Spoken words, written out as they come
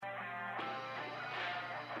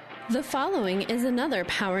The following is another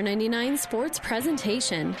Power 99 sports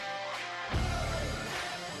presentation.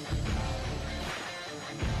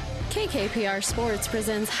 KKPR Sports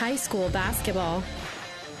presents high school basketball.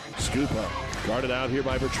 Scoop up. Guarded out here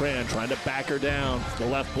by Bertrand, trying to back her down. The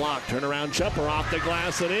left block, turnaround jumper off the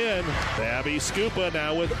glass and in. Abby Scupa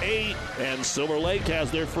now with 8, and Silver Lake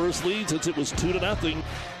has their first lead since it was 2-0.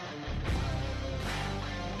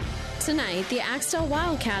 Tonight, the Axtell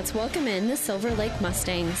Wildcats welcome in the Silver Lake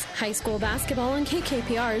Mustangs. High school basketball on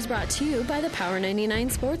KKPR is brought to you by the Power 99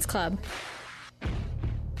 Sports Club.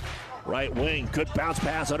 Right wing, good bounce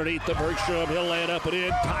pass underneath the Bergstrom. He'll lay it up and in.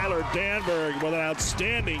 Tyler Danberg with an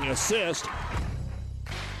outstanding assist.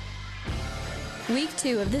 Week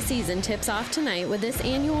 2 of the season tips off tonight with this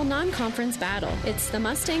annual non-conference battle. It's the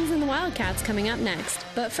Mustangs and the Wildcats coming up next.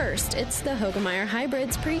 But first, it's the Hoegemeyer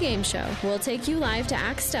Hybrids pregame show. We'll take you live to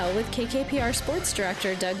Axtell with KKPR Sports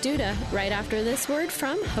Director Doug Duda right after this word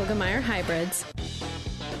from Hoegemeyer Hybrids.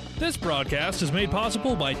 This broadcast is made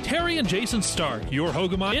possible by Terry and Jason Stark, your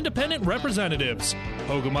Hoegemeyer independent representatives.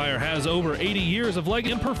 Hoegemeyer has over 80 years of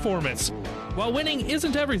legacy and performance. While winning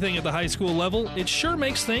isn't everything at the high school level, it sure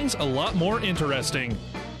makes things a lot more interesting.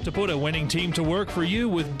 To put a winning team to work for you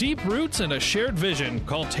with deep roots and a shared vision,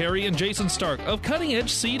 call Terry and Jason Stark of Cutting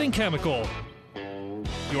Edge Seed and Chemical.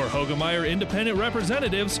 Your Hoegemeyer independent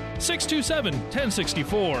representatives,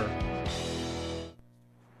 627-1064.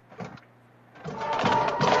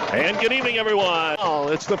 And good evening, everyone.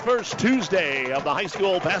 It's the first Tuesday of the high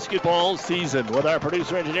school basketball season. With our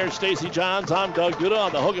producer-engineer, Stacy Johns, I'm Doug Duda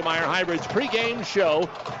on the Hoegemeyer Hybrids pregame show.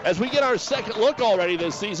 As we get our second look already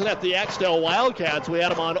this season at the Axtell Wildcats, we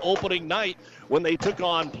had them on opening night when they took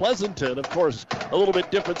on Pleasanton. Of course, a little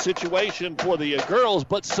bit different situation for the girls,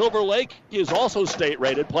 but Silver Lake is also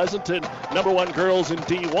state-rated. Pleasanton, number 1 girls in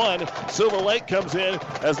D1. Silver Lake comes in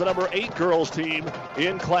as the number 8 girls team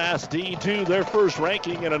in Class D2, their first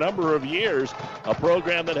ranking in a number of years, a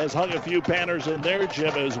program that has hung a few banners in their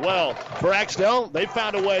gym as well. For Axtell, they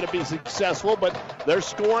found a way to be successful, but they're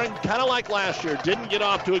scoring kind of like last year. Didn't get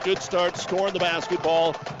off to a good start scoring the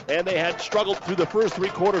basketball, and they had struggled through the first 3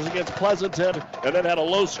 quarters against Pleasanton, and then had a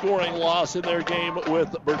low-scoring loss in their game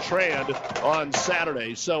with Bertrand on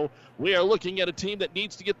Saturday. So we are looking at a team that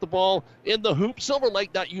needs to get the ball in the hoop. Silver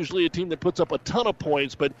Lake, not usually a team that puts up a ton of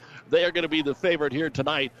points, but they are going to be the favorite here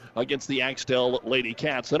tonight against the Axtell Lady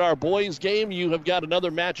Cats. In our boys game, you have got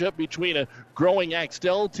another matchup between a growing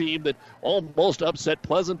Axtell team that almost upset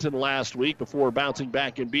Pleasanton last week before bouncing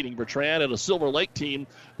back and beating Bertrand, and a Silver Lake team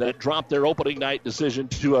that dropped their opening night decision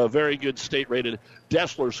to a very good state-rated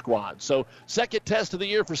Dessler squad. So second test of the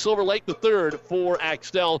year for Silver Lake, the third for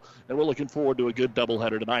Axtell, and we're looking forward to a good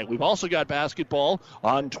doubleheader tonight. We've also got basketball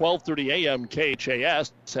on 12:30 a.m.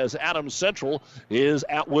 KHAS. Says Adams Central is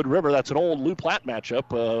at Wood River. That's an old Lou Platte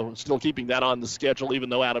matchup. Still keeping that on the schedule, even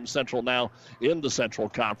though Adams Central now in the Central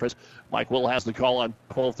Conference. Mike Will has the call on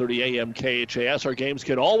 12:30 a.m. KHAS. Our games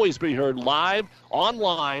can always be heard live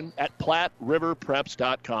online at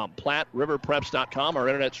PlatteRiverPreps.com. PlatteRiverPreps.com. Our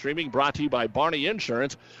internet streaming brought to you by Barney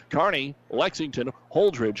Insurance, Kearney, Lexington,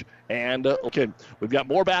 Holdridge, and Lincoln. We've got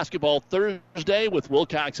more basketball Thursday with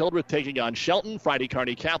Wilcox Hildreth taking on Shelton. Friday,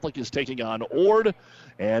 Kearney Catholic is taking on Ord.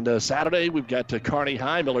 And Saturday, we've got Kearney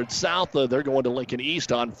High, Millard South. They're going to Lincoln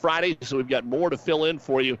East on Friday, so we've got more to fill in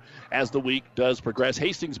for you as the week does progress.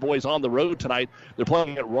 Hastings boys on the road tonight. They're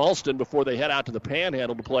playing at Ralston before they head out to the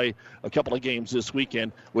Panhandle to play a couple of games this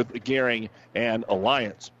weekend with Gehring and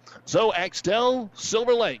Alliance. So Axtell,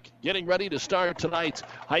 Silver Lake getting ready to start tonight's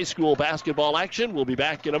high school basketball action. We'll be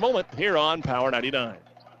back in a moment here on Power 99.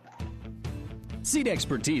 Seed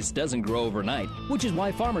expertise doesn't grow overnight, which is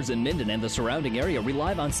why farmers in Minden and the surrounding area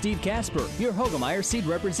rely on Steve Casper, your Hoegemeyer seed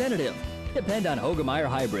representative. Depend on Hoegemeyer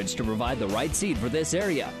Hybrids to provide the right seed for this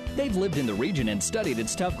area. They've lived in the region and studied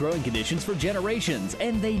its tough growing conditions for generations,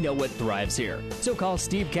 and they know what thrives here. So call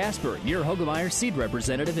Steve Casper, your Hoegemeyer seed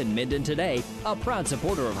representative in Minden today, a proud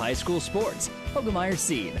supporter of high school sports. Hoegemeyer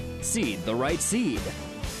Seed. Seed the right seed.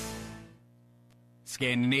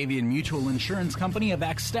 Scandinavian Mutual Insurance Company of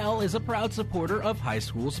Axtell is a proud supporter of high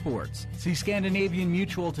school sports. See Scandinavian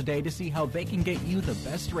Mutual today to see how they can get you the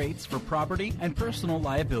best rates for property and personal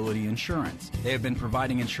liability insurance. They have been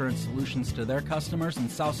providing insurance solutions to their customers in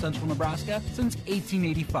South Central Nebraska since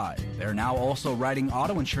 1885. They're now also writing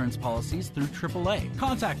auto insurance policies through AAA.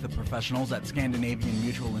 Contact the professionals at Scandinavian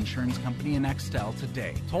Mutual Insurance Company in Axtell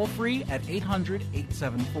today. Toll free at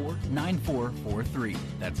 800-874-9443.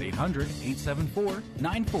 That's 800-874-9443.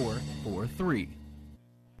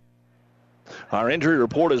 Our injury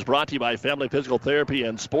report is brought to you by Family Physical Therapy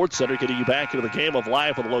and Sports Center, getting you back into the game of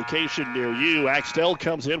life with a location near you. Axtell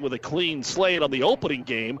comes in with a clean slate on the opening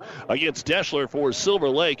game against Deschler for Silver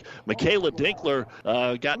Lake. Michaela Dinkler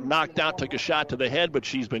got knocked out, took a shot to the head, but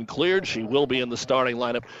she's been cleared. She will be in the starting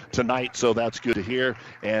lineup tonight, so that's good to hear,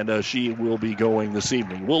 and she will be going this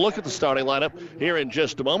evening. We'll look at the starting lineup here in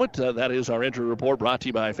just a moment. That is our injury report brought to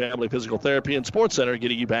you by Family Physical Therapy and Sports Center,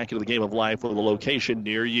 getting you back into the game of life with a location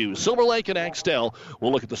near you. Silver Lake and Axtell.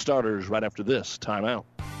 We'll look at the starters right after this timeout.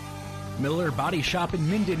 Miller Body Shop in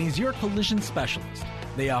Minden is your collision specialist.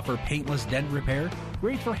 They offer paintless dent repair,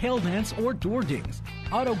 great for hail dents or door dings,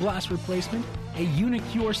 auto glass replacement, a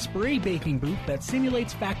Unicure spray baking booth that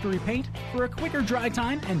simulates factory paint for a quicker dry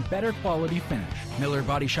time and better quality finish. Miller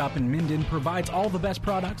Body Shop in Minden provides all the best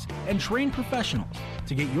products and trained professionals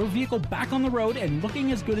to get your vehicle back on the road and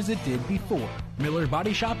looking as good as it did before. Miller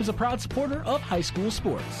Body Shop is a proud supporter of high school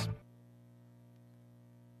sports.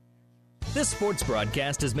 This sports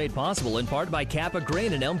broadcast is made possible in part by Kappa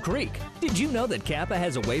Grain in Elm Creek. Did you know that Kappa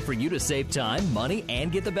has a way for you to save time, money,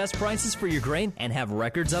 and get the best prices for your grain and have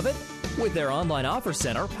records of it? With their online offer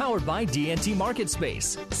center powered by DNT Market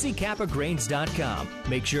Space. See kappagrains.com.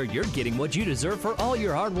 Make sure you're getting what you deserve for all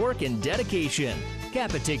your hard work and dedication.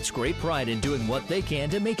 Kappa takes great pride in doing what they can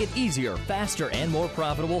to make it easier, faster, and more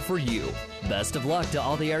profitable for you. Best of luck to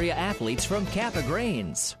all the area athletes from Kappa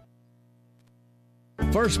Grains.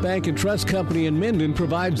 First Bank and Trust Company in Minden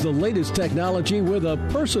provides the latest technology with a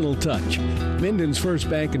personal touch. Minden's First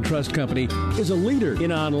Bank and Trust Company is a leader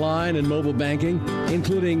in online and mobile banking,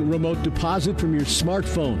 including remote deposit from your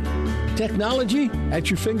smartphone. Technology at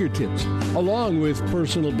your fingertips, along with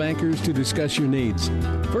personal bankers to discuss your needs.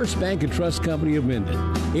 First Bank and Trust Company of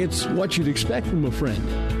Minden. It's what you'd expect from a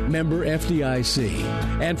friend. Member FDIC.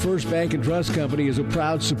 And First Bank and Trust Company is a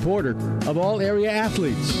proud supporter of all area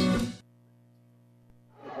athletes.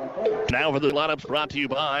 Now for the lineups brought to you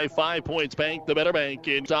by 5 Points Bank, the better bank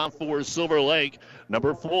in top for Silver Lake.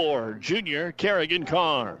 Number 4, junior Kerrigan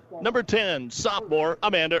Carr. Number 10, sophomore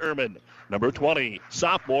Amanda Ehrman. Number 20,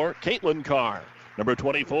 sophomore Caitlin Carr. Number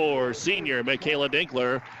 24, senior Michaela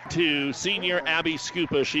Dinkler. To senior Abby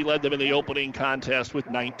Scupa. She led them in the opening contest with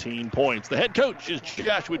 19 points. The head coach is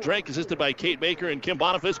Joshua Drake, assisted by Kate Baker and Kim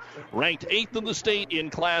Boniface, ranked 8th in the state in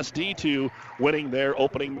Class D2, winning their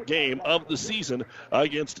opening game of the season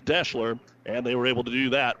against Deschler, and they were able to do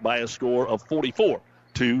that by a score of 44-37.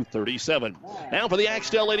 Now for the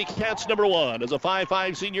Axtell Lady Cats, number 1 is a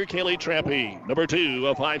 5'5 senior Kaylee Trampy. Number 2,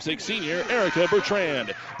 a 5'6 senior Erica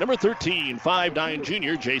Bertrand. Number 13, 5'9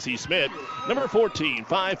 junior JC Smith. Number 14,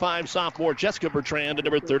 5'5 sophomore Jessica Bertrand. And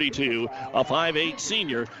number 32, a 5'8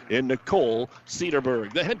 senior in Nicole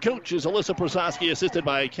Cedarberg. The head coach is Alyssa Prososki, assisted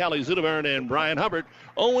by Callie Zudevern and Brian Hubbard.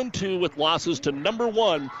 0-2 with losses to number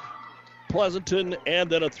 1 Pleasanton, and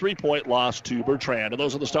then a 3-point loss to Bertrand. And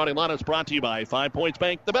those are the starting lineups brought to you by 5 Points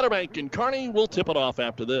Bank, the better bank in Kearney. We'll tip it off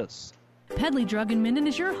after this. Pedley Drug in Minden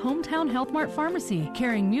is your hometown Health Mart pharmacy,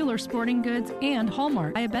 carrying Mueller sporting goods and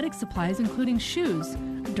Hallmark diabetic supplies, including shoes,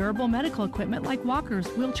 durable medical equipment like walkers,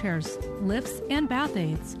 wheelchairs, lifts, and bath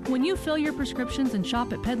aids. When you fill your prescriptions and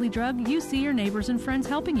shop at Pedley Drug, you see your neighbors and friends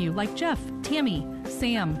helping you, like Jeff, Tammy,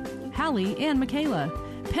 Sam, Hallie, and Michaela.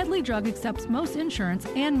 Pedley Drug accepts most insurance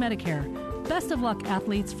and Medicare. Best of luck,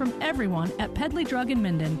 athletes, from everyone at Pedley Drug in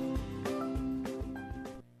Minden.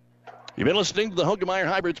 You've been listening to the Hogemeyer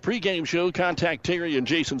Hybrids pregame show. Contact Terry and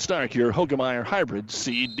Jason Stark, your Hogemeyer Hybrids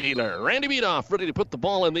seed dealer. Randy Beedoff ready to put the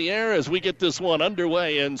ball in the air as we get this one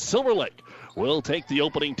underway in Silver Lake. We'll take the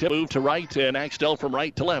opening tip, move to right, and Axtell from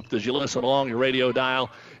right to left as you listen along your radio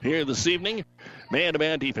dial here this evening.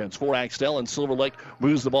 Man-to-man defense for Axtell, and Silver Lake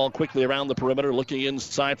moves the ball quickly around the perimeter, looking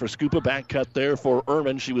inside for Scupa. Back cut there for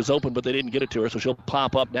Ehrman. She was open, but they didn't get it to her, so she'll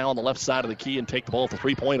pop up now on the left side of the key and take the ball at the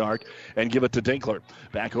three-point arc and give it to Dinkler.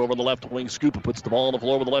 Back over on the left wing, Scupa puts the ball on the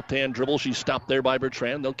floor with a left-hand dribble. She's stopped there by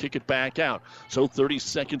Bertrand. They'll kick it back out. So 30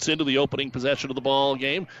 seconds into the opening possession of the ball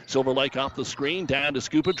game. Silver Lake off the screen, down to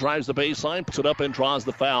Scupa, drives the baseline, puts it up and draws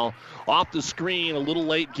the foul. Off the screen, a little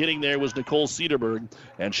late getting there was Nicole Cedarberg,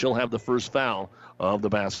 and she'll have the first foul of the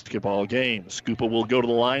basketball game. Scupa will go to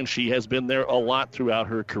the line. She has been there a lot throughout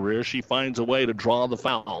her career. She finds a way to draw the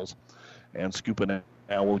fouls. And Scupa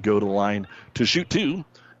now will go to the line to shoot two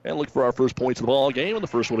and look for our first points of the ball game. And the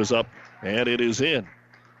first one is up, and it is in.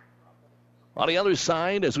 On the other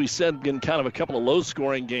side, as we said, in kind of a couple of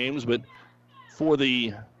low-scoring games, but for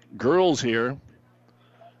the girls here,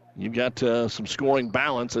 you've got some scoring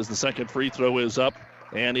balance as the second free throw is up,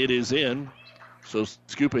 and it is in. So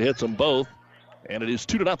Scupa hits them both. And it is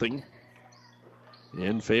 2-0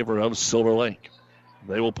 in favor of Silver Lake.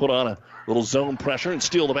 They will put on a little zone pressure and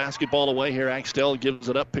steal the basketball away here. Axtell gives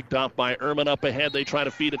it up, picked off by Ehrman up ahead. They try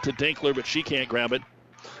to feed it to Dinkler, but she can't grab it.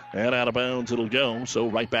 And out of bounds it'll go. So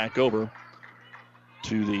right back over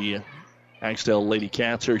to the Axtell Lady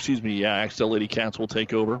Cats. Axtell Lady Cats will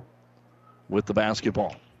take over with the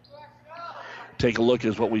basketball. Take a look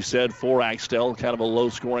at what we said for Axtell. Kind of a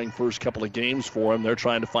low-scoring first couple of games for them. They're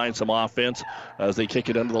trying to find some offense as they kick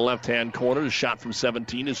it into the left-hand corner. The shot from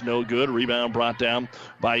 17 is no good. Rebound brought down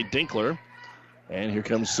by Dinkler. And here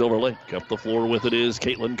comes Silver Lake. Up the floor with it is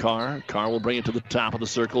Caitlin Carr. Carr will bring it to the top of the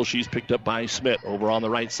circle. She's picked up by Smith. Over on the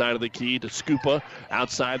right side of the key to Scupa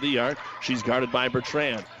outside the arc. She's guarded by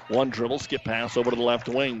Bertrand. One dribble, skip pass over to the left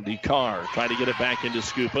wing. The Carr trying to get it back into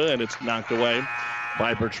Scupa, and it's knocked away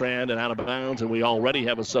by Bertrand and out of bounds. And we already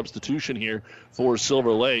have a substitution here for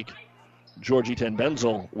Silver Lake. Georgie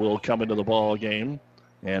Tenbenzel will come into the ball game,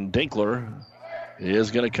 and Dinkler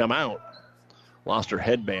is going to come out. Lost her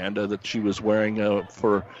headband that she was wearing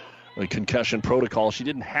for a concussion protocol. She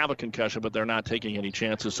didn't have a concussion, but they're not taking any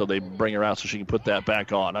chances, so they bring her out so she can put that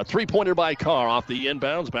back on. A three-pointer by Carr off the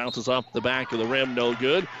inbounds, bounces off the back of the rim, no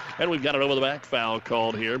good. And we've got an over-the-back foul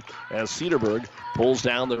called here as Cedarburg pulls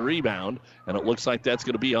down the rebound, and it looks like that's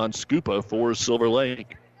going to be on Scupa for Silver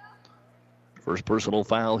Lake. First personal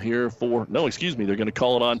foul here they're going to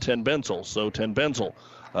call it on Tenbenzel. So Tenbenzel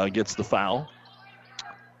gets the foul.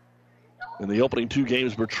 In the opening two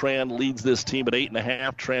games, Bertrand leads this team at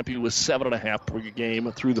 8.5. Trampy was 7.5 per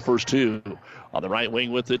game through the first two. On the right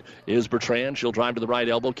wing with it is Bertrand. She'll drive to the right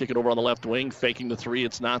elbow, kick it over on the left wing, faking the three.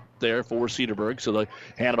 It's not there for Cedarburg, so they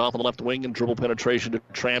hand it off on the left wing and dribble penetration to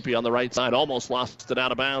Trampy on the right side. Almost lost it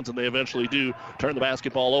out of bounds, and they eventually do turn the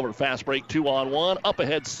basketball over. Fast break, 2-on-1. Up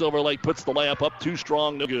ahead, Silver Lake puts the layup up. Too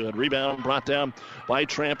strong, no good. Rebound brought down by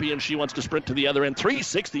Trampy, and she wants to sprint to the other end.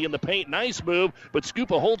 360 in the paint. Nice move, but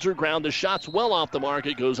Scupa holds her ground. The shot's well off the mark.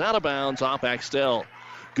 It goes out of bounds off Axtell.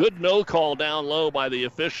 Good no call down low by the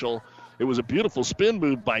official. It was a beautiful spin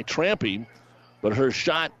move by Trampy, but her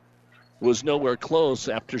shot was nowhere close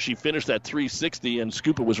after she finished that 360, and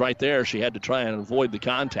Scupa was right there. She had to try and avoid the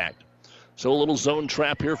contact. So a little zone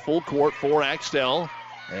trap here, full court for Axtell.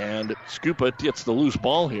 And Scupa gets the loose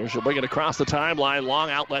ball here. She'll bring it across the timeline.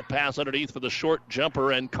 Long outlet pass underneath for the short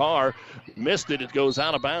jumper, and Carr missed it. It goes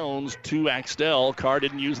out of bounds to Axtell. Carr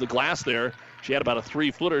didn't use the glass there. She had about a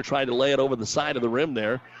 3-footer, tried to lay it over the side of the rim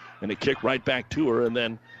there, and it kicked right back to her and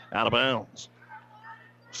then out of bounds.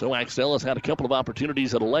 So Axtell has had a couple of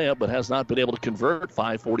opportunities at a layup, but has not been able to convert.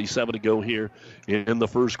 5:47 to go here in the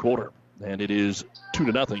first quarter. And it is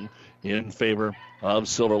 2-0 in favor of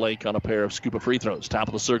Silver Lake on a pair of Scupa free throws. Top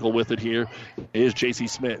of the circle with it here is J.C.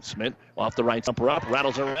 Smith. Smith off the right, jumper up,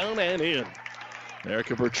 rattles around and in.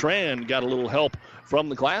 Erica Bertrand got a little help from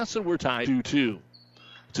the glass, and we're tied 2-2.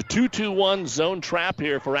 It's a 2-2-1 zone trap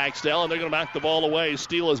here for Axtell, and they're going to knock the ball away.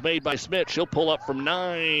 Steal is made by Smith. She'll pull up from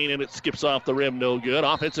 9, and it skips off the rim. No good.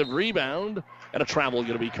 Offensive rebound, and a travel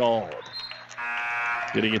going to be called.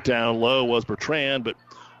 Getting it down low was Bertrand, but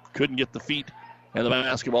couldn't get the feet and the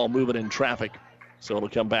basketball moving in traffic. So it'll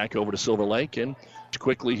come back over to Silver Lake. And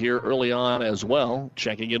quickly here early on as well,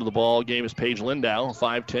 checking into the ball game is Paige Lindau,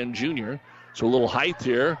 5'10 junior. So a little height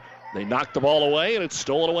here. They knocked the ball away, and it's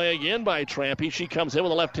stolen away again by Trampy. She comes in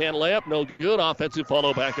with a left-hand layup. No good. Offensive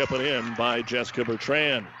follow back up and in by Jessica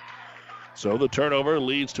Bertrand. So the turnover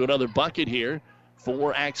leads to another bucket here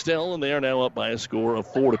for Axtell, and they are now up by a score of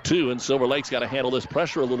 4-2. And Silver Lake's got to handle this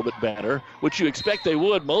pressure a little bit better, which you expect they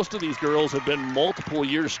would. Most of these girls have been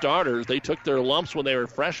multiple-year starters. They took their lumps when they were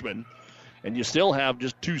freshmen. And you still have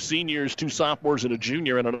just 2 seniors, 2 sophomores, and a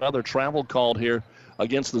junior, and another travel called here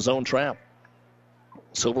against the zone trap.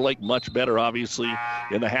 Silver Lake much better, obviously,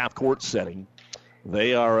 in the half-court setting.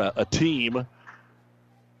 They are a team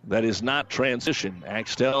that is not transition.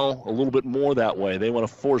 Axtell, a little bit more that way. They want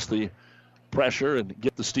to force the pressure and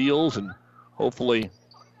get the steals and hopefully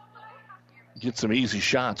get some easy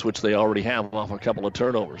shots, which they already have off a couple of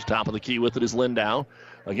turnovers. Top of the key with it is Lindau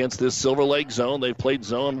against this Silver Lake zone. They've played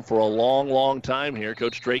zone for a long, long time here.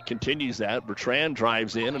 Coach Drake continues that. Bertrand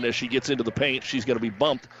drives in, and as she gets into the paint, she's going to be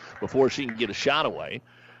bumped before she can get a shot away.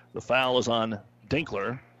 The foul is on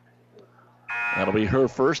Dinkler. That'll be her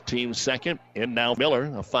first, team second. And now Miller,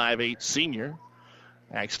 a 5'8 senior.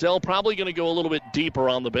 Axtell probably going to go a little bit deeper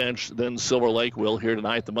on the bench than Silver Lake will here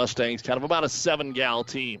tonight. The Mustangs kind of about a 7-gal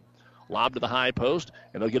team. Lob to the high post,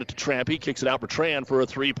 and they'll get it to Trampy. Kicks it out for Tran for a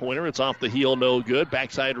three-pointer. It's off the heel, no good.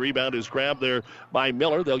 Backside rebound is grabbed there by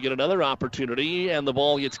Miller. They'll get another opportunity, and the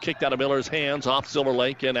ball gets kicked out of Miller's hands off Silver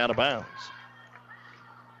Lake and out of bounds.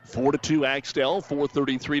 4-2 Axtell,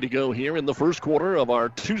 4:33 to go here in the first quarter of our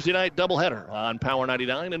Tuesday night doubleheader on Power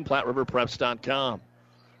 99 and PlatteRiverPreps.com.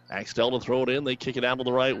 Axtell to throw it in. They kick it out to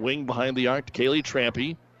the right wing behind the arc to Kaylee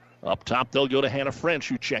Trampy. Up top, they'll go to Hannah French,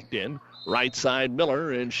 who checked in. Right side,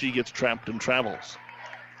 Miller, and she gets trapped and travels.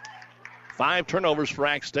 5 turnovers for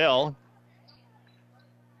Axtell.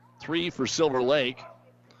 3 for Silver Lake.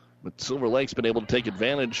 But Silver Lake's been able to take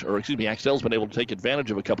advantage, Axtell's been able to take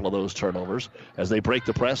advantage of a couple of those turnovers as they break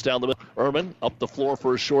the press down the middle. Erman up the floor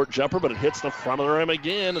for a short jumper, but it hits the front of the rim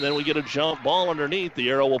again, and then we get a jump ball underneath. The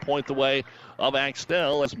arrow will point the way of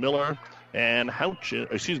Axtell as Miller and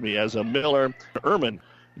Miller Erman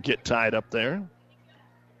get tied up there.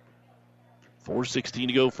 4:16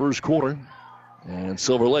 to go first quarter, and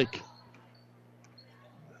Silver Lake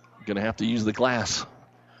going to have to use the glass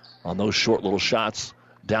on those short little shots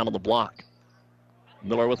down on the block.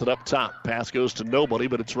 Miller with it up top. Pass goes to nobody,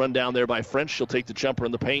 but it's run down there by French. She'll take the jumper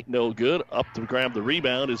in the paint. No good. Up to grab the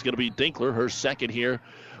rebound is going to be Dinkler, her second here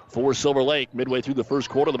for Silver Lake. Midway through the first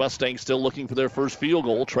quarter, the Mustangs still looking for their first field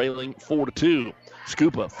goal, trailing 4-2.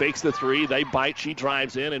 Scupa fakes the three. They bite. She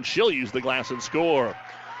drives in, and she'll use the glass and score.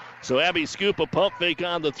 So Abby Scupa, pump fake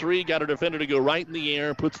on the three, got her defender to go right in the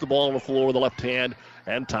air, puts the ball on the floor with the left hand,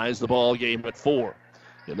 and ties the ball game at 4.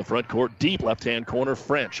 In the front court, deep left-hand corner,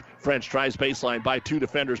 French. French tries baseline by 2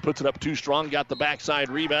 defenders, puts it up too strong, got the backside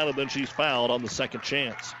rebound, and then she's fouled on the second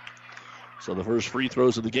chance. So the first free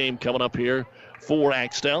throws of the game coming up here for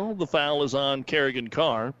Axtell. The foul is on Kerrigan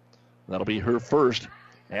Carr. That'll be her first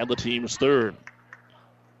and the team's third.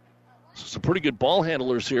 Some pretty good ball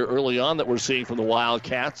handlers here early on that we're seeing from the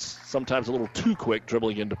Wildcats. Sometimes a little too quick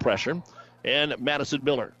dribbling into pressure. And Madison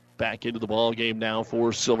Miller back into the ball game now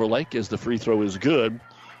for Silver Lake as the free throw is good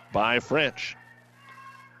by French.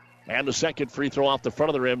 And the second free throw off the front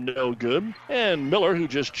of the rim, no good. And Miller, who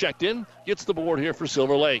just checked in, gets the board here for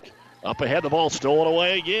Silver Lake. Up ahead, the ball stolen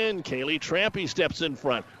away again. Kaylee Trampy steps in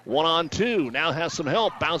front. 1-on-2. Now has some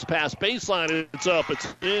help. Bounce pass baseline. It's up.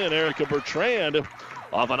 It's in. Erica Bertrand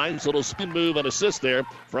off a nice little spin move and assist there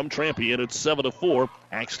from Trampy, and it's 7-4.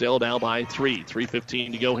 Axtell down by 3.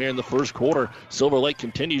 3:15 to go here in the first quarter. Silver Lake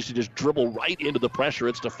continues to just dribble right into the pressure.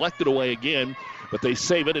 It's deflected away again, but they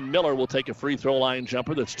save it, and Miller will take a free throw line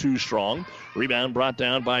jumper that's too strong. Rebound brought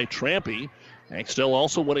down by Trampy. Axtell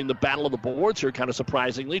also winning the battle of the boards here, kind of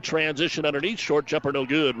surprisingly. Transition underneath, short jumper, no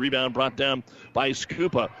good. Rebound brought down by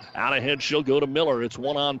Scupa. Out ahead, she'll go to Miller. It's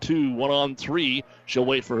 1-on-2, 1-on-3. She'll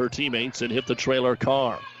wait for her teammates and hit the trailer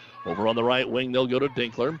Carr. Over on the right wing, they'll go to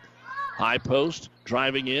Dinkler. High post,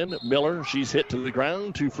 driving in. Miller, she's hit to the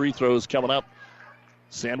ground. 2 free throws coming up.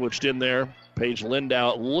 Sandwiched in there. Paige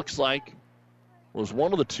Lindau, it looks like, was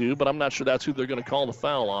one of the 2, but I'm not sure that's who they're going to call the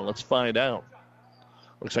foul on. Let's find out.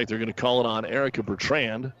 Looks like they're going to call it on Erica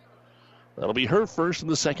Bertrand. That'll be her first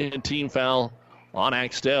and the second team foul on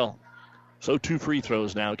Axtell. So 2 free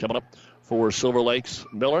throws now coming up for Silver Lake's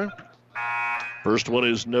Miller. First one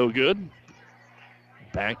is no good.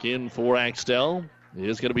 Back in for Axtell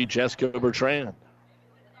is going to be Jessica Bertrand.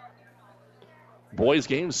 Boys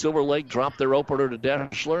game, Silver Lake dropped their opener to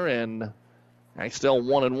Deschler, and Axtell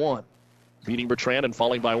 1-1. Beating Bertrand and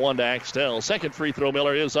falling by 1 to Axtell. Second free throw,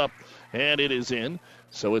 Miller is up, and it is in.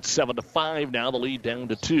 So it's 7-5 now, the lead down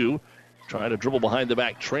to 2. Trying to dribble behind the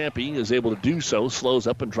back. Trampy is able to do so. Slows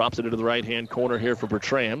up and drops it into the right-hand corner here for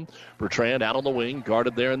Bertrand. Bertrand out on the wing,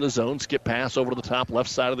 guarded there in the zone. Skip pass over to the top left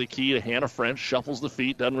side of the key to Hannah French. Shuffles the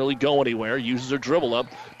feet, doesn't really go anywhere. Uses her dribble up,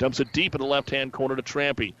 dumps it deep in the left-hand corner to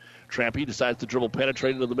Trampy. Trampy decides to dribble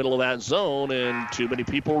penetrate into the middle of that zone, and too many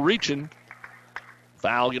people reaching.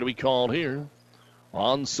 Foul going to be called here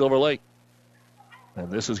on Silver Lake. And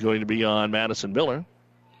this is going to be on Madison Miller.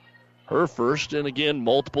 Her first, and again,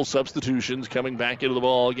 multiple substitutions coming back into the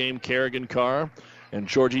ball game. Kerrigan Carr and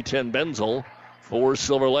Georgie Ten Benzel for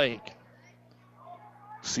Silver Lake.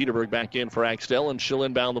 Cedarburg back in for Axtell, and she'll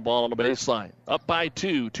inbound the ball on the baseline. Up by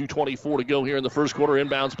 2, 2:24 to go here in the first quarter.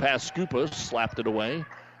 Inbounds past Scupa, slapped it away.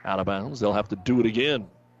 Out of bounds. They'll have to do it again.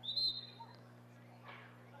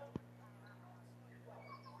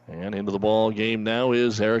 And into the ball game now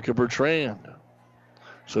is Erica Bertrand.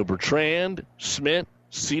 So Bertrand, Smith,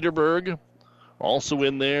 Cedarburg. Also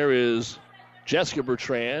in there is Jessica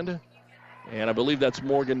Bertrand. And I believe that's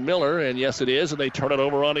Morgan Miller. And yes, it is. And they turn it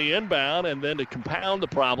over on the inbound. And then to compound the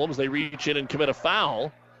problems, they reach in and commit a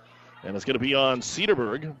foul. And it's going to be on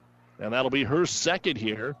Cedarburg. And that'll be her second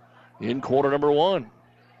here in quarter number 1.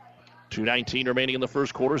 2:19 remaining in the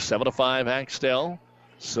first quarter. 7-5 Axtell.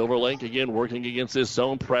 Silver Lake again working against this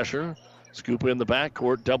zone pressure. Scupa in the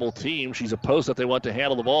backcourt, double team. She's a post that they want to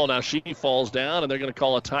handle the ball. Now she falls down, and they're going to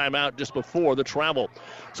call a timeout just before the travel.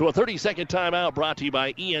 So a 30-second timeout brought to you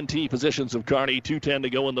by ENT Physicians of Kearney. 2:10 to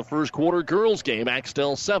go in the first quarter. Girls game,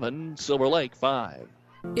 Axtell 7, Silver Lake 5.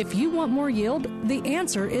 If you want more yield, the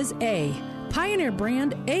answer is A. Pioneer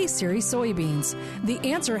brand A-Series soybeans. The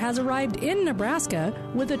answer has arrived in Nebraska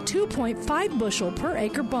with a 2.5 bushel per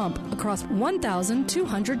acre bump across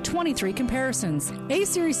 1,223 comparisons.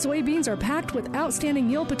 A-Series soybeans are packed with outstanding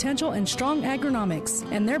yield potential and strong agronomics,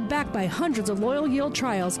 and they're backed by hundreds of loyal yield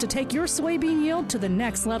trials to take your soybean yield to the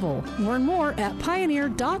next level. Learn more at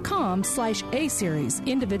pioneer.com/A-Series.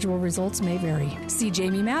 Individual results may vary. See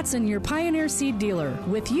Jamie Matson, your Pioneer seed dealer,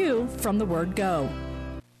 with you from the word go.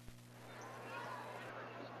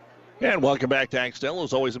 And welcome back to Axtell.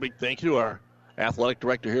 As always, a big thank you to our athletic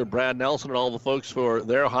director here, Brad Nelson, and all the folks for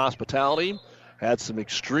their hospitality. Had some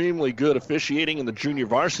extremely good officiating in the junior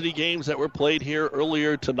varsity games that were played here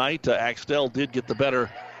earlier tonight. Axtell did get the better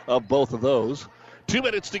of both of those. 2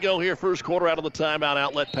 minutes to go here, first quarter out of the timeout,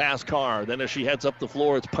 outlet pass Carr. Then as she heads up the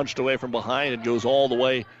floor, it's punched away from behind and goes all the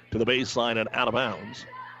way to the baseline and out of bounds.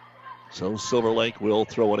 So Silver Lake will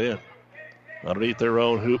throw it in. Underneath their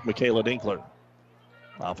own hoop, Michaela Dinkler.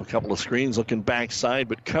 Off a couple of screens, looking backside,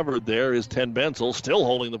 but covered there is Ten Benzel, still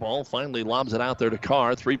holding the ball. Finally lobs it out there to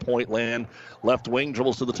Carr. 3-point land, left wing,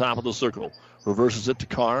 dribbles to the top of the circle. Reverses it to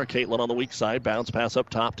Carr. Caitlin on the weak side, bounce pass up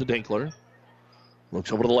top to Dinkler.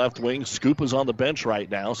 Looks over to the left wing. Scoop is on the bench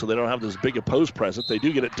right now, so they don't have this big a post present. They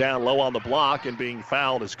do get it down low on the block, and being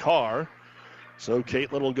fouled is Carr. So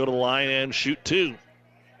Caitlin will go to the line and shoot two.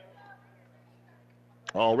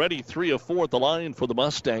 Already 3 of 4 at the line for the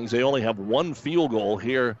Mustangs. They only have one field goal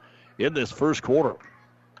here in this first quarter.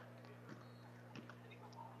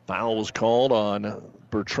 Foul was called on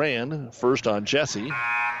Bertrand, first on Jesse.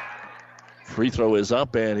 Free throw is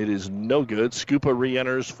up, and it is no good. Scupa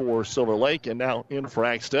re-enters for Silver Lake, and now in for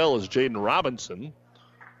Axtell is Jaden Robinson.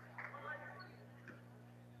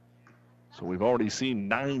 So we've already seen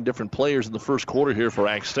 9 different players in the first quarter here for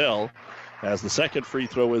Axtell, as the second free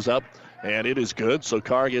throw is up. And it is good, so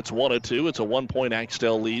Carr gets 1 of 2. It's a 1-point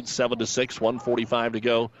Axtell lead, 7-6, 1:45 to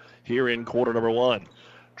go here in quarter number 1.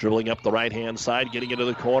 Dribbling up the right-hand side, getting into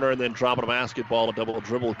the corner, and then dropping a basketball. A double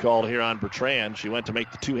dribble called here on Bertrand. She went to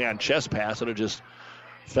make the two-hand chest pass, and it just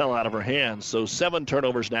fell out of her hands. So 7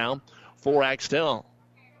 turnovers now for Axtell.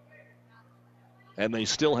 And they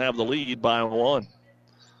still have the lead by 1.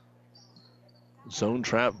 Zone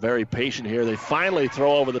trap, very patient here. They finally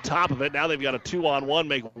throw over the top of it. Now they've got a 2-on-1,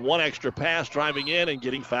 make one extra pass, driving in and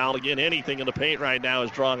getting fouled again. Anything in the paint right now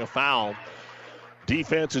is drawing a foul.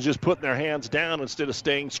 Defense is just putting their hands down instead of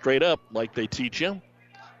staying straight up like they teach you.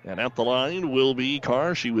 And at the line will be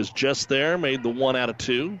Carr. She was just there, made the 1 out of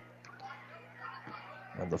 2.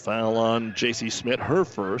 And the foul on J.C. Smith, her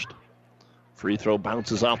first. Free throw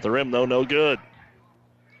bounces off the rim, though, no good.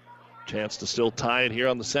 Chance to still tie it here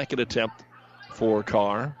on the second attempt for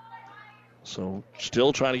Carr. So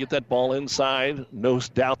still trying to get that ball inside. No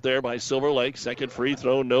doubt there by Silver Lake. Second free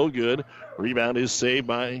throw, no good. Rebound is saved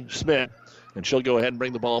by Smith. And she'll go ahead and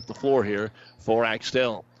bring the ball up the floor here for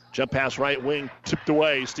Axtell. Jump pass right wing, tipped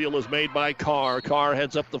away. Steal is made by Carr. Carr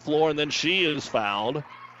heads up the floor, and then she is fouled.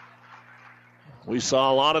 We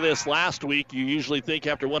saw a lot of this last week. You usually think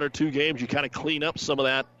after 1 or 2 games you kind of clean up some of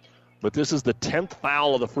that. But this is the 10th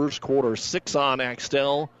foul of the first quarter. 6 on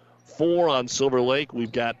Axtell, 4 on Silver Lake.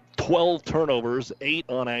 We've got 12 turnovers, 8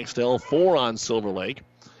 on Axtell, 4 on Silver Lake.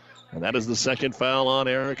 And that is the second foul on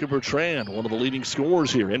Erica Bertrand, one of the leading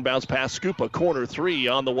scorers here. Inbounds pass, Scupa, corner 3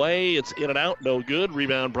 on the way. It's in and out, no good.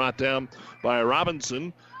 Rebound brought down by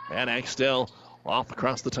Robinson. And Axtell off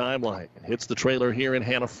across the timeline. Hits the trailer here in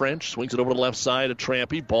Hannah French. Swings it over to the left side of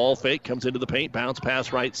Trampy. Ball fake, comes into the paint. Bounce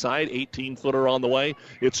pass right side. 18-footer on the way.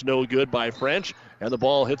 It's no good by French. And the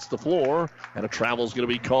ball hits the floor. And a travel's going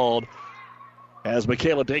to be called as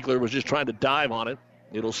Michaela Dinkler was just trying to dive on it.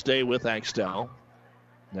 It'll stay with Axtell.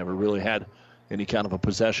 Never really had any kind of a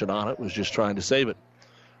possession on it. Was just trying to save it.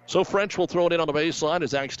 So French will throw it in on the baseline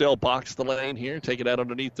as Axtell box the lane here. Take it out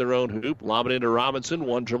underneath their own hoop. Lob it into Robinson.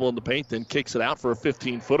 1 dribble in the paint, then kicks it out for a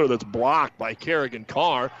 15-footer that's blocked by Kerrigan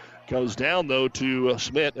Carr. Goes down, though, to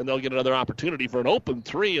Schmidt, and they'll get another opportunity for an open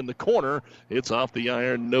 3 in the corner. It's off the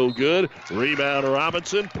iron, no good. Rebound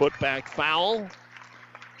Robinson, put back foul.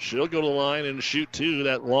 She'll go to the line and shoot 2.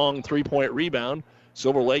 That long 3-point rebound.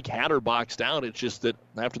 Silver Lake had her boxed out. It's just that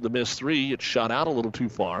after the missed 3, it shot out a little too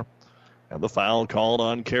far. And the foul called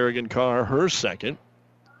on Kerrigan Carr, her second.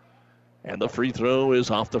 And the free throw is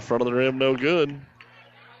off the front of the rim, no good.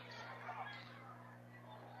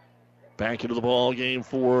 Back into the ball game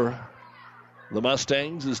for the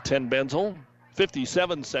Mustangs is Ten Benzel.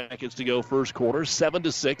 57 seconds to go first quarter,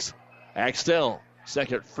 7-6. Axtell.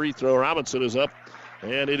 Second free throw, Robinson is up,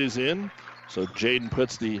 and it is in. So Jaden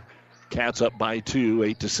puts the Cats up by 2,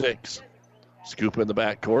 8-6. Scoop in the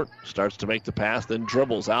backcourt, starts to make the pass, then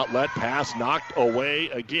dribbles. Outlet pass knocked away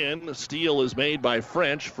again. Steal is made by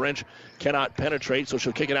French. French cannot penetrate, so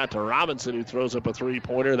she'll kick it out to Robinson, who throws up a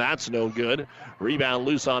three-pointer. That's no good. Rebound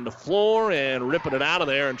loose on the floor and ripping it out of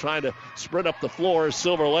there and trying to sprint up the floor.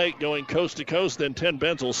 Silver Lake going coast to coast. Then 10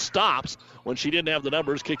 Benzel stops when she didn't have the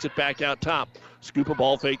numbers, kicks it back out top. Scoop a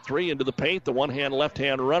ball fake three into the paint. The one-hand,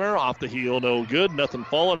 left-hand runner off the heel, no good. Nothing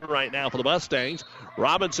falling right now for the Mustangs.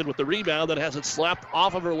 Robinson with the rebound that has it slapped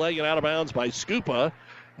off of her leg and out of bounds by Scupa.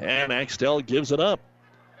 And Axtell gives it up.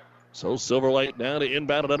 So Silver Lake now to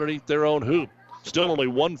inbound it underneath their own hoop. Still only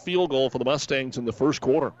one field goal for the Mustangs in the first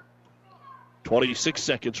quarter. 26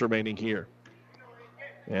 seconds remaining here.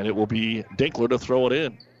 And it will be Dinkler to throw it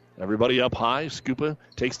in. Everybody up high. Scupa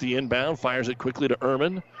takes the inbound, fires it quickly to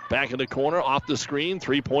Ehrman. Back in the corner, off the screen.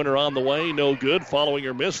 Three-pointer on the way, no good. Following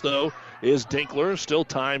her miss, though, is Dinkler. Still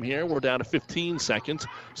time here. We're down to 15 seconds.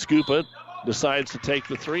 Scupa decides to take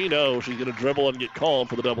the three. No, she's going to dribble and get called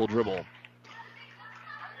for the double dribble.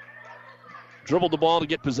 Dribbled the ball to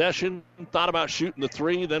get possession. Thought about shooting the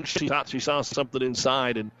three. Then she thought she saw something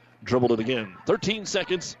inside and dribbled it again. 13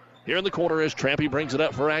 seconds here in the corner as Trampy brings it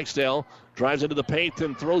up for Axtell. Drives into the paint,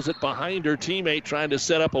 then throws it behind her teammate, trying to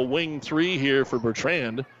set up a wing three here for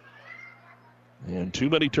Bertrand. And too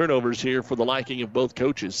many turnovers here for the liking of both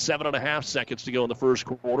coaches. 7.5 seconds to go in the first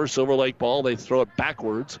quarter. Silver Lake ball. They throw it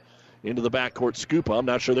backwards into the backcourt. Scoop. I'm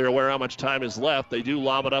not sure they're aware how much time is left. They do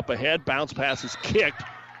lob it up ahead. Bounce pass is kicked.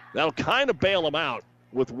 That'll kind of bail them out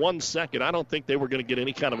with 1 second. I don't think they were going to get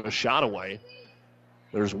any kind of a shot away.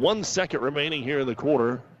 There's 1 second remaining here in the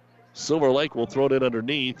quarter. Silver Lake will throw it in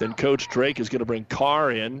underneath, and Coach Drake is going to bring Carr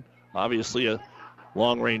in, obviously a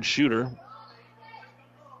long-range shooter.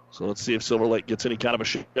 So let's see if Silver Lake gets any kind of a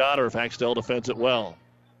shot or if Axtell defends it well.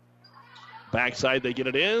 Backside, they get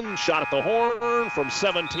it in. Shot at the horn from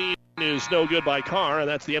 17 is no good by Carr, and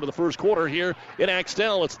that's the end of the first quarter here in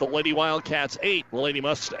Axtell. It's the Lady Wildcats 8, the Lady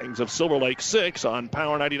Mustangs of Silver Lake 6 on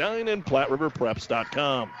Power 99 and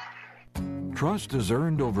PlatteRiverPreps.com. Trust is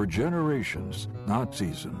earned over generations, not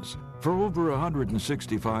seasons. For over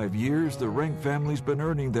 165 years, the Rank family's been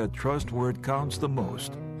earning that trust where it counts the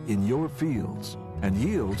most, in your fields. And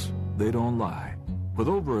yields, they don't lie. With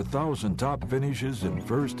over 1,000 top finishes in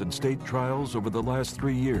first and state trials over the last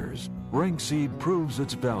 3 years, Rank Seed proves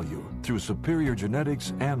its value through superior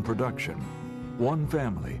genetics and production. One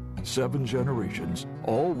family, 7 generations,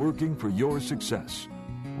 all working for your success.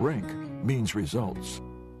 Rank means results.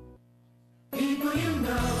 People you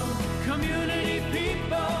know, community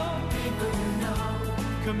people, people you know,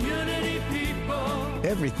 community people.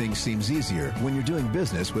 Everything seems easier when you're doing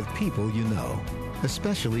business with people you know,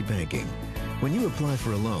 especially banking. When you apply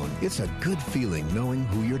for a loan, it's a good feeling knowing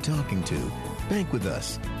who you're talking to. Bank with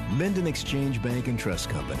us. Menden Exchange Bank and Trust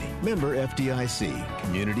Company. Member FDIC.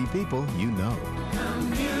 Community people you know.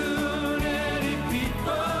 Community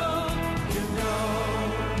people you know.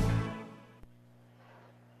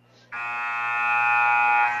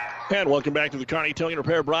 And welcome back to the Kearney Towing and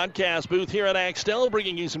Repair broadcast booth here at Axtell,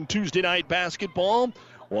 bringing you some Tuesday night basketball.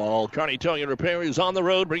 While Kearney Towing and Repair is on the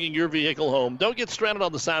road, bringing your vehicle home. Don't get stranded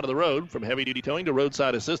on the side of the road. From heavy-duty towing to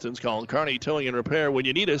roadside assistance, call Kearney Towing and Repair when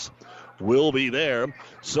you need us. We'll be there.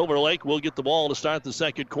 Silver Lake will get the ball to start the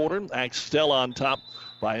second quarter. Axtell on top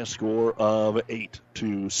by a score of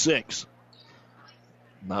 8-6.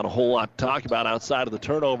 Not a whole lot to talk about outside of the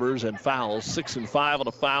turnovers and fouls. 6 and 5 on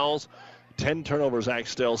the fouls. 10 turnovers,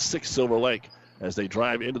 Axtell, 6 Silver Lake. As they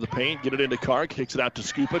drive into the paint, get it into Carr, kicks it out to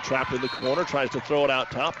Scupa, trapped in the corner, tries to throw it out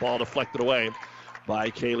top, ball deflected away by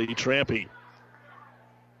Kaylee Trampy.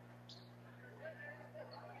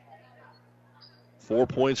 4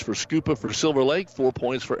 points for Scupa for Silver Lake, 4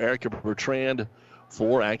 points for Erica Bertrand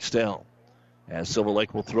for Axtell. As Silver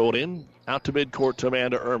Lake will throw it in, out to midcourt to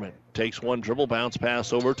Amanda Ehrman. Takes one dribble, bounce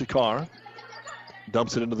pass over to Carr.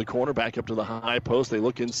 Dumps it into the corner, back up to the high post. They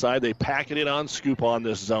look inside. They pack it in on Scoop on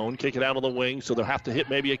this zone. Kick it out on the wing, so they'll have to hit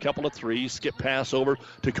maybe a couple of threes. Skip pass over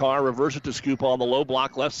to Carr. Reverse it to Scoop on the low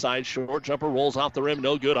block left side. Short jumper rolls off the rim.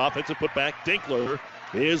 No good. Offensive putback. Dinkler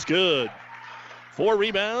is good. 4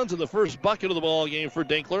 rebounds in the first bucket of the ball game for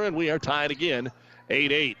Dinkler, and we are tied again,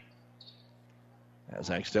 8-8. As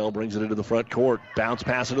Axtell brings it into the front court. Bounce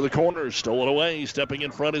pass into the corner. Stolen away. Stepping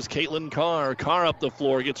in front is Caitlin Carr. Carr up the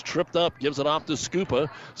floor. Gets tripped up. Gives it off to Scupa.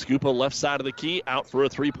 Scupa left side of the key. Out for a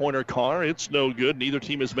three-pointer. Carr. It's no good. Neither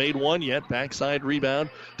team has made one yet. Backside rebound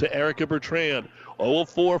to Erica Bertrand. 0 of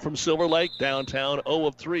 4 from Silver Lake. Downtown 0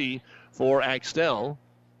 of 3 for Axtell.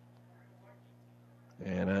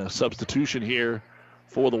 And a substitution here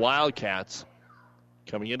for the Wildcats.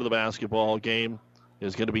 Coming into the basketball game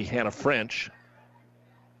is going to be Hannah French.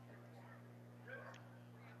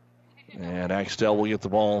 And Axtell will get the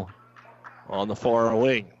ball on the far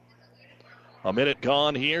wing. A minute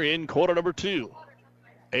gone here in quarter number 2.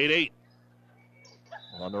 8-8.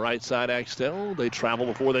 On the right side, Axtell. They travel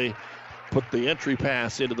before they put the entry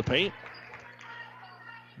pass into the paint.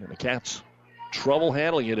 And the Cats trouble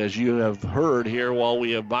handling it, as you have heard here while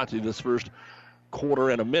we have brought you this first quarter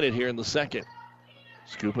and a minute here in the second.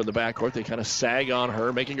 Scoop in the backcourt. They kind of sag on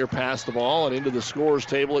her, making her pass the ball, and into the scorer's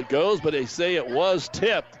table it goes, but they say it was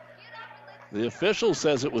tipped. The official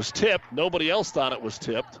says it was tipped. Nobody else thought it was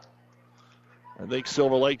tipped. I think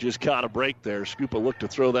Silver Lake just caught a break there. Scupa looked to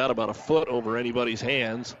throw that about a foot over anybody's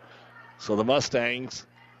hands. So the Mustangs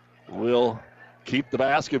will keep the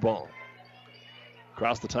basketball.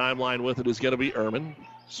 Across the timeline with it is going to be Ehrman.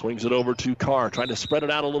 Swings it over to Carr, trying to spread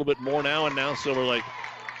it out a little bit more now, and now Silver Lake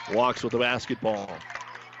walks with the basketball.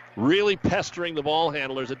 Really pestering the ball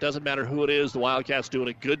handlers. It doesn't matter who it is. The Wildcats doing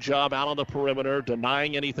a good job out on the perimeter,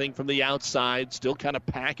 denying anything from the outside, still kind of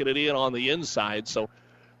packing it in on the inside. So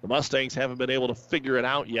the Mustangs haven't been able to figure it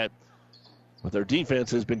out yet. But their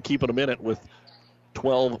defense has been keeping them in it with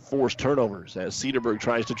 12 forced turnovers as Cedarburg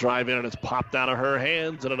tries to drive in, and it's popped out of her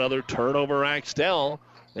hands, and another turnover. Axtell.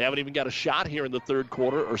 They haven't even got a shot here in the third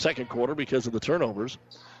quarter or second quarter because of the turnovers.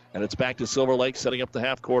 And it's back to Silver Lake setting up the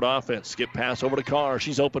half-court offense. Skip pass over to Carr.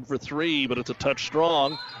 She's open for three, but it's a touch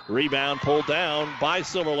strong. Rebound pulled down by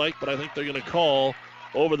Silver Lake, but I think they're going to call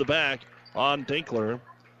over the back on Dinkler.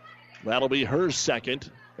 That'll be her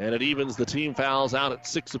second, and it evens the team fouls out at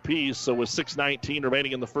 6 apiece. So with 6:19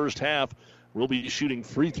 remaining in the first half, we'll be shooting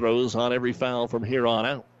free throws on every foul from here on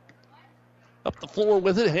out. Up the floor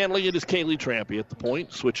with it, handling it is Kaylee Trampy at the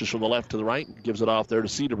point. Switches from the left to the right, gives it off there to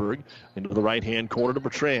Cedarburg. Into the right-hand corner to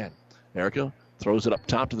Bertrand. Erica throws it up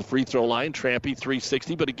top to the free throw line. Trampy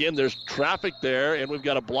 360, but again, there's traffic there, and we've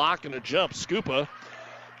got a block and a jump. Scupa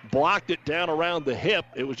blocked it down around the hip.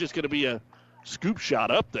 It was just going to be a scoop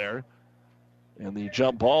shot up there, and the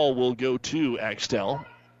jump ball will go to Axtell.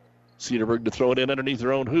 Cedarburg to throw it in underneath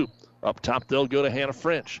their own hoop. Up top, they'll go to Hannah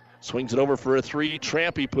French. Swings it over for a three.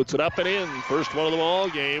 Trampy puts it up and in. First one of the ball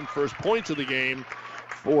game. First points of the game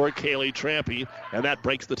for Kaylee Trampy. And that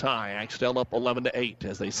breaks the tie. Axtell up 11-8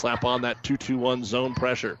 as they slap on that 2-2-1 zone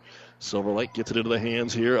pressure. Silver Lake gets it into the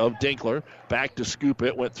hands here of Dinkler. Back to Scoop.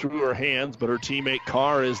 It went through her hands, but her teammate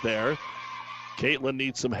Carr is there. Caitlin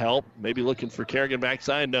needs some help. Maybe looking for Kerrigan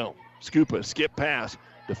backside. No. Scupa, skip pass.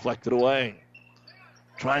 Deflected away.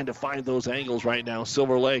 Trying to find those angles right now.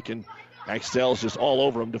 Silver Lake, and Axtell's just all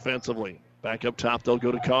over them defensively. Back up top, they'll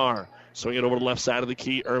go to Carr. Swing it over to the left side of the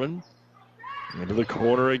key, Ehrman. Into the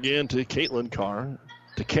corner again to Caitlin Carr.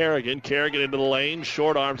 To Kerrigan. Kerrigan into the lane.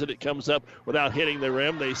 Short arms it. It comes up without hitting the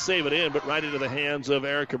rim. They save it in, but right into the hands of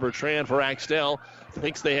Erica Bertrand for Axtell.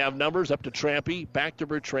 Thinks they have numbers. Up to Trampy. Back to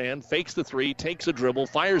Bertrand. Fakes the three. Takes a dribble.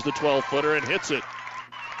 Fires the 12-footer and hits it.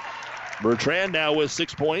 Bertrand now with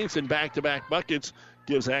 6 points and back-to-back buckets.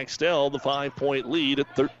 Gives Axtell the 5-point lead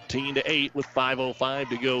at 13-8 with 5:05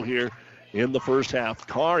 to go here in the first half.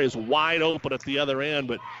 Carr is wide open at the other end,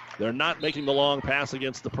 but they're not making the long pass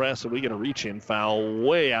against the press, and we get a reach-in foul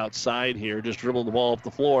way outside here, just dribbling the ball up the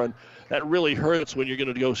floor, and that really hurts when you're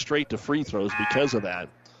going to go straight to free throws because of that.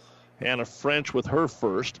 Hannah French with her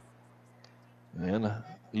first, and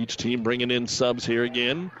each team bringing in subs here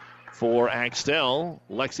again. For Axtell,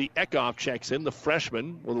 Lexi Eckhoff checks in, the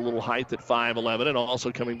freshman with a little height at 5'11", and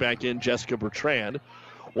also coming back in, Jessica Bertrand.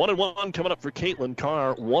 1-1 coming up for Caitlin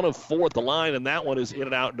Carr, 1 of 4 at the line, and that one is in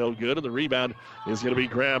and out, no good, and the rebound is going to be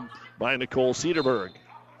grabbed by Nicole Cedarburg.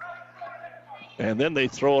 And then they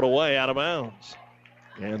throw it away out of bounds.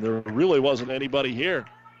 And there really wasn't anybody here.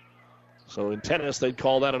 So in tennis, they'd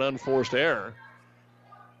call that an unforced error.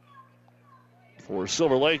 For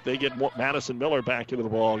Silver Lake, they get Madison Miller back into the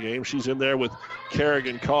ball game. She's in there with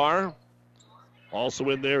Kerrigan Carr. Also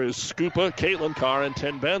in there is Scupa, Caitlin Carr, and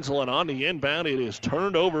Ten Benzel. And on the inbound, it is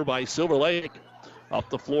turned over by Silver Lake. Up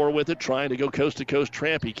the floor with it, trying to go coast-to-coast.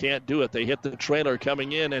 Trampy can't do it. They hit the trailer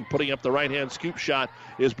coming in, and putting up the right-hand scoop shot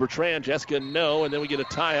is Bertrand. Jessica, no. And then we get a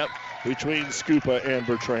tie-up between Scupa and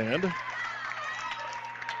Bertrand.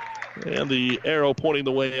 And the arrow pointing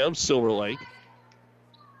the way of Silver Lake.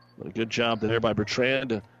 But a good job there by Bertrand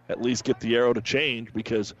to at least get the arrow to change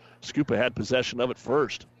because Scupa had possession of it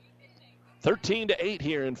first. 13-8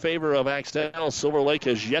 here in favor of Axtell. Silver Lake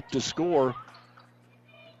has yet to score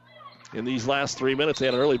in these last 3 minutes. They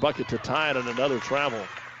had an early bucket to tie it and another travel.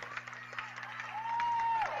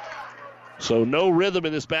 So no rhythm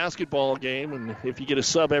in this basketball game, and if you get a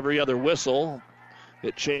sub every other whistle,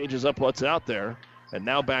 it changes up what's out there. And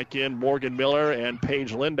now back in Morgan Miller and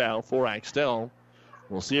Paige Lindau for Axtell.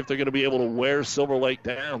 We'll see if they're going to be able to wear Silver Lake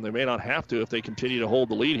down. They may not have to if they continue to hold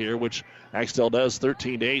the lead here, which Axtell does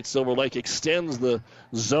 13-8. Silver Lake extends the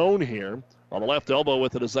zone here. On the left elbow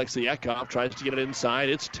with it is Lexi Eckhoff. Tries to get it inside.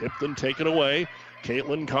 It's tipped and taken away.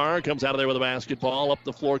 Caitlin Carr comes out of there with a basketball. Up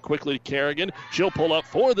the floor quickly to Kerrigan. She'll pull up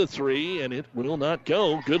for the three, and it will not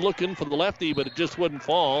go. Good looking for the lefty, but it just wouldn't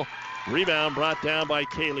fall. Rebound brought down by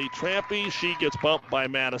Kaylee Trampy. She gets bumped by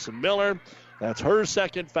Madison Miller. That's her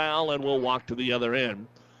second foul, and will walk to the other end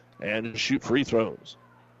and shoot free throws.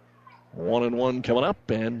 1-1 coming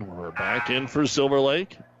up, and we're back in for Silver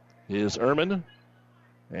Lake. Is Ehrman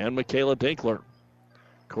and Michaela Dinkler.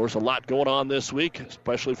 Of course, a lot going on this week,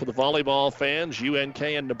 especially for the volleyball fans. UNK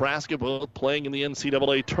and Nebraska both playing in the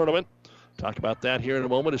NCAA tournament. Talk about that here in a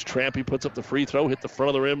moment as Trampy puts up the free throw, hit the front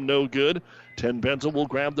of the rim, no good. Ten Benzel will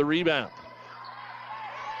grab the rebound.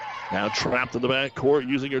 Now trapped in the back court,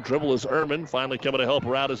 using her dribble is Ehrman. Finally coming to help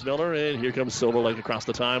her out is Miller, and here comes Silver Lake across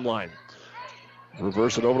the timeline.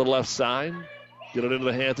 Reverse it over to the left side. Get it into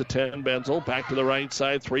the hands of Ten Benzel. Back to the right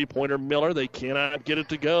side. Three-pointer Miller. They cannot get it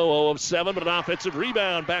to go. 0 of 7, but an offensive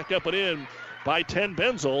rebound. Back up and in by Ten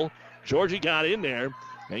Benzel. Georgie got in there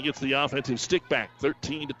and gets the offensive stick back.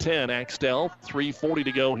 13-10. Axtell. 3:40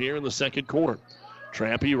 to go here in the second quarter.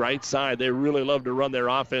 Trampy right side. They really love to run their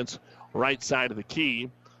offense right side of the key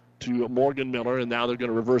to Morgan Miller, and now they're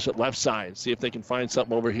going to reverse it left side. See if they can find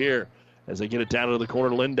something over here. As they get it down to the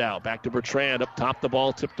corner, Lindau. Back to Bertrand. Up top, the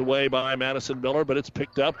ball tipped away by Madison Miller, but it's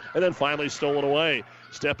picked up and then finally stolen away.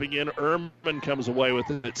 Stepping in, Ehrman comes away with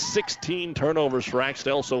it. 16 turnovers for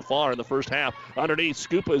Axtell so far in the first half. Underneath,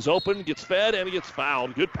 Scupa is open, gets fed, and he gets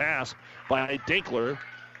fouled. Good pass by Dinkler.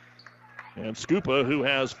 And Scupa, who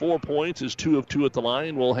has 4 points, is 2 of 2 at the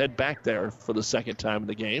line, will head back there for the second time in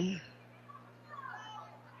the game.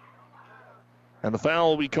 And the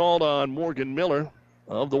foul will be called on Morgan Miller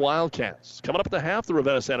of the Wildcats. Coming up at the half, the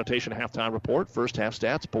Ravenna Sanitation halftime report. First half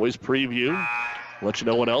stats, boys preview. Let you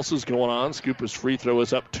know what else is going on. Scupa's free throw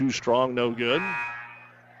is up too strong, no good.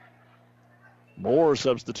 More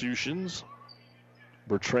substitutions.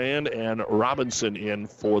 Bertrand and Robinson in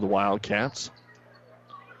for the Wildcats.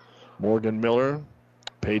 Morgan Miller,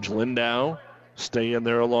 Paige Lindau stay in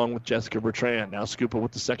there along with Jessica Bertrand. Now Scupa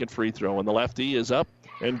with the second free throw, and the lefty is up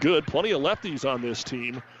and good. Plenty of lefties on this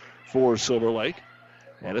team for Silver Lake.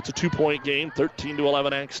 And it's a 2-point game,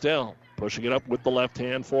 13-11 Axtell. Pushing it up with the left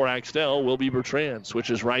hand for Axtell will be Bertrand.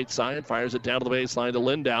 Switches right side, fires it down to the baseline to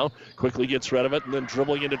Lindau. Quickly gets rid of it, and then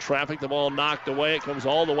dribbling into traffic. The ball knocked away. It comes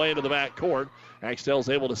all the way into the back court. Axtell's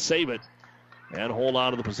able to save it and hold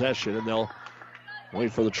on to the possession, and they'll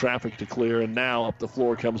wait for the traffic to clear. And now up the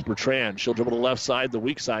floor comes Bertrand. She'll dribble to the left side, the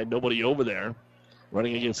weak side. Nobody over there.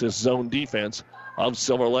 Running against this zone defense of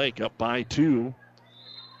Silver Lake, up by 2.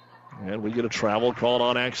 And we get a travel called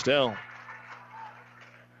on Axtell.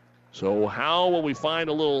 So how will we find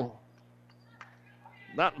a little,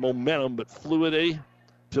 not momentum, but fluidity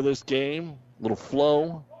to this game? A little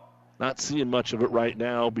flow. Not seeing much of it right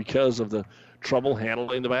now because of the trouble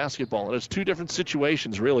handling the basketball. And it's two different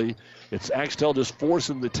situations, really. It's Axtell just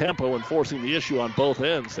forcing the tempo and forcing the issue on both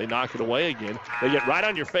ends. They knock it away again. They get right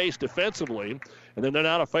on your face defensively, and then they're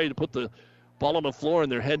not afraid to put the ball on the floor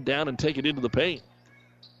and their head down and take it into the paint.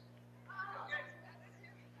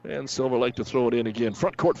 And Silver Lake to throw it in again.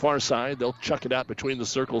 Front court far side. They'll chuck it out between the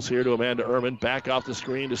circles here to Amanda Ehrman. Back off the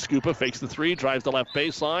screen to Scupa. Fakes the three. Drives the left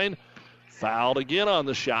baseline. Fouled again on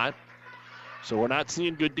the shot. So we're not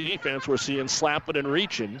seeing good defense. We're seeing slapping and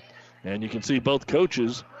reaching. And you can see both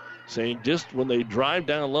coaches saying just when they drive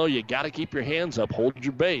down low, you got to keep your hands up. Hold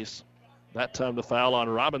your base. That time the foul on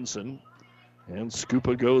Robinson. And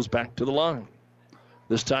Scupa goes back to the line.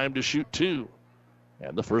 This time to shoot 2.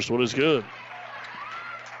 And the first one is good.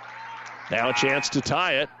 Now a chance to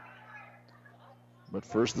tie it. But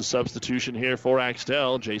first the substitution here for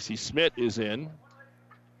Axtell. J.C. Smith is in.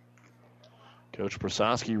 Coach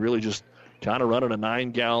Prasowski really just kind of running a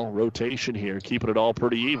 9-gal rotation here, keeping it all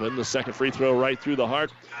pretty even. The second free throw right through the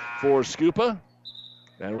heart for Scupa.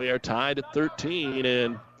 And we are tied at 13.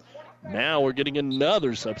 And now we're getting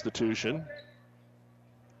another substitution.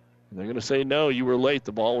 And they're going to say, no, you were late.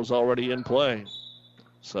 The ball was already in play.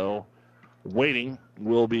 So waiting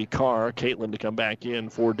will be Carr, Caitlin to come back in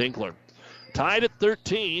for Dinkler. Tied at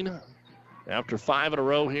 13 after 5 in a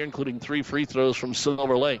row here, including 3 free throws from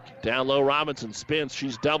Silver Lake. Down low, Robinson spins.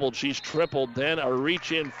 She's doubled. She's tripled. Then a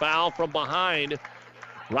reach-in foul from behind.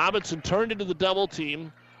 Robinson turned into the double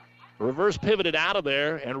team, reverse pivoted out of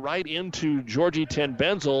there, and right into Georgie Ten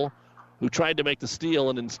Benzel, who tried to make the steal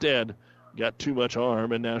and instead got too much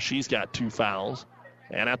arm, and now she's got 2 fouls.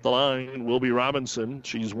 And at the line will be Robinson.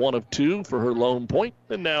 She's 1 of 2 for her lone point,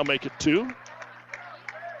 and now make it 2.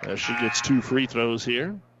 as she gets 2 free throws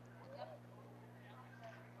here.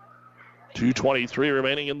 2:23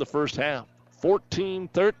 remaining in the first half.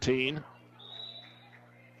 14-13.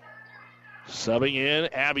 Subbing in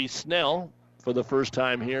Abby Snell for the first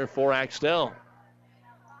time here for Axtell.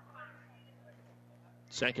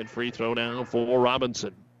 Second free throw now for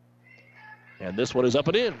Robinson. And this one is up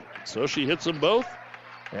and in. So she hits them both.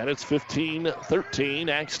 And it's 15-13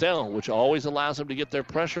 Axtell, which always allows them to get their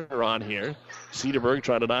pressure on here. Cedarburg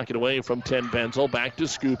trying to knock it away from 10 Benzel. Back to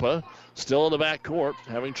Scupa. Still in the back court.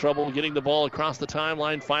 Having trouble getting the ball across the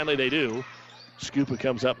timeline. Finally they do. Scupa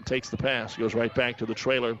comes up and takes the pass. Goes right back to the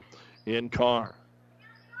trailer in Carr.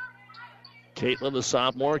 Caitlin, the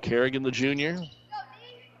sophomore. Kerrigan, the junior.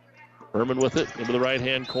 Herman with it into the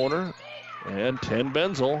right-hand corner. And 10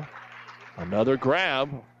 Benzel. Another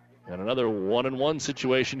grab. And another 1-on-1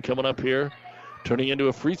 situation coming up here, turning into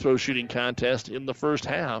a free throw shooting contest in the first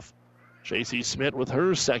half. J.C. Smith with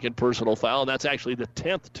her second personal foul. And that's actually the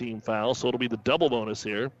 10th team foul, so it'll be the double bonus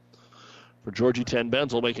here for Georgie 10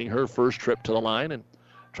 Benzel, making her first trip to the line and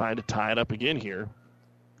trying to tie it up again here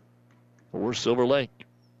for Silver Lake.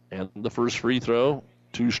 And the first free throw,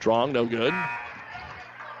 too strong, no good.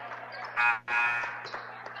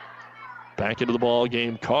 Back into the ball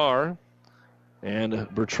game, Carr. And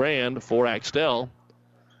Bertrand for Axtell.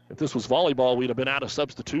 If this was volleyball, we'd have been out of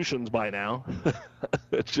substitutions by now.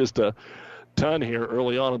 It's just a ton here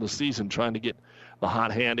early on in the season trying to get the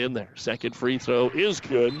hot hand in there. Second free throw is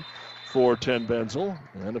good for 10 Benzel.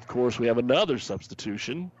 And, of course, we have another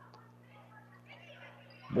substitution.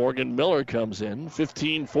 Morgan Miller comes in,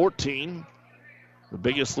 15-14. The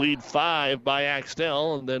biggest lead, 5 by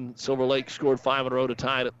Axtell. And then Silver Lake scored 5 in a row to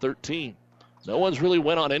tie it at 13. No one's really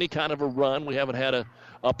went on any kind of a run. We haven't had a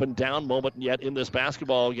up and down moment yet in this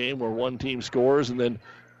basketball game where one team scores and then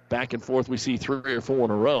back and forth we see 3 or 4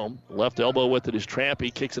 in a row. Left elbow with it is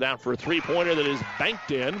Trampy. Kicks it out for a three-pointer that is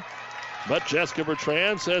banked in. But Jessica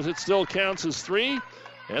Bertrand says it still counts as 3,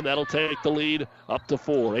 and that'll take the lead up to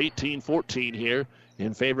 4. 18-14 here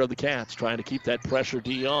in favor of the Cats, trying to keep that pressure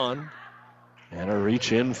D on. And a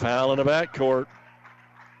reach-in foul in the backcourt.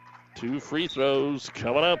 2 free throws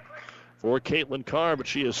coming up for Caitlin Carr, but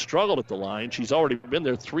she has struggled at the line. She's already been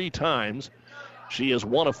there 3 times. She is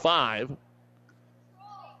 1 of 5.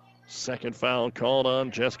 Second foul called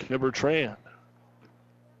on Jessica Bertrand.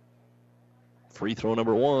 Free throw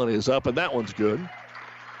number 1 is up, and that one's good.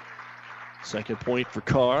 Second point for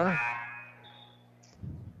Carr.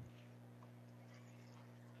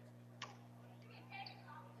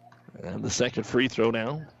 And the second free throw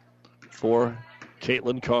now for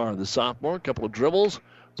Caitlin Carr, the sophomore. A couple of dribbles.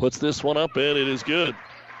 Puts this one up, and it is good.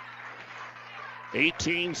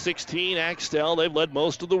 18-16 Axtell. They've led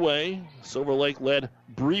most of the way. Silver Lake led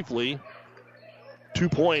briefly. 2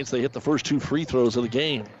 points. They hit the first 2 free throws of the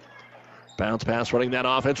game. Bounce pass running that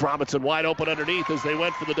offense. Robinson wide open underneath as they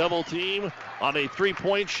went for the double team on a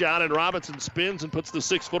 3-point shot, and Robinson spins and puts the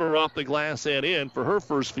 6-footer off the glass and in for her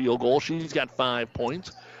first field goal. She's got 5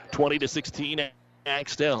 points. 20-16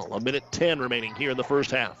 Axtell. 1:10 remaining here in the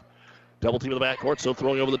first half. Double team in the backcourt, so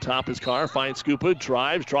throwing over the top is Carr. Finds Scupa,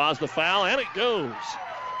 drives, draws the foul, and it goes.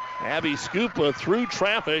 Abby Scupa through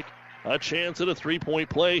traffic. A chance at a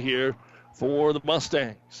 3-point play here for the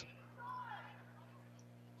Mustangs.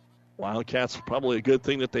 Wildcats, probably a good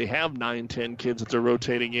thing that they have 9-10 kids that they're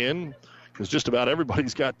rotating in, because just about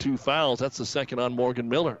everybody's got 2 fouls. That's the second on Morgan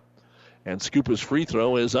Miller. And Scupa's free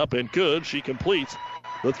throw is up and good. She completes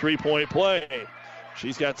the 3-point play.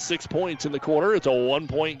 She's got 6 points in the quarter. It's a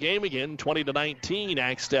 1-point game again, 20-19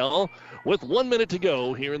 Axtell, with 1 minute to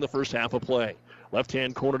go here in the first half of play.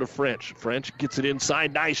 Left-hand corner to French. French gets it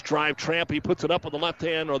inside. Nice drive. Trampy puts it up with the left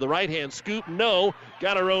hand or the right hand scoop. No.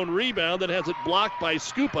 Got her own rebound that has it blocked by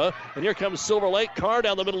Scupa. And here comes Silver Lake. Carr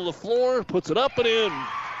down the middle of the floor. Puts it up and in.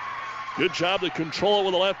 Good job to control it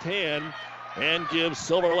with the left hand and gives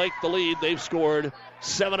Silver Lake the lead. They've scored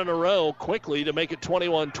 7 in a row quickly to make it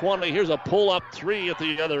 21-20. Here's a pull-up 3 at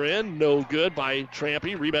the other end. No good by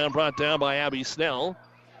Trampy. Rebound brought down by Abby Snell.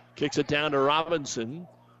 Kicks it down to Robinson.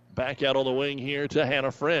 Back out on the wing here to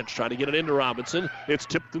Hannah French. Trying to get it into Robinson. It's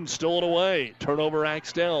tipped and stolen away. Turnover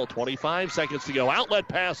Axtell. 25 seconds to go. Outlet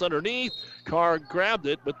pass underneath. Carr grabbed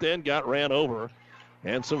it, but then got ran over.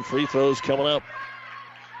 And some free throws coming up.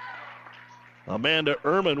 Amanda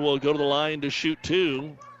Ehrman will go to the line to shoot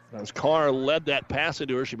 2. As Carr led that pass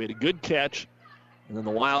into her, she made a good catch. And then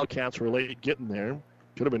the Wildcats were late getting there.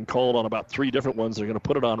 Could have been called on about 3 different ones. They're going to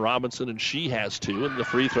put it on Robinson, and she has 2. And the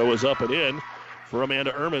free throw is up and in for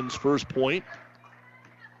Amanda Ehrman's first point.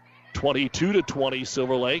 22-20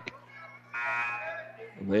 Silver Lake.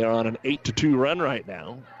 And they are on an 8-2 run right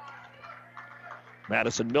now.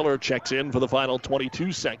 Madison Miller checks in for the final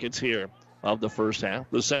 22 seconds here of the first half.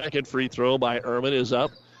 The second free throw by Ehrman is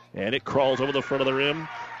up, and it crawls over the front of the rim,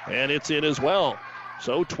 and it's in as well.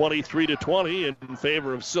 So 23-20 in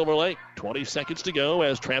favor of Silver Lake. 20 seconds to go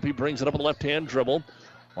as Trampy brings it up with a left-hand dribble.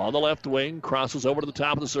 On the left wing, crosses over to the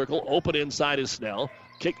top of the circle. Open inside is Snell.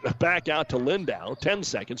 Kick back out to Lindau. 10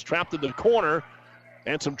 seconds, trapped in the corner.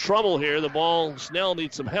 And some trouble here. The ball, Snell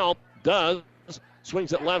needs some help. Does.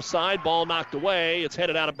 Swings it left side. Ball knocked away. It's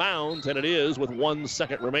headed out of bounds, and it is with 1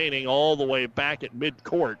 second remaining all the way back at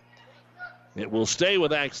midcourt. It will stay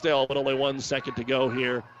with Axtell, but only 1 second to go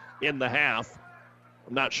here in the half.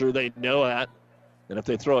 I'm not sure they know that. And if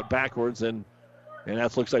they throw it backwards, and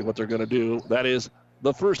that looks like what they're going to do, that is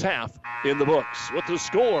the first half in the books. With the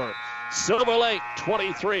score, Silver Lake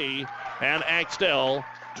 23 and Axtell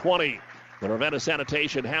 20. The Ravenna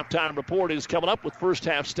Sanitation halftime report is coming up with first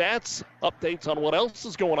half stats, updates on what else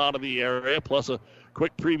is going on in the area, plus a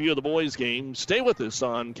quick preview of the boys' game. Stay with us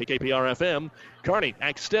on KKPR-FM, Kearney,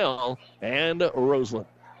 Axtell, and Roseland.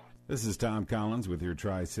 This is Tom Collins with your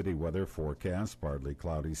Tri-City weather forecast. Partly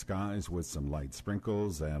cloudy skies with some light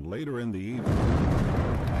sprinkles, and later in the evening,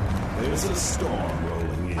 there's a storm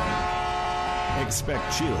rolling in.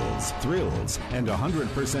 Expect chills, thrills, and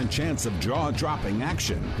 100% chance of jaw-dropping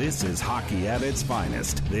action. This is hockey at its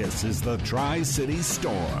finest. This is the Tri-City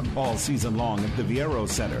Storm. All season long at the Viero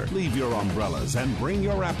Center. Leave your umbrellas and bring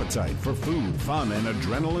your appetite for food, fun, and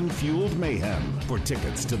adrenaline-fueled mayhem. For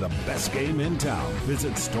tickets to the best game in town,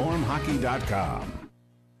 visit stormhockey.com.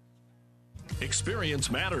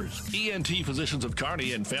 Experience matters. ENT Physicians of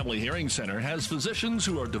Kearney and Family Hearing Center has physicians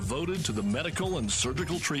who are devoted to the medical and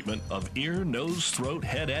surgical treatment of ear, nose, throat,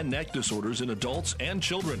 head, and neck disorders in adults and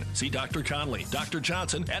children. See Dr. Conley, Dr.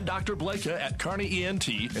 Johnson, and Dr. Blakea at Kearney ENT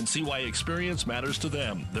and see why experience matters to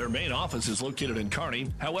them. Their main office is located in Kearney.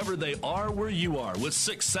 However, they are where you are. With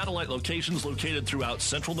 6 satellite locations located throughout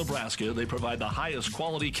central Nebraska, they provide the highest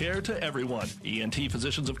quality care to everyone. ENT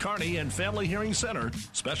Physicians of Kearney and Family Hearing Center,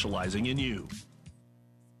 specializing in you.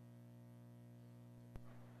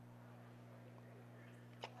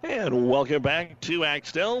 And welcome back to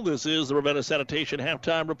Axtell. This is the Ravenna Sanitation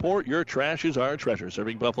Halftime Report. Your trash is our treasure.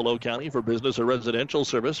 Serving Buffalo County for business or residential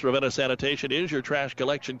service, Ravenna Sanitation is your trash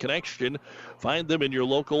collection connection. Find them in your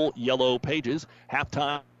local yellow pages.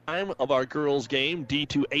 Halftime of our girls' game,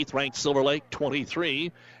 D2 8th-ranked Silver Lake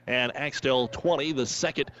 23 and Axtell 20, the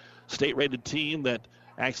second state-rated team that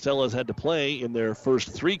Axtell has had to play in their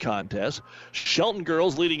first 3 contests. Shelton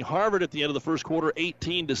girls leading Harvard at the end of the first quarter,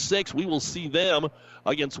 18-6. We will see them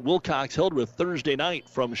against Wilcox-Hildreth Thursday night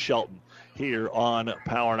from Shelton here on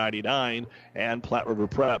Power 99 and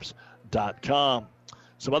PlatteRiverPreps.com.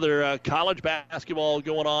 Some other college basketball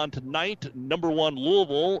going on tonight. Number 1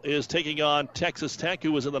 Louisville is taking on Texas Tech,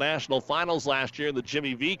 who was in the national finals last year in the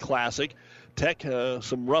Jimmy V Classic. Tech,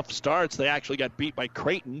 some rough starts. They actually got beat by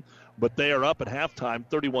Creighton, but they are up at halftime,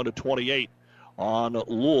 31-28 on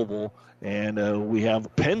Louisville. And we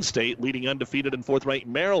have Penn State leading undefeated in 4th-ranked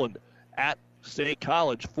Maryland at State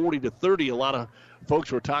College, 40-30. A lot of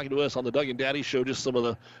folks were talking to us on the Doug and Daddy Show, just some of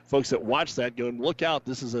the folks that watched that going, look out,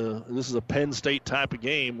 this is a Penn State type of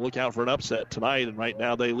game. Look out for an upset tonight. And right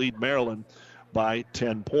now they lead Maryland by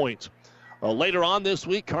 10 points. Later on this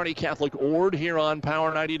week, Kearney Catholic Ord here on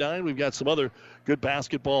Power 99. We've got some other good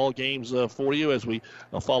basketball games for you as we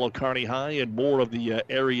follow Kearney High and more of the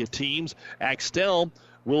area teams. Axtell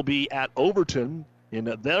will be at Overton in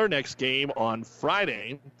their next game on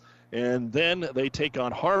Friday, and then they take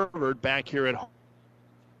on Harvard back here at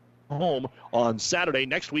home on Saturday.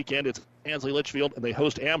 Next weekend, it's Ansley Litchfield, and they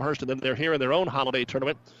host Amherst, and then they're here in their own holiday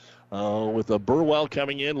tournament. With Burwell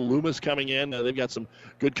coming in, Loomis coming in. They've got some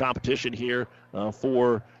good competition here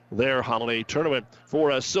for their holiday tournament.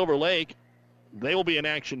 For Silver Lake, they will be in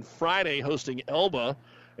action Friday hosting Elba,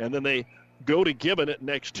 and then they go to Gibbon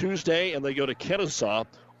next Tuesday, and they go to Kennesaw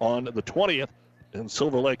on the 20th. And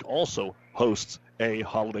Silver Lake also hosts a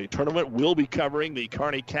holiday tournament. We'll be covering the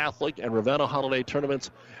Kearney Catholic and Ravenna holiday tournaments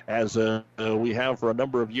as we have for a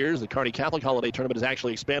number of years. The Kearney Catholic holiday tournament has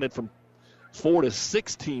actually expanded from 4 to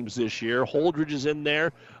 6 teams this year. Holdridge is in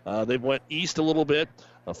there. They've went east a little bit.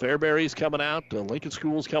 Fairbury's coming out. Lincoln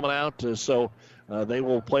School's coming out. So they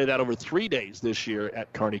will play that over 3 days this year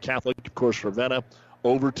at Kearney Catholic. Of course, Ravenna,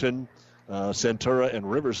 Overton, Centura,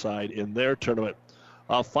 and Riverside in their tournament.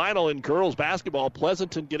 Final in girls basketball,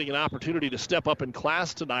 Pleasanton getting an opportunity to step up in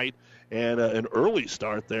class tonight, and an early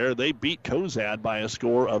start there. They beat Cozad by a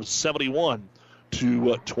score of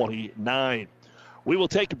 71-29. We will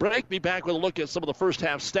take a break, be back with a look at some of the first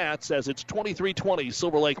half stats as it's 23-20,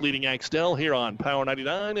 Silver Lake leading Axtell here on Power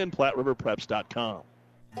 99 and PlatteRiverPreps.com.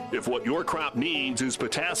 If what your crop needs is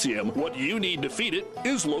potassium, what you need to feed it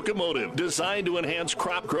is Locomotive. Designed to enhance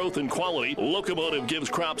crop growth and quality, Locomotive gives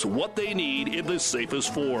crops what they need in the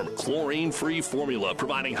safest form. Chlorine-free formula,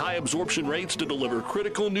 providing high absorption rates to deliver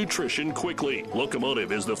critical nutrition quickly.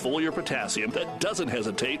 Locomotive is the foliar potassium that doesn't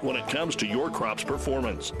hesitate when it comes to your crop's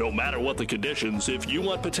performance. No matter what the conditions, if you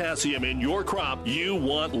want potassium in your crop, you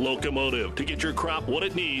want Locomotive. To get your crop what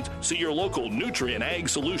it needs, see your local Nutrient Ag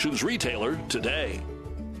Solutions retailer today.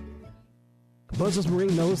 Buzz's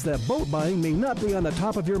Marine knows that boat buying may not be on the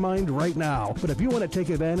top of your mind right now, but if you want to take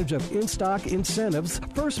advantage of in-stock incentives,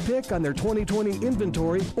 first pick on their 2020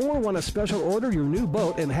 inventory, or want to special order your new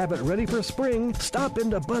boat and have it ready for spring, stop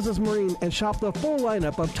into Buzz's Marine and shop the full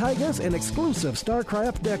lineup of Tigers and exclusive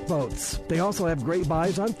Starcraft deck boats. They also have great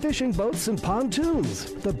buys on fishing boats and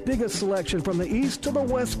pontoons. The biggest selection from the east to the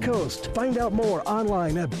west coast. Find out more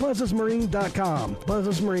online at buzzesmarine.com.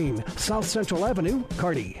 Buzz's Marine, South Central Avenue,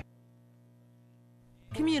 Kearney.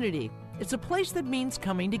 Community. It's a place that means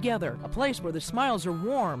coming together, a place where the smiles are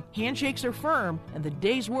warm, handshakes are firm, and the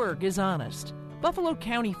day's work is honest. Buffalo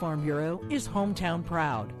County Farm Bureau is hometown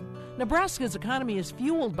proud. Nebraska's economy is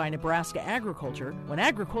fueled by Nebraska agriculture. When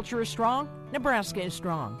agriculture is strong, Nebraska is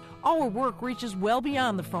strong. Our work reaches well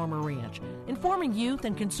beyond the farm or ranch, informing youth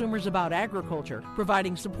and consumers about agriculture,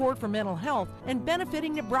 providing support for mental health, and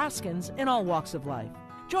benefiting Nebraskans in all walks of life.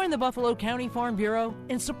 Join the Buffalo County Farm Bureau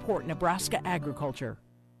and support Nebraska agriculture.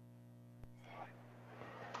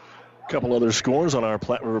 A couple other scores on our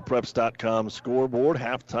PlatteRiverPreps.com scoreboard.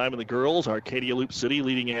 Halftime in the girls, Arcadia Loop City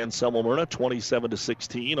leading Anselmo Myrna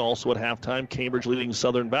 27-16. Also at halftime, Cambridge leading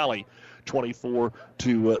Southern Valley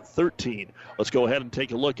 24-13. Let's go ahead and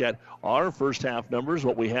take a look at our first half numbers.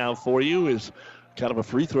 What we have for you is kind of a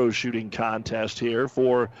free throw shooting contest here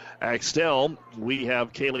for Axtell. We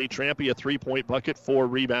have Kaylee Trampy, a 3-point bucket, 4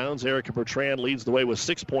 rebounds. Erica Bertrand leads the way with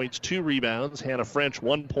 6 points, 2 rebounds. Hannah French,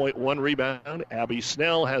 1.1 rebound. Abby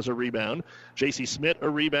Snell has a rebound. JC Smith, a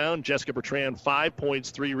rebound. Jessica Bertrand, 5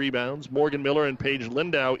 points, 3 rebounds. Morgan Miller and Paige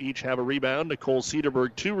Lindau each have a rebound. Nicole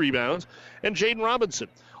Cedarberg, 2 rebounds. And Jaden Robinson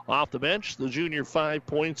off the bench, the junior, 5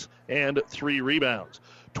 points and 3 rebounds.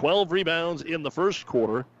 12 rebounds in the first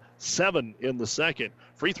quarter, 7 in the second.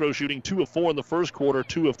 Free throw shooting 2 of 4 in the first quarter,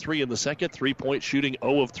 2 of 3 in the second. 3-point shooting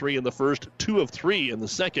 0 of 3 in the first, 2 of 3 in the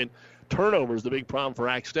second. Turnovers, the big problem for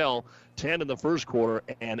Axtell, 10 in the first quarter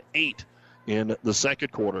and 8 in the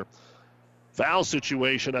second quarter. Foul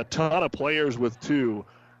situation, a ton of players with 2.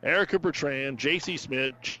 Erica Bertrand, J.C.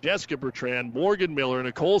 Smith, Jessica Bertrand, Morgan Miller,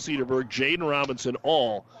 Nicole Cedarberg, Jaden Robinson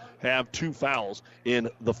all have 2 fouls in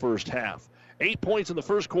the first half. 8 points in the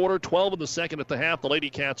first quarter, 12 in the second at the half. The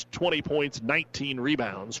Lady Cats, 20 points, 19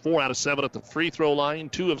 rebounds. 4 out of 7 at the free throw line,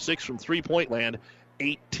 2 of 6 from three-point land,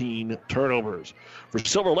 18 turnovers. For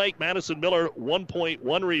Silver Lake, Madison Miller,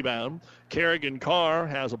 1.1 rebound. Kerrigan Carr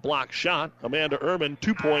has a blocked shot. Amanda Ehrman,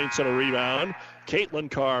 2 points and a rebound.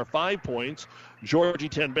 Caitlin Carr, 5 points. Georgie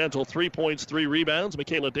Ten Benzel, 3 points, 3 rebounds.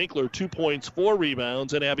 Michaela Dinkler, 2 points, 4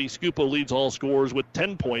 rebounds. And Abby Scupo leads all scorers with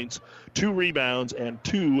 10 points, 2 rebounds, and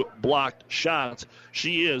 2 blocked shots.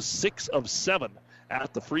 She is 6 of 7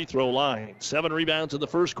 at the free throw line. 7 rebounds in the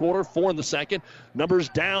first quarter, 4 in the second. Numbers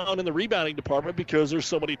down in the rebounding department because there's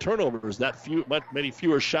so many turnovers. Many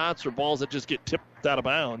fewer shots or balls that just get tipped out of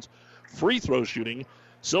bounds. Free throw shooting,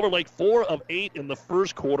 Silver Lake 4 of 8 in the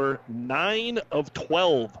first quarter, 9 of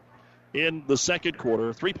 12 in the second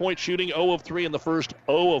quarter. 3-point shooting, 0 of 3 in the first,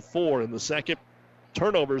 0 of 4 in the second.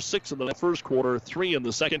 Turnovers, 6 in the first quarter, 3 in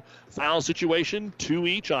the second. Foul situation, 2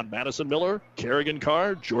 each on Madison Miller, Kerrigan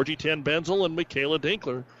Carr, Georgie Ten Benzel, and Michaela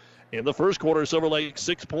Dinkler. In the first quarter, Silver Lake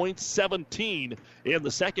 6 points, 17 in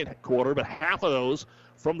the second quarter, but half of those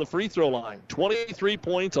from the free throw line. 23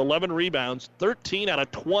 points, 11 rebounds, 13 out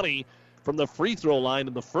of 20 from the free throw line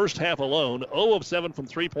in the first half alone. 0 of 7 from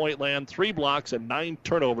three-point land, 3 blocks, and 9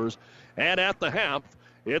 turnovers. And at the half,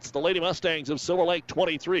 it's the Lady Mustangs of Silver Lake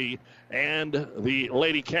 23 and the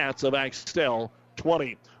Lady Cats of Axtell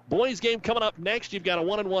 20. Boys game coming up next. You've got a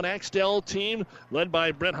 1-1 Axtell team led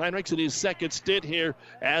by Brent Heinrichs in his second stint here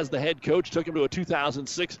as the head coach. Took him to a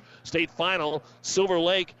 2006 state final. Silver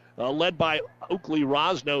Lake led by Oakley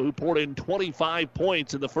Rosno, who poured in 25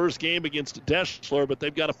 points in the first game against Deschler, but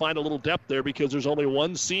they've got to find a little depth there because there's only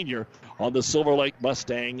one senior on the Silver Lake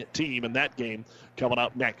Mustang team in that game coming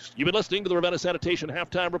up next. You've been listening to the Ravenna Sanitation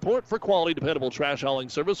Halftime Report. For quality, dependable trash hauling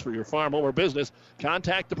service for your farm, home, or business,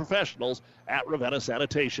 contact the professionals at Ravenna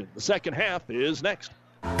Sanitation. The second half is next.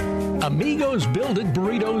 Amigos Build-It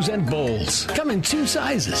burritos and bowls come in 2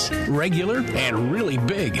 sizes, regular and really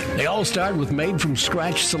big. They all start with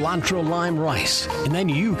made-from-scratch cilantro lime rice, and then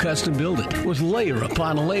you custom build it with layer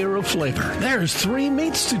upon layer of flavor. There's 3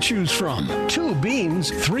 meats to choose from, 2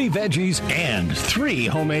 beans, 3 veggies, and 3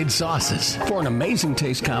 homemade sauces. For an amazing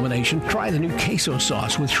taste combination, try the new queso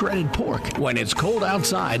sauce with shredded pork. When it's cold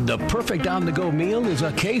outside, the perfect on-the-go meal is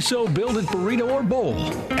a queso Build-It burrito or bowl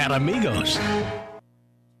at Amigos.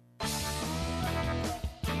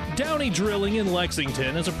 Downey Drilling in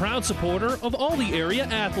Lexington is a proud supporter of all the area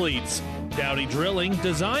athletes. Downey Drilling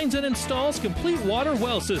designs and installs complete water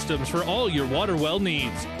well systems for all your water well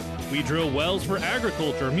needs. We drill wells for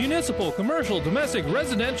agriculture, municipal, commercial, domestic,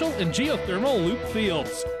 residential, and geothermal loop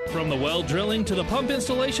fields. From the well drilling to the pump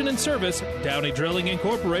installation and service, Downey Drilling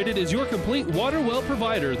Incorporated is your complete water well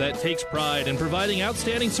provider that takes pride in providing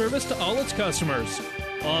outstanding service to all its customers.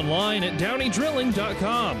 Online at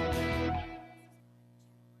downeydrilling.com.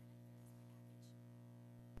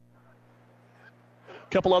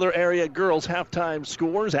 Couple other area girls halftime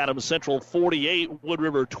scores. Adams Central 48, Wood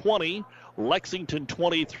River 20, Lexington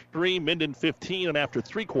 23, Minden 15, and after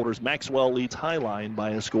 3 quarters, Maxwell leads Highline by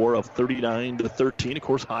a score of 39-13. Of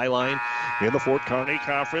course, Highline in the Fort Kearney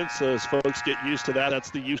Conference. As folks get used to that,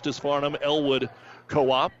 that's the Eustis Farnham Elwood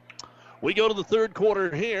Co-op. We go to the third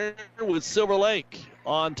quarter here with Silver Lake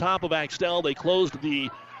on top of Axtell. They closed the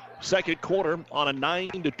second quarter on a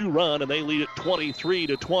 9-2 run, and they lead it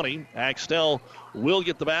 23-20. Axtell will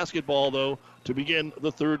get the basketball, though, to begin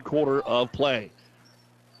the third quarter of play.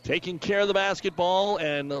 Taking care of the basketball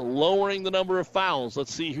and lowering the number of fouls.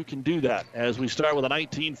 Let's see who can do that as we start with a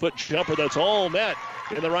 19-foot jumper that's all net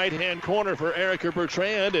in the right-hand corner for Erica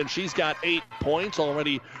Bertrand, and she's got 8 points,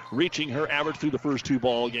 already reaching her average through the first 2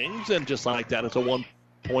 ball games, and just like that, it's a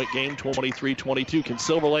 1-point game, 23-22. Can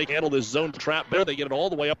Silver Lake handle this zone trap better? They get it all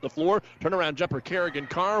the way up the floor. Turnaround jumper Kerrigan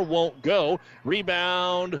Carr won't go.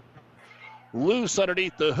 Rebound loose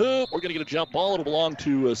underneath the hoop. We're going to get a jump ball. It'll belong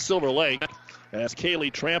to Silver Lake as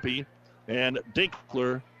Kaylee Trampy and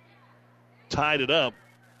Dinkler tied it up.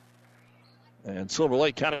 And Silver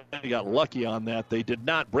Lake kind of got lucky on that. They did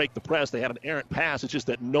not break the press. They had an errant pass. It's just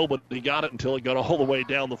that nobody got it until it got all the way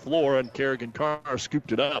down the floor, and Kerrigan Carr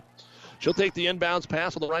scooped it up. She'll take the inbounds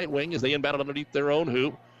pass on the right wing as they inbound it underneath their own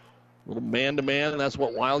hoop. A little man-to-man, and that's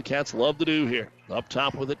what Wildcats love to do here. Up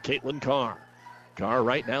top with it, Caitlin Carr. Carr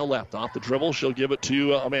right now left. Off the dribble, she'll give it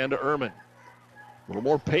to Amanda Ehrman. A little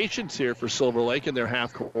more patience here for Silver Lake in their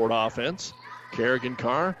half-court offense. Kerrigan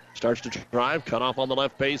Carr starts to drive, cut off on the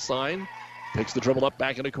left baseline. Picks the dribble up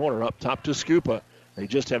back in the corner, up top to Scupa. They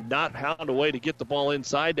just have not found a way to get the ball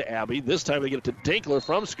inside to Abby. This time they get it to Dinkler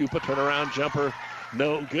from Scupa. Turnaround jumper,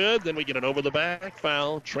 no good. Then we get an over-the-back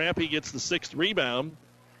foul. Trampy gets the 6th rebound.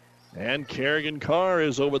 And Kerrigan Carr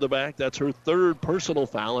is over the back. That's her 3rd personal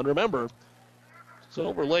foul. And remember,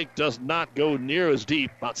 Silver Lake does not go near as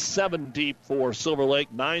deep. About 7 deep for Silver Lake,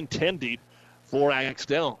 9-10 deep for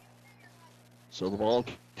Axtell. So the ball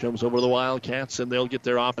comes over to the Wildcats, and they'll get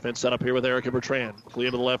their offense set up here with Erica Bertrand. Clear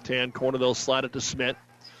to the left-hand corner. They'll slide it to Smith.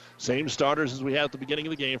 Same starters as we had at the beginning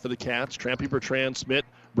of the game for the Cats. Trampy, Bertrand, Smith,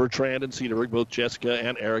 Bertrand, and Cedarburg, both Jessica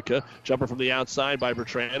and Erica. Jumper from the outside by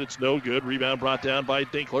Bertrand. It's no good. Rebound brought down by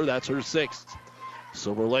Dinkler. That's her 6th.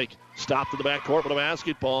 Silver Lake stopped in the backcourt with a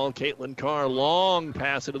basketball. Caitlin Carr, long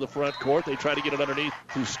pass into the front court. They try to get it underneath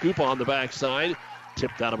to Scoop on the backside.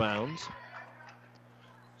 Tipped out of bounds.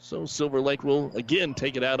 So Silver Lake will again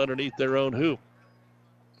take it out underneath their own hoop.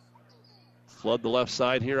 Flood the left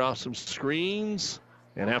side here off some screens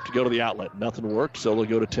and have to go to the outlet. Nothing worked, so they'll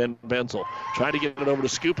go to 10 Benzel. Try to get it over to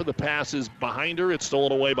Scoop, and the pass is behind her. It's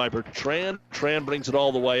stolen away by Bertrand. Bertrand brings it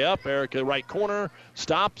all the way up. Erica right corner,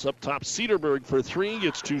 stops up top. Cedarburg for 3.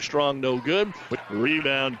 It's too strong, no good.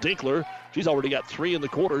 Rebound Dinkler. She's already got 3 in the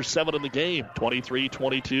quarter, 7 in the game.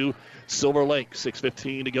 23-22 Silver Lake.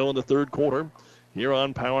 6:15 to go in the third quarter. Here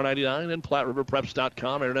on Power 99 and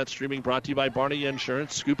PlatteRiverPreps.com. Internet streaming brought to you by Barney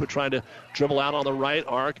Insurance. Scupa trying to dribble out on the right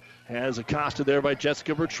arc. Has accosted there by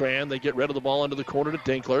Jessica Bertrand. They get rid of the ball into the corner to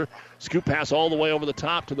Dinkler. Scoop pass all the way over the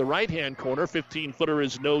top to the right-hand corner. 15-footer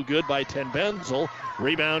is no good by 10 Benzel.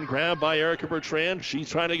 Rebound grab by Erica Bertrand. She's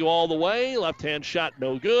trying to go all the way. Left-hand shot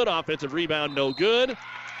no good. Offensive rebound no good.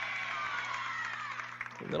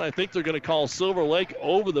 And then I think they're going to call Silver Lake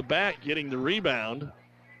over the back getting the rebound.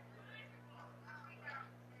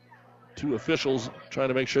 2 officials trying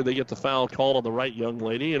to make sure they get the foul called on the right young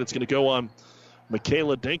lady, and it's going to go on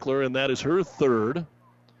Michaela Dinkler, and that is her 3rd.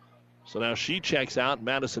 So now she checks out,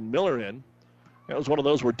 Madison Miller in. That was one of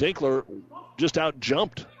those where Dinkler just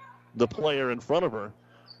out-jumped the player in front of her,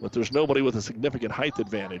 but there's nobody with a significant height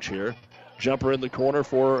advantage here. Jumper in the corner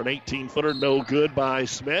for an 18-footer. No good by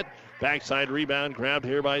Smith. Backside rebound grabbed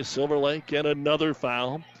here by Silver Lake, and another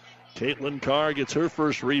foul. Caitlin Carr gets her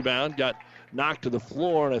first rebound. Got knocked to the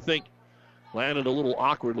floor, and I think landed a little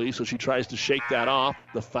awkwardly, so she tries to shake that off.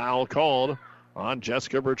 The foul called on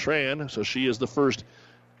Jessica Bertrand, so she is the first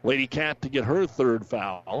Lady Cat to get her third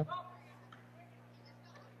foul.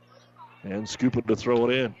 And scoop it to throw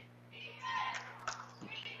it in.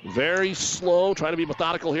 Very slow, trying to be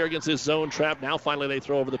methodical here against this zone trap. Now finally they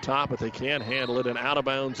throw over the top, but they can't handle it, and out of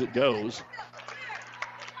bounds it goes.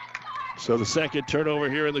 So the second turnover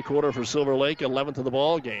here in the quarter for Silver Lake, 11th of the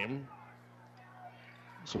ball game.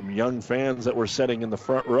 Some young fans that were sitting in the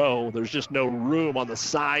front row. There's just no room on the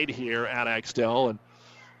side here at Axtell, and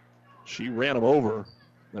she ran them over.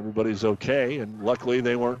 Everybody's okay, and luckily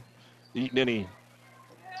they weren't eating any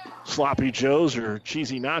sloppy joes or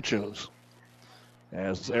cheesy nachos.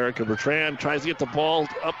 As Erica Bertrand tries to get the ball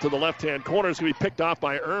up to the left-hand corner, it's going to be picked off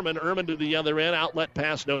by Ehrman. Ehrman to the other end, outlet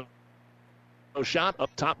pass, no shot. Up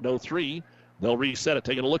top, no three. They'll reset it.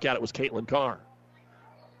 Taking a look at it was Caitlin Carr.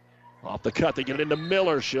 Off the cut, they get it into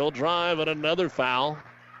Miller. She'll drive, and another foul.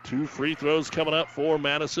 2 free throws coming up for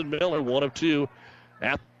Madison Miller. 1 of 2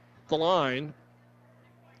 at the line.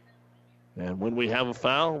 And when we have a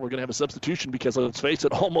foul, we're going to have a substitution because, let's face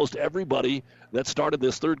it, almost everybody that started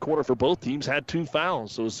this third quarter for both teams had 2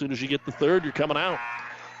 fouls. So as soon as you get the third, you're coming out.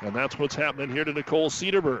 And that's what's happening here to Nicole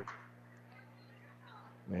Cedarberg.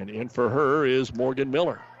 And in for her is Morgan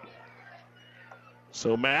Miller.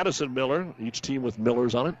 So Madison Miller, each team with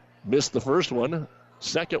Millers on it, missed the first one.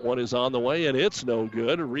 Second one is on the way, and it's no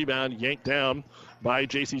good. A rebound yanked down by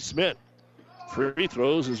J.C. Smith. Free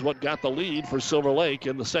throws is what got the lead for Silver Lake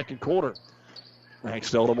in the second quarter.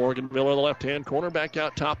 Axtell to Morgan Miller in the left-hand corner. Back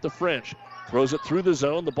out top to French. Throws it through the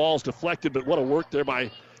zone. The ball's deflected, but what a work there by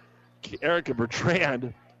Erica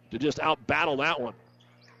Bertrand to just out-battle that one.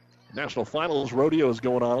 National Finals rodeo is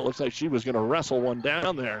going on. It looks like she was going to wrestle one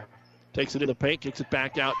down there. Takes it in the paint, kicks it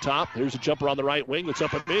back out top. Here's a jumper on the right wing that's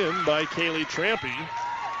up and in by Kaylee Trampy.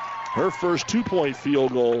 Her first 2-point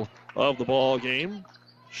field goal of the ball game.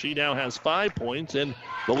 She now has 5 points, and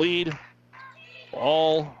the lead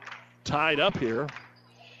all tied up here.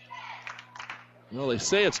 Well, they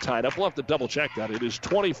say it's tied up. We'll have to double-check that. It is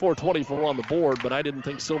 24-24 on the board, but I didn't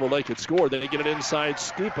think Silver Lake had scored. They get it inside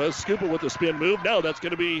Scupa. Scupa with the spin move. No, that's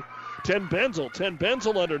going to be Ten Benzel. Ten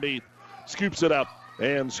Benzel underneath. Scoops it up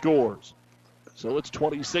and scores. So it's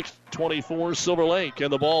 26-24 Silver Lake,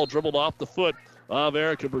 and the ball dribbled off the foot of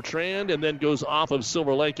Erica Bertrand and then goes off of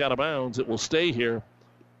Silver Lake out of bounds. It will stay here.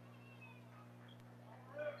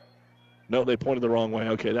 No, they pointed the wrong way.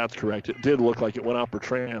 Okay, that's correct. It did look like it went off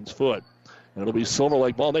Bertrand's foot. And it'll be Silver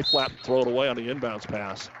Lake ball. They flat throw it away on the inbounds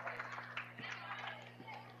pass.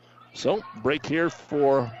 So, break here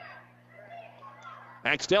for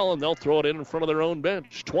Axtell, and they'll throw it in front of their own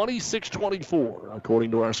bench. 26-24,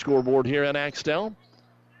 according to our scoreboard here at Axtell.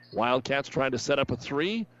 Wildcats trying to set up a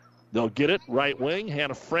 3. They'll get it. Right wing.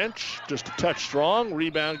 Hannah French just a touch strong.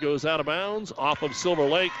 Rebound goes out of bounds off of Silver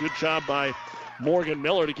Lake. Good job by Morgan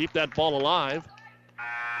Miller to keep that ball alive.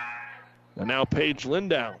 And now Paige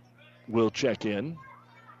Lindow will check in.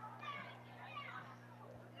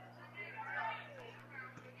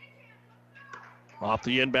 Off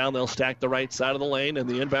the inbound, they'll stack the right side of the lane, and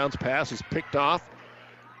the inbounds pass is picked off.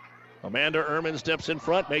 Amanda Ehrman steps in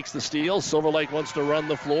front, makes the steal. Silver Lake wants to run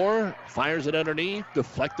the floor, fires it underneath,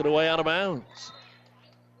 deflected away out of bounds.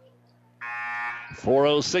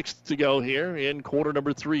 4:06 to go here in quarter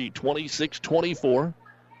number 3, 26-24.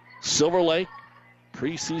 Silver Lake,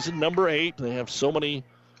 preseason number 8. They have so many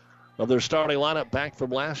of their starting lineup back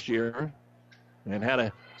from last year and had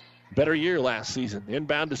a better year last season.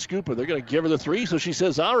 Inbound to Scooper. They're going to give her the 3, so she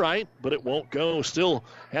says, all right, but it won't go. Still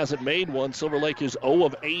hasn't made one. Silver Lake is 0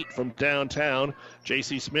 of 8 from downtown.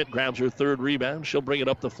 J.C. Smith grabs her third rebound. She'll bring it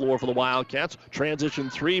up the floor for the Wildcats. Transition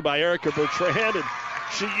 3 by Erica Bertrand, and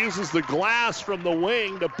she uses the glass from the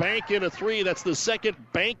wing to bank in a 3. That's the second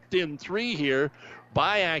banked in 3 here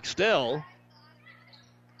by Axtell.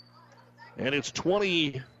 And it's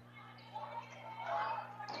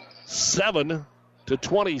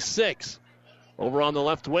 27-26. Over on the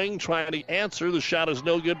left wing, trying to answer. The shot is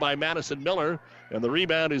no good by Madison Miller, and the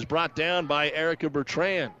rebound is brought down by Erica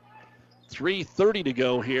Bertrand. 3:30 to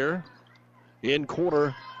go here in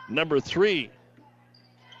quarter number 3.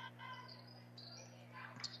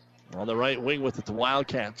 On the right wing with it, the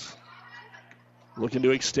Wildcats looking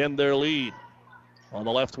to extend their lead. On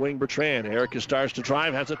the left wing, Bertrand. Erica starts to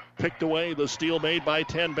drive, has it picked away. The steal made by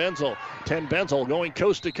Ten Benzel. Ten Benzel going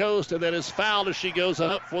coast to coast, and then is fouled as she goes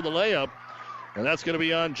up for the layup. And that's going to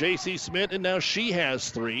be on J.C. Smith, and now she has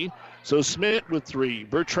 3. So Smith with 3,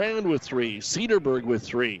 Bertrand with 3, Cedarburg with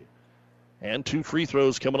 3. And 2 free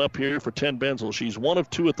throws coming up here for Ten Benzel. She's 1 of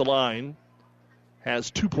 2 at the line, has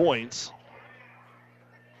 2 points.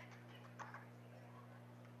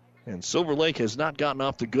 And Silver Lake has not gotten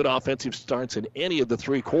off to good offensive starts in any of the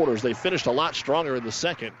 3 quarters. They finished a lot stronger in the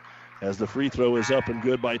second as the free throw is up and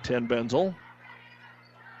good by Ten Benzel.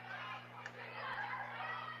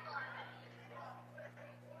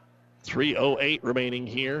 .308 remaining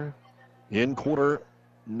here in quarter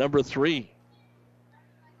number 3.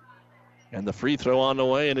 And the free throw on the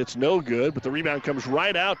way, and it's no good, but the rebound comes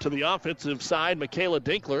right out to the offensive side, Michaela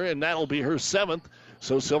Dinkler, and that'll be her 7th.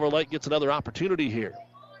 So Silver Lake gets another opportunity here.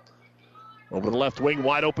 Over the left wing,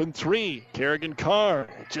 wide open 3. Kerrigan Carr.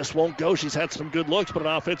 It just won't go. She's had some good looks, but an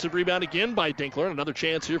offensive rebound again by Dinkler. Another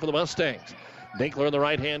chance here for the Mustangs. Dinkler in the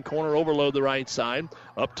right-hand corner, overload the right side.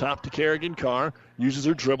 Up top to Kerrigan Carr. Uses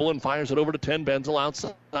her dribble and fires it over to Ten Benzel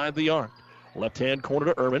outside the arc. Left-hand corner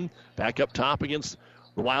to Ehrman. Back up top against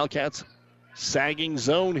the Wildcats. Sagging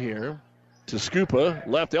zone here to Scupa.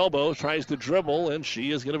 Left elbow, tries to dribble, and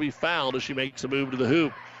she is going to be fouled as she makes a move to the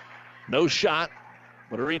hoop. No shot,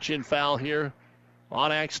 but a reach-in foul here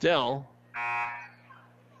on Axtell.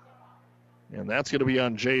 And that's going to be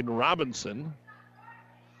on Jaden Robinson.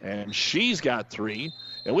 And she's got 3.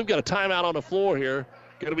 And we've got a timeout on the floor here,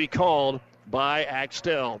 going to be called by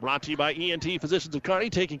Axtell. Brought to you by ENT Physicians of Kearney,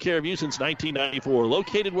 taking care of you since 1994.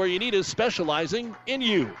 Located where you need us, specializing in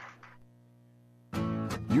you.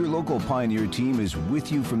 Your local Pioneer team is with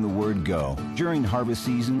you from the word go during harvest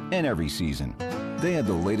season and every season. They have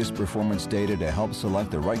the latest performance data to help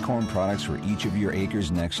select the right corn products for each of your acres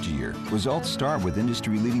next year. Results start with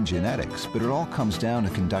industry-leading genetics, but it all comes down to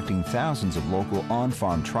conducting thousands of local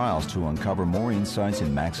on-farm trials to uncover more insights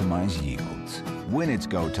and maximize yields. When it's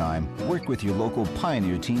go time, work with your local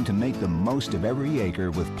Pioneer team to make the most of every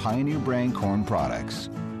acre with Pioneer brand corn products.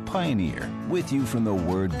 Pioneer, with you from the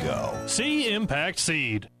word go. See Impact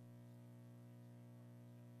Seed.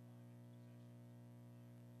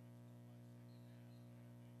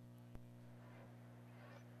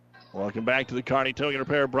 Welcome back to the Kearney Towing and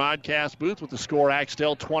Repair broadcast booth with the score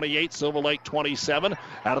Axtell 28, Silver Lake 27.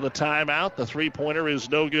 Out of the timeout, the three-pointer is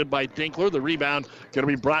no good by Dinkler. The rebound going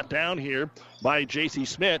to be brought down here by J.C.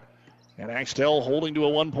 Smith. And Axtell holding to a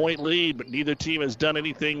 1-point lead, but neither team has done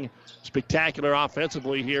anything spectacular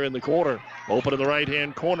offensively here in the quarter. Open in the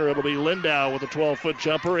right-hand corner, it'll be Lindau with a 12-foot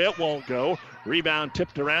jumper. It won't go. Rebound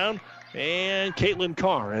tipped around, and Caitlin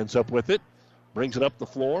Carr ends up with it. Brings it up the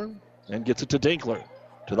floor and gets it to Dinkler.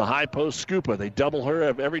 To the high post, Scupa. They double her,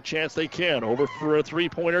 have every chance they can. Over for a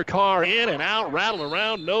three-pointer. Carr in and out, rattle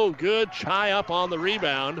around, no good. Chai up on the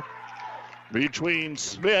rebound between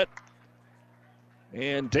Smith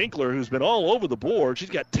and Dinkler, who's been all over the board.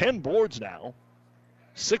 She's got 10 boards now,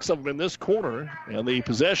 6 of them in this corner, and the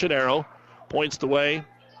possession arrow points the way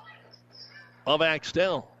of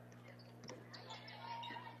Axtell.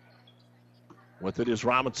 With it is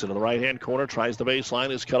Robinson in the right-hand corner, tries the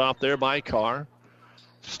baseline, is cut off there by Carr.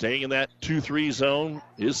 Staying in that 2-3 zone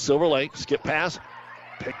is Silver Lake. Skip pass,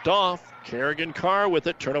 picked off. Kerrigan Carr with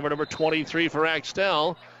it. Turnover number 23 for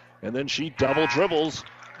Axtell. And then she double dribbles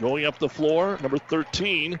going up the floor. Number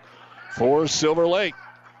 13 for Silver Lake.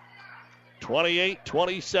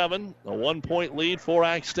 28-27, a 1-point lead for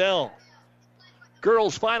Axtell.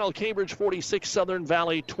 Girls final, Cambridge 46, Southern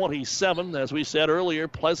Valley 27. As we said earlier,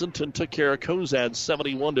 Pleasanton took care of Cozad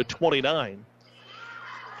 71-29.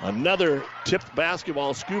 Another tipped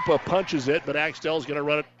basketball. Scupa punches it, but Axtell's going to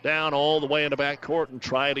run it down all the way in the back court and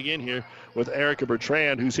try it again here with Erica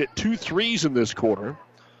Bertrand, who's hit 2 threes in this quarter.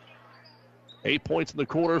 8 points in the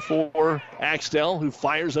quarter for Axtell, who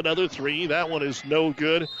fires another 3. That one is no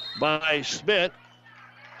good by Schmidt.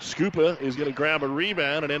 Scupa is going to grab a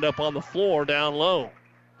rebound and end up on the floor down low.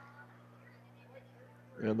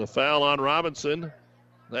 And the foul on Robinson,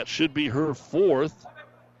 that should be her 4th.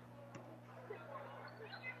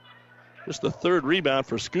 Just the 3rd rebound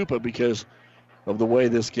for Scupa because of the way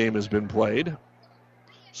this game has been played.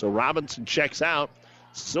 So Robinson checks out.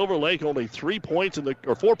 Silver Lake only 4 points in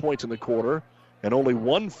the quarter and only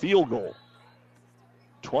 1 field goal.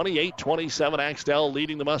 28-27, Axtell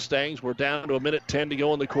leading the Mustangs. We're down to 1:10 to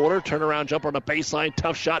go in the quarter. Turnaround jumper on the baseline.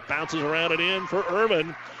 Tough shot, bounces around and in for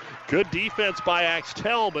Ehrman. Good defense by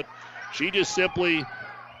Axtell, but she just simply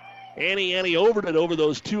Annie over it over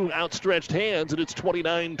those 2 outstretched hands, and it's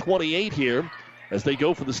 29-28 here as they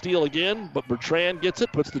go for the steal again. But Bertrand gets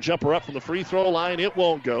it, puts the jumper up from the free throw line. It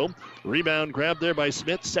won't go. Rebound grabbed there by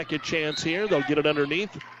Smith. Second chance here. They'll get it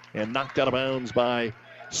underneath and knocked out of bounds by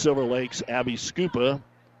Silver Lake's Abby Scupa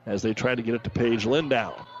as they try to get it to Paige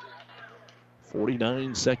Lindau.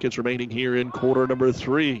 49 seconds remaining here in quarter number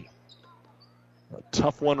 3. A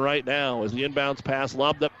tough one right now as the inbounds pass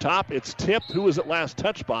lobbed up top. It's tipped. Who was it last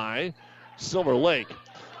touched by? Silver Lake.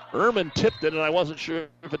 Ehrman tipped it, and I wasn't sure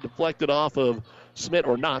if it deflected off of Smith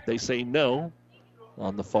or not. They say no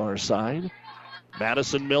on the far side.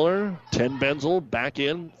 Madison Miller, 10 Benzel back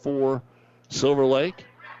in for Silver Lake.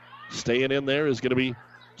 Staying in there is going to be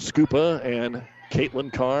Scupa and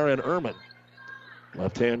Caitlin Carr and Ehrman.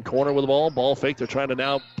 Left-hand corner with the ball. Ball fake. They're trying to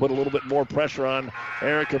now put a little bit more pressure on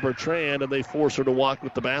Erica Bertrand, and they force her to walk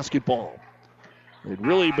with the basketball. They'd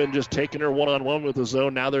really been just taking her one-on-one with the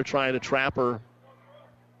zone. Now they're trying to trap her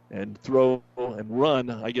and throw and run,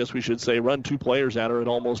 I guess we should say, run 2 players at her at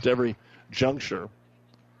almost every juncture.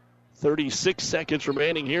 36 seconds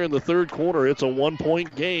remaining here in the third quarter. It's a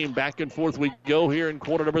 1-point game. Back and forth we go here in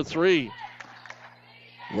quarter number 3.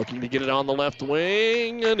 Looking to get it on the left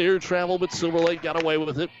wing. A near travel, but Silver Lake got away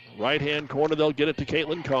with it. Right-hand corner, they'll get it to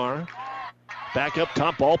Caitlin Carr. Back up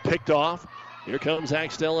top, ball picked off. Here comes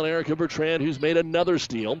Axtell and Erica Bertrand, who's made another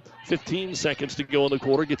steal. 15 seconds to go in the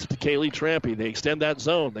quarter. Gets it to Kaylee Trampy. They extend that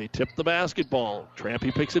zone. They tip the basketball.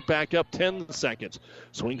 Trampy picks it back up. 10 seconds.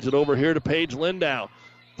 Swings it over here to Paige Lindau.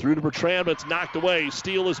 Through to Bertrand, but it's knocked away.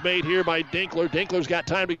 Steal is made here by Dinkler. Dinkler's got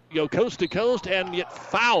time to go coast to coast and get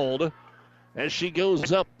fouled as she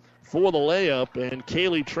goes up for the layup. And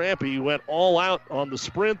Kaylee Trampy went all out on the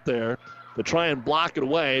sprint there to try and block it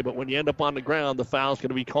away, but when you end up on the ground, the foul's going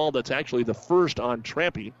to be called. That's actually the first on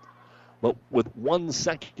Trampy. But with 1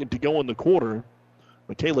 second to go in the quarter,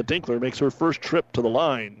 Michaela Dinkler makes her first trip to the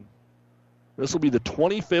line. This will be the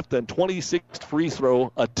 25th and 26th free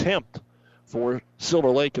throw attempt for Silver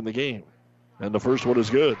Lake in the game. And the first one is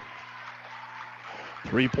good.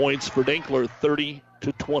 3 points for Dinkler,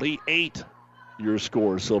 30-28. Your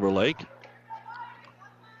score, Silver Lake.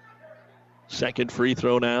 Second free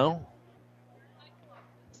throw now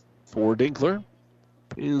for Dinkler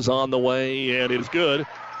is on the way, and it is good.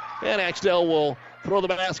 And Axtell will throw the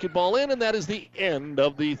basketball in, and that is the end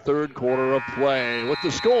of the third quarter of play. With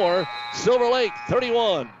the score, Silver Lake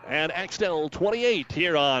 31 and Axtell 28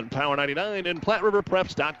 here on Power 99 and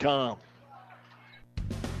PlatteRiverPreps.com.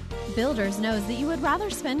 Builders knows that you would rather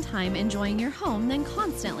spend time enjoying your home than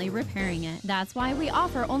constantly repairing it. That's why we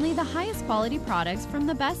offer only the highest quality products from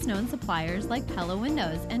the best known suppliers like Pella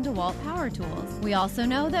Windows and DeWalt Power Tools. We also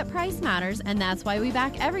know that price matters, and that's why we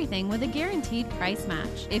back everything with a guaranteed price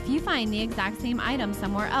match. If you find the exact same item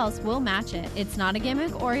somewhere else, we'll match it. It's not a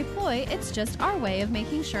gimmick or a ploy, it's just our way of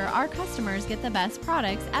making sure our customers get the best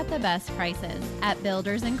products at the best prices. At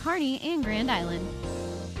Builders in Kearney and Grand Island.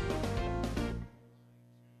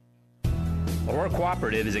 Aurora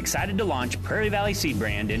Cooperative is excited to launch Prairie Valley Seed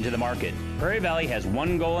brand into the market. Prairie Valley has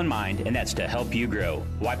one goal in mind, and that's to help you grow.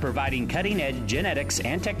 While providing cutting-edge genetics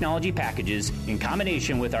and technology packages in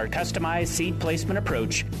combination with our customized seed placement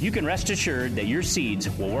approach, you can rest assured that your seeds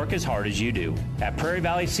will work as hard as you do. At Prairie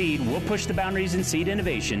Valley Seed, we'll push the boundaries in seed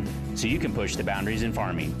innovation so you can push the boundaries in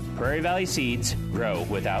farming. Prairie Valley Seeds, grow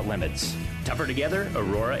without limits. Tougher together,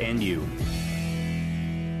 Aurora and you.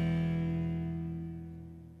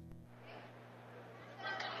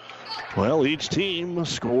 Well, each team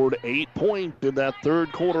scored 8 points in that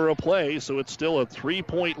third quarter of play, so it's still a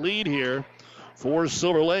 3-point lead here for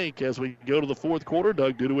Silver Lake as we go to the fourth quarter.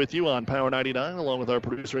 Doug Duda with you on Power 99, along with our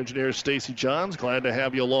producer-engineer Stacy Johns. Glad to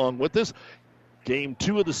have you along with us. Game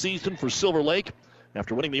 2 of the season for Silver Lake.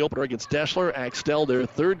 After winning the opener against Deschler, Axtell their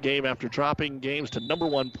third game after dropping games to number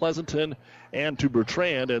 1 Pleasanton and to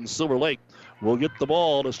Bertrand, and Silver Lake will get the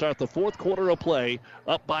ball to start the fourth quarter of play,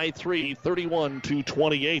 up by 3,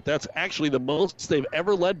 31-28. That's actually the most they've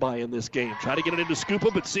ever led by in this game. Try to get it into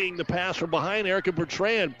Scupa, but seeing the pass from behind, Erica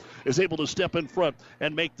Bertrand is able to step in front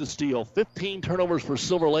and make the steal. 15 turnovers for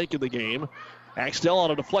Silver Lake in the game. Axtell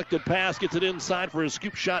on a deflected pass gets it inside for a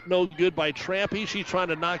scoop shot, no good by Trampy. She's trying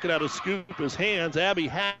to knock it out of Scupa's hands. Abby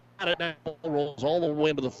had it, now rolls all the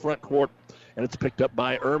way into the front court, and it's picked up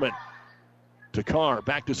by Ehrman. To Carr,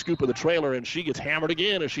 back to Scupa, the trailer, and she gets hammered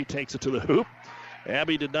again as she takes it to the hoop.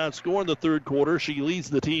 Abby did not score in the third quarter. She leads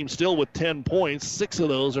the team still with 10 points. 6 of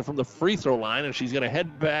those are from the free throw line, and she's going to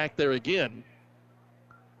head back there again.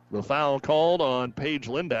 The foul called on Paige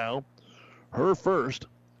Lindau, her first.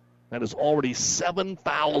 That is already 7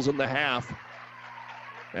 fouls in the half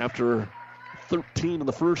after 13 in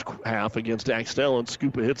the first half against Axtell, and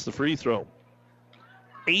Scupa hits the free throw.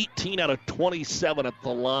 18 out of 27 at the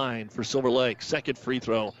line for Silver Lake. Second free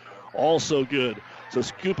throw, also good. So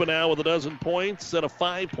Scupa now with a dozen points and a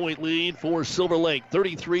 5-point lead for Silver Lake.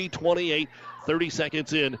 33-28, 30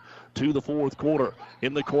 seconds in to the fourth quarter.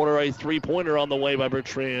 In the corner, a three-pointer on the way by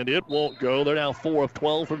Bertrand. It won't go. They're now 4 of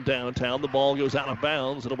 12 from downtown. The ball goes out of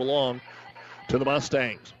bounds. It'll belong to the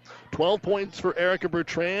Mustangs. 12 points for Erica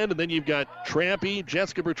Bertrand, and then you've got Trampy,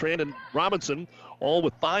 Jessica Bertrand, and Robinson, all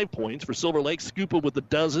with 5 points for Silver Lake. Scupa with a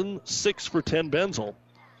dozen, 6 for 10 Benzel,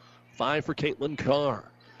 5 for Caitlin Carr.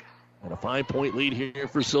 And a 5-point lead here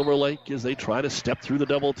for Silver Lake as they try to step through the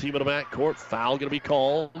double team in the backcourt. Foul going to be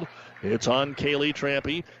called. It's on Kaylee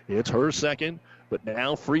Trampy. It's her second, but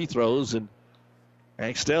now free throws, and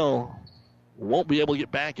Axtell won't be able to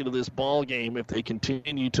get back into this ball game if they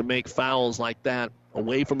continue to make fouls like that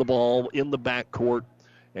away from the ball in the backcourt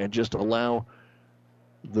and just allow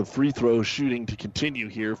the free throw shooting to continue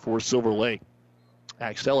here for Silver Lake.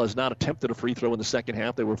 Axtell has not attempted a free throw in the second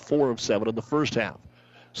half. They were 4 of 7 in the first half.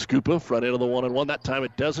 Scupa, front end of the one-on-one. That time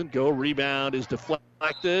it doesn't go. Rebound is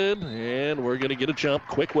deflected, and we're going to get a jump.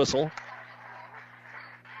 Quick whistle.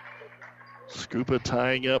 Scupa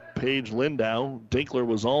tying up Paige Lindau. Dinkler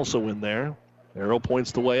was also in there. Arrow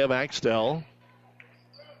points the way of Axtell.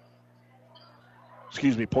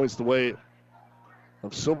 Points the way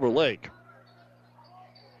of Silver Lake.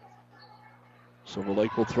 Silver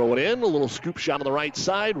Lake will throw it in. A little scoop shot on the right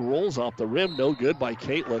side. Rolls off the rim. No good by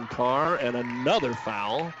Caitlin Carr. And another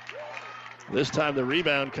foul. This time the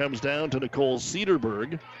rebound comes down to Nicole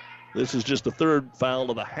Cederberg. This is just the third foul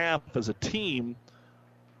of the half as a team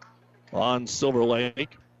on Silver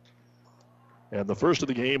Lake. And the first of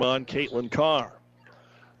the game on Caitlin Carr.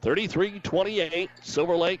 33-28.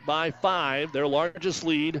 Silver Lake by 5. Their largest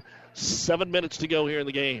lead. 7 minutes to go here in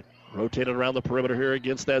the game. Rotated around the perimeter here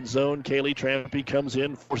against that zone. Kaylee Trampy comes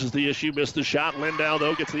in, forces the issue, missed the shot. Lindau,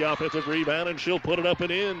 though, gets the offensive rebound, and she'll put it up and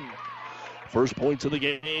in. First points of the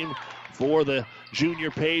game for the junior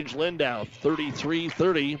Paige Lindau.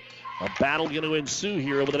 33-30. A battle going to ensue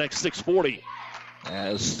here over the next 6:40.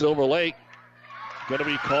 As Silver Lake going to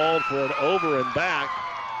be called for an over and back.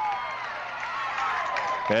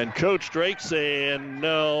 And Coach Drake saying,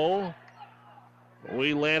 no,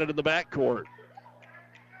 we landed in the backcourt.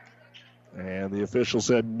 And the official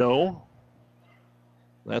said no.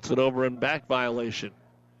 That's an over and back violation.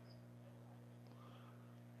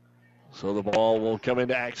 So the ball will come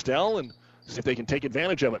into Axtell and see if they can take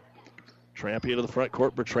advantage of it. Trampy into the front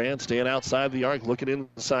court. Bertrand staying outside the arc, looking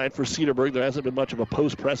inside for Cederberg. There hasn't been much of a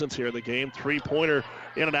post presence here in the game. Three-pointer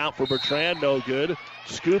in and out for Bertrand, no good.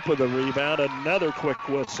 Scoop of the rebound. Another quick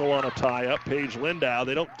whistle on a tie-up. Paige Lindau.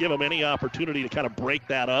 They don't give him any opportunity to kind of break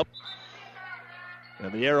that up.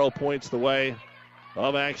 And the arrow points the way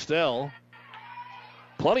of Axtell.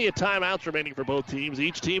 Plenty of timeouts remaining for both teams,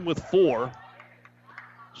 each team with 4.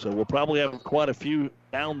 So we'll probably have quite a few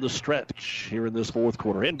down the stretch here in this fourth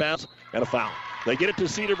quarter. Inbounds and a foul. They get it to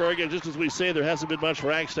Cederberg, and just as we say, there hasn't been much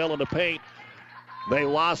for Axtell in the paint. They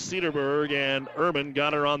lost Cederberg, and Ehrman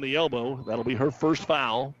got her on the elbow. That'll be her first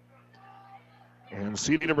foul. And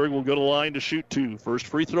Cederberg will go to the line to shoot 2. First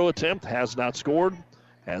free throw attempt, has not scored.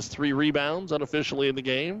 Has 3 rebounds unofficially in the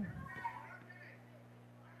game.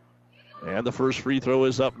 And the first free throw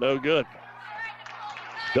is up, no good.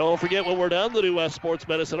 Don't forget when we're done, the new West Sports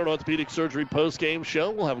Medicine and Orthopedic Surgery post-game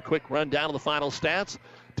show. We'll have a quick rundown of the final stats.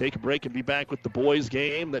 Take a break and be back with the boys'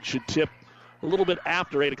 game that should tip a little bit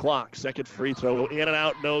after 8 o'clock. Second free throw in and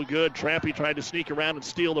out, no good. Trampy tried to sneak around and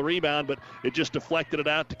steal the rebound, but it just deflected it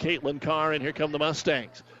out to Caitlin Carr, and here come the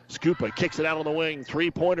Mustangs. Scupa kicks it out on the wing.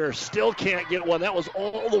 Three-pointer, still can't get one. That was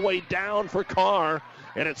all the way down for Carr,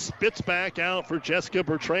 and it spits back out for Jessica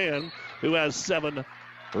Bertrand, who has 7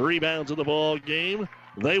 rebounds in the ball game.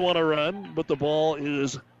 They want to run, but the ball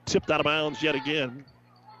is tipped out of bounds yet again.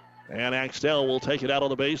 And Axtell will take it out on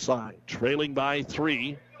the baseline, trailing by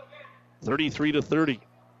 3, 33-30.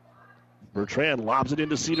 Bertrand lobs it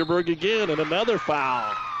into Cederberg again, and another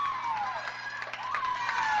foul.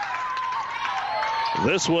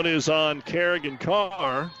 This one is on Kerrigan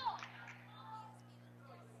Carr.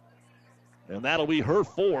 And that'll be her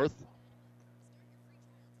 4th.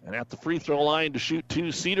 And at the free throw line to shoot 2,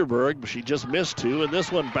 Cederberg, but she just missed 2, and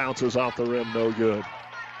this one bounces off the rim, no good.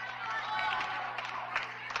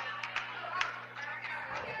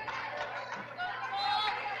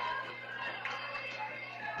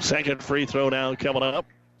 Second free throw now coming up.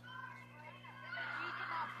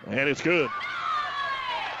 And it's good.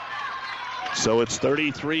 So it's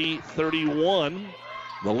 33-31.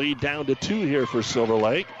 The lead down to 2 here for Silver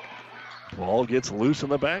Lake. Ball gets loose in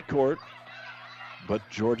the backcourt. But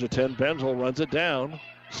Georgia 10 Benzel runs it down.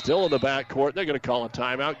 Still in the backcourt. They're going to call a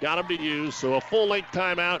timeout. Got him to use. So a full-length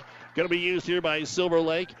timeout going to be used here by Silver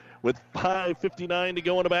Lake with 5:59 to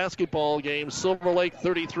go in a basketball game. Silver Lake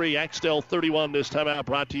 33, Axtell 31 this time out,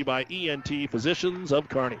 brought to you by ENT Physicians of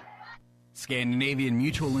Kearney. Scandinavian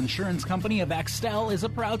Mutual Insurance Company of Axtell is a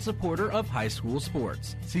proud supporter of high school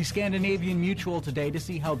sports. See Scandinavian Mutual today to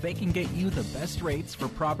see how they can get you the best rates for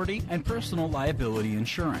property and personal liability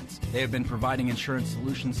insurance. They have been providing insurance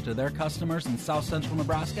solutions to their customers in South Central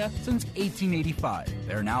Nebraska since 1885.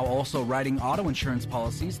 They're now also writing auto insurance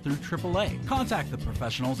policies through AAA. Contact the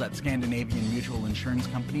professionals at Scandinavian Mutual Insurance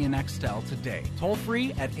Company in Axtell today. Toll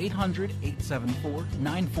free at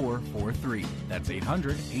 800-874-9443. That's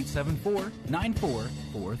 800-874-9443.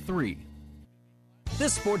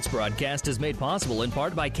 This sports broadcast is made possible in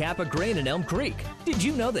part by Kappa Grain in Elm Creek. Did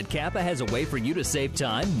you know that Kappa has a way for you to save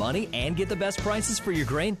time, money, and get the best prices for your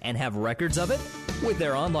grain and have records of it? With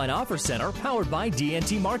their online offer center powered by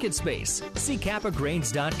DNT MarketSpace. See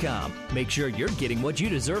kappagrains.com. Make sure you're getting what you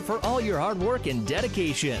deserve for all your hard work and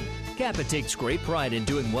dedication. Kappa takes great pride in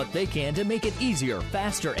doing what they can to make it easier,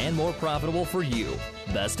 faster, and more profitable for you.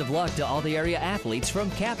 Best of luck to all the area athletes from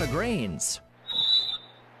Kappa Grains.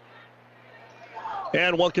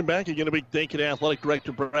 And welcome back. Again, a big thank you to Athletic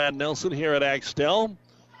Director Brad Nelson here at Axtell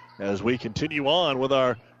as we continue on with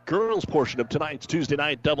our girls portion of tonight's Tuesday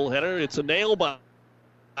night doubleheader. It's a nail-biter,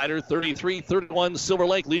 33-31. Silver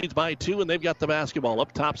Lake leads by 2, and they've got the basketball.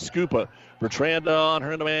 Up top, Scupa. Bertrand on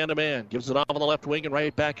her in a man-to-man. Gives it off on the left wing, and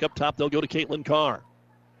right back up top, they'll go to Caitlin Carr.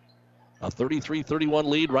 A 33-31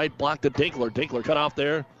 lead, right block to Dinkler. Dinkler cut off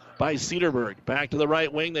there by Cedarburg. Back to the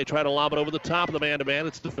right wing. They try to lob it over the top of the man-to-man.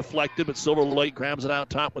 It's deflected, but Silver Lake grabs it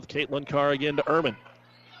out top with Caitlin Carr again to Ehrman.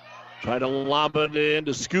 Try to lob it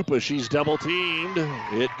into Scupa. She's double-teamed.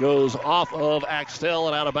 It goes off of Axtell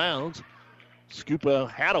and out of bounds.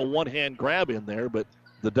 Scupa had a one-hand grab in there, but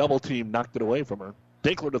the double team knocked it away from her.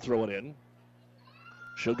 Dinkler to throw it in.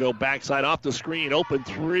 She'll go backside off the screen. Open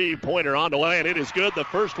three-pointer on the way, and it is good. The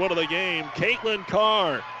first one of the game. Caitlin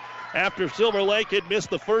Carr, after Silver Lake had missed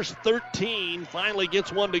the first 13, finally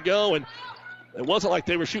gets one to go. And it wasn't like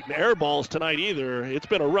they were shooting air balls tonight either. It's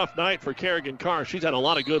been a rough night for Kerrigan Carr. She's had a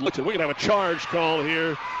lot of good looks. And we're going to have a charge call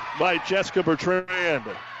here by Jessica Bertrand.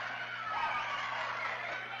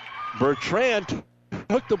 Bertrand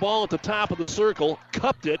took the ball at the top of the circle,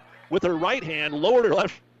 cupped it with her right hand, lowered her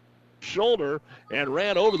left shoulder, and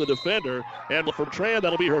ran over the defender. And for Bertrand,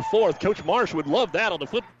 that'll be her fourth. Coach Marsh would love that on the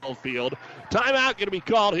football field. Timeout going to be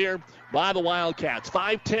called here by the Wildcats.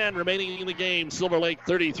 5:10 remaining in the game. Silver Lake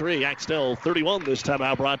 33, Axtell 31 this time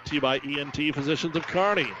out, brought to you by ENT Physicians of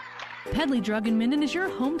Kearney. Pedley Drug in Minden is your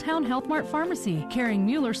hometown Health Mart pharmacy, carrying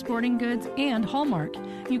Mueller sporting goods and Hallmark.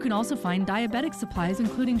 You can also find diabetic supplies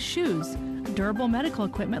including shoes, durable medical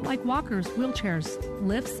equipment like walkers, wheelchairs,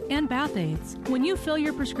 lifts, and bath aids. When you fill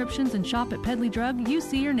your prescriptions and shop at Pedley Drug, you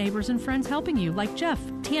see your neighbors and friends helping you like Jeff,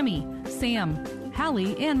 Tammy, Sam,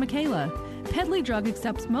 Hallie, and Michaela. Pedley Drug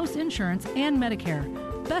accepts most insurance and Medicare.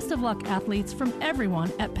 Best of luck, athletes, from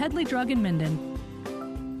everyone at Pedley Drug in Minden.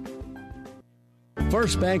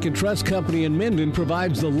 First Bank and Trust Company in Minden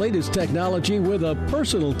provides the latest technology with a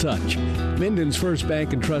personal touch. Minden's First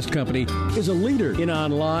Bank and Trust Company is a leader in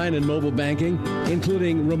online and mobile banking,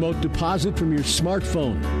 including remote deposit from your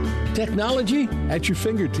smartphone. Technology at your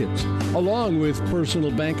fingertips, along with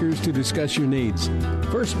personal bankers to discuss your needs.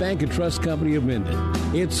 First Bank and Trust Company of Minden.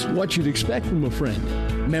 It's what you'd expect from a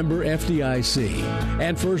friend. Member FDIC.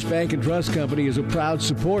 And First Bank and Trust Company is a proud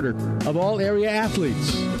supporter of all area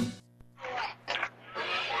athletes.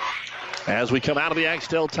 As we come out of the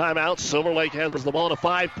Axtell timeout, Silver Lake has the ball in a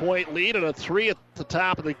 5-point lead, and a three at the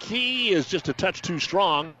top of the key is just a touch too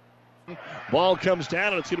strong. Ball comes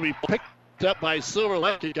down, and it's going to be picked up by Silver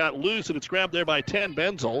Lake. It got loose, and it's grabbed there by 10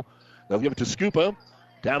 Benzel. They'll give it to Scupa.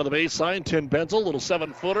 Down to the baseline, 10 Benzel, little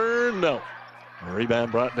 7-footer, no. A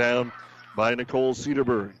rebound brought down by Nicole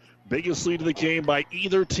Cedarburg. Biggest lead of the game by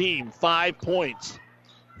either team, 5 points.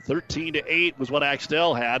 13-8 was what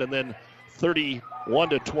Axtell had, and then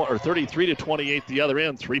 33-28 the other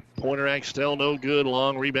end. Three-pointer Axtell, no good.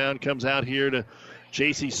 Long rebound comes out here to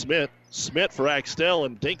J.C. Smith. Smith for Axtell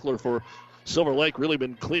and Dinkler for Silver Lake. Really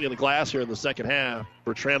been cleaning the glass here in the second half.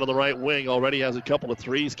 Bertrand on the right wing already has a couple of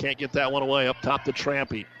threes. Can't get that one away. Up top to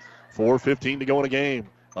Trampy. 4:15 to go in a game.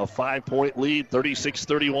 A 5-point lead,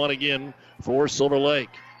 36-31 again for Silver Lake.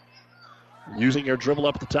 Using her dribble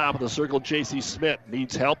up at the top of the circle, J.C. Smith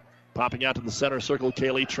needs help. Popping out to the center circle,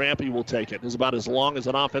 Kaylee Trampy will take it. This is about as long as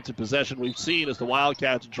an offensive possession we've seen as the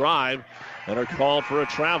Wildcats drive and are called for a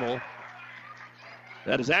travel.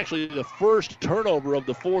 That is actually the first turnover of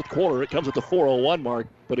the fourth quarter. It comes at the 4:01 mark,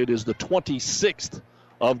 but it is the 26th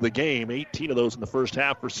of the game. 18 of those in the first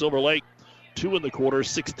half for Silver Lake. 2 in the quarter,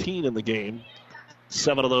 16 in the game.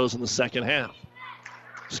 7 of those in the second half.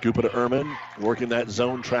 Scupa to Ehrman, working that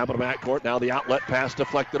zone trap in the backcourt. Now the outlet pass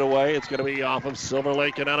deflected away. It's going to be off of Silver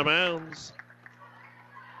Lake and out of bounds.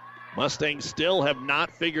 Mustangs still have not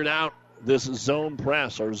figured out this zone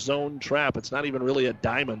press or zone trap. It's not even really a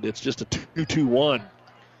diamond. It's just a 2-2-1.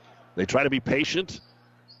 They try to be patient,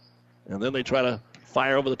 and then they try to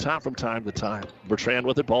fire over the top from time to time. Bertrand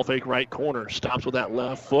with it, ball fake right corner. Stops with that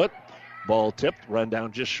left foot. Ball tipped, run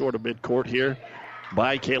down just short of midcourt here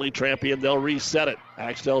by Kaylee Trampy, and they'll reset it.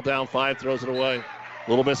 Axtell down 5, throws it away. A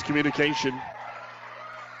little miscommunication.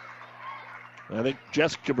 I think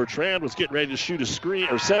Jessica Bertrand was getting ready to shoot a screen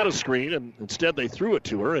or set a screen, and instead they threw it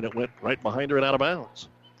to her, and it went right behind her and out of bounds.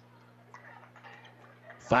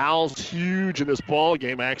 Fouls huge in this ball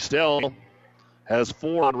game. Axtell has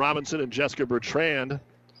 4 on Robinson and Jessica Bertrand.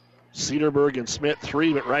 Cedarburg and Smith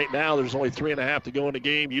 3, but right now there's only 3.5 to go in the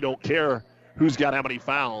game. You don't care who's got how many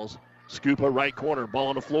fouls. Scupa, right corner, ball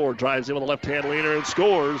on the floor, drives in with a left-hand leaner and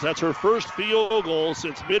scores. That's her first field goal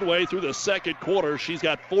since midway through the second quarter. She's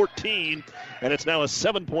got 14, and it's now a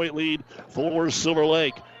 7-point lead for Silver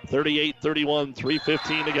Lake. 38-31,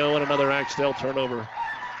 3:15 to go, and another Axtell turnover.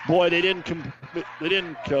 Boy, they didn't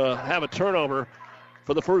have a turnover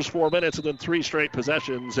for the first 4 minutes and then 3 straight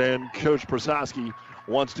possessions, and Coach Prasowski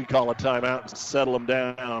wants to call a timeout and settle them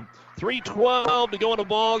down. 3:12 to go in the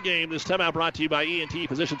ball game. This timeout brought to you by E&T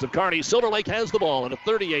Physicians of Kearney. Silver Lake has the ball in a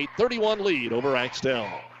 38-31 lead over Axtell.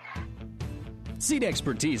 Seed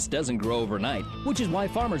expertise doesn't grow overnight, which is why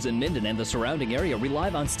farmers in Minden and the surrounding area rely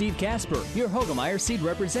on Steve Casper, your Hogemeyer seed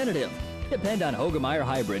representative. Depend on Hogemeyer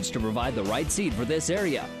hybrids to provide the right seed for this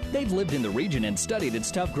area. They've lived in the region and studied its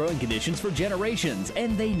tough growing conditions for generations,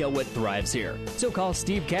 and they know what thrives here. So call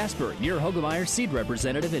Steve Casper, your Hogemeyer seed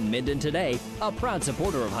representative in Minden today, a proud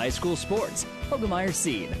supporter of high school sports. Hogemeyer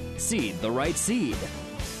Seed. Seed the right seed.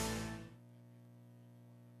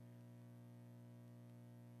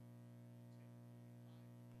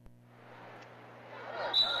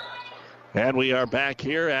 And we are back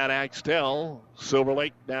here at Axtell. Silver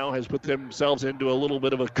Lake now has put themselves into a little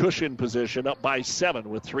bit of a cushion position, up by 7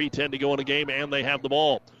 with 3:10 to go in the game, and they have the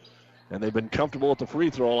ball. And they've been comfortable at the free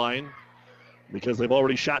throw line because they've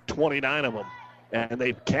already shot 29 of them. And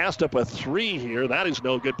they've cast up a 3 here. That is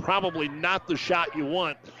no good. Probably not the shot you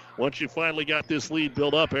want. Once you finally got this lead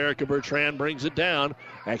built up, Erica Bertrand brings it down.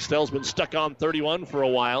 Axtell's been stuck on 31 for a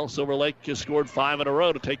while. Silver Lake has scored 5 in a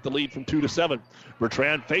row to take the lead from 2-7.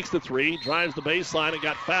 Bertrand fakes the 3, drives the baseline, and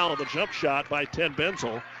got fouled on the jump shot by Ten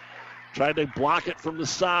Bensel. Tried to block it from the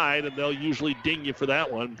side, and they'll usually ding you for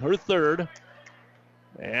that one. Her third.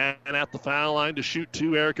 And at the foul line to shoot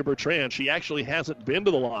 2, Erica Bertrand. She actually hasn't been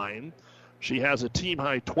to the line. She has a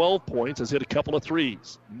team-high 12 points, has hit a couple of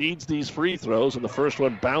threes. Needs these free throws, and the first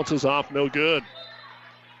one bounces off, no good.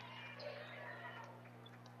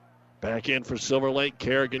 Back in for Silver Lake,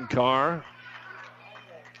 Kerrigan Carr.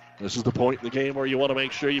 This is the point in the game where you want to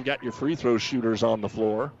make sure you've got your free throw shooters on the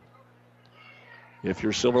floor. If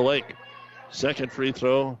you're Silver Lake. Second free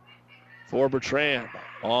throw for Bertrand.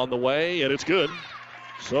 On the way, and it's good.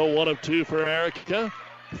 So 1 of 2 for Erica.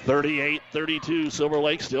 38-32, Silver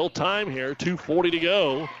Lake, still time here, 2:40 to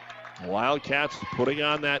go. Wildcats putting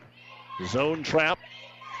on that zone trap.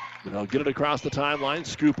 They'll get it across the timeline.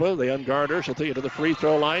 Scupa, they unguard her. She'll take it to the free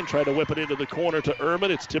throw line, try to whip it into the corner to Ehrman.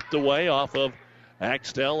 It's tipped away off of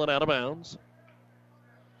Axtell and out of bounds.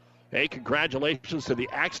 Hey, congratulations to the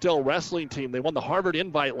Axtell wrestling team. They won the Harvard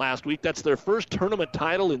Invite last week. That's their first tournament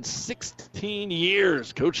title in 16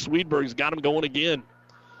 years. Coach Swedberg's got them going again.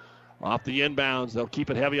 Off the inbounds, they'll keep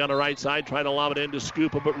it heavy on the right side, trying to lob it into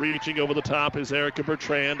Scupa, but reaching over the top is Erica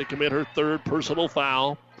Bertrand to commit her 3rd personal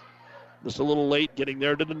foul. Just a little late getting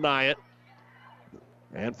there to deny it.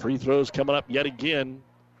 And free throws coming up yet again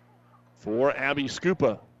for Abby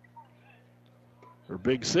Scupa. Her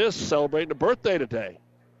big sis celebrating a birthday today.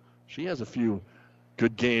 She has a few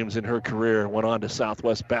good games in her career. Went on to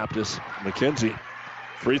Southwest Baptist McKenzie.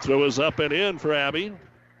 Free throw is up and in for Abby.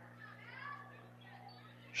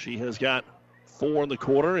 She has got 4 in the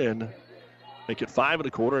quarter and make it 5 in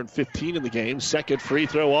the quarter and 15 in the game. Second free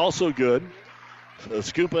throw also good. So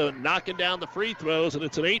Scupa knocking down the free throws, and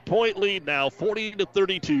it's an 8-point lead now,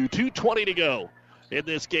 40-32, 2:20 to go in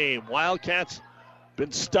this game. Wildcats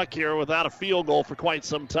been stuck here without a field goal for quite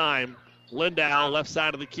some time. Lindau, left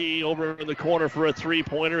side of the key, over in the corner for a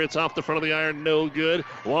 3-pointer. It's off the front of the iron, no good.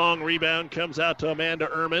 Long rebound comes out to Amanda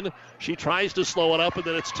Ehrman. She tries to slow it up, and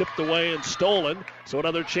then it's tipped away and stolen. So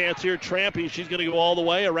another chance here. Trampy, she's going to go all the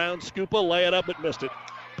way around Scupa, lay it up, but missed it.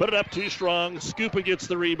 Put it up too strong. Scupa gets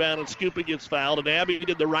the rebound, and Scupa gets fouled. And Abby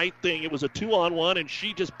did the right thing. It was a 2-on-1, and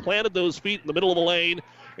she just planted those feet in the middle of the lane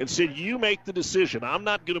and said, you make the decision. I'm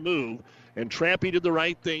not going to move. And Trampy did the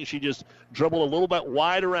right thing. She just dribbled a little bit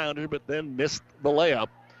wide around her, but then missed the layup.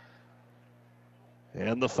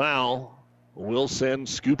 And the foul will send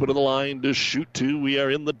Scupa to the line to shoot two. We are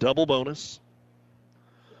in the double bonus.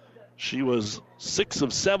 She was 6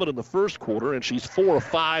 of 7 in the first quarter, and she's 4 of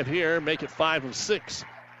 5 here. Make it 5 of 6.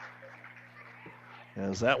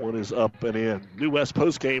 As that one is up and in. New West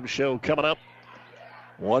postgame show coming up.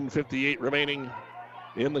 1:58 remaining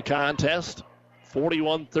in the contest.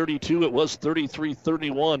 41-32. It was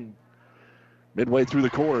 33-31 midway through the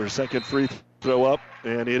quarter. Second free throw up,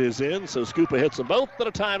 and it is in. So Scupa hits them both at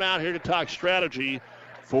a timeout here to talk strategy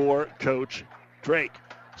for Coach Drake.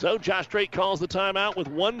 So Josh Drake calls the timeout with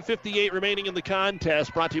 1:58 remaining in the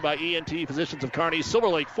contest. Brought to you by ENT Physicians of Kearney. Silver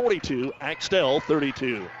Lake 42, Axtell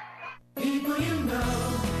 32. People you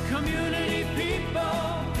know, community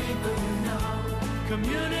people. People you know,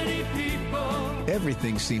 community people.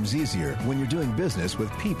 Everything seems easier when you're doing business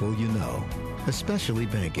with people you know, especially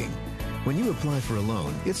banking. When you apply for a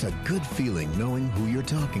loan, it's a good feeling knowing who you're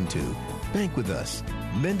talking to. Bank with us.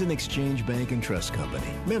 Minden Exchange Bank and Trust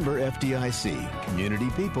Company. Member FDIC. Community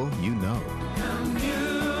people you know.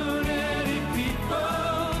 Community people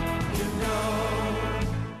you know.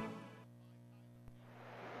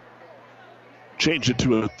 Change it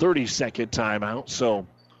to a 30-second timeout. So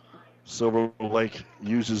Silver Lake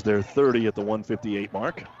uses their 30 at the 1:58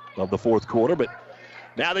 mark of the fourth quarter. But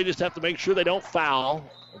now they just have to make sure they don't foul.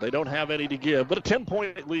 They don't have any to give. But a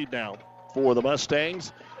 10-point lead now for the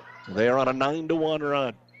Mustangs. They are on a 9-1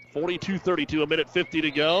 run. 42-32, a minute 50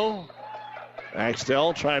 to go.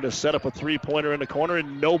 Axtell trying to set up a three-pointer in the corner,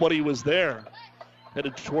 and nobody was there.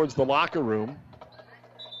 Headed towards the locker room.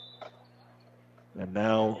 And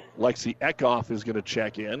now Lexi Eckhoff is going to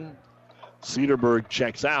check in. Cedarburg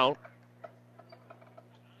checks out.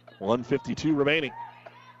 1:52 remaining.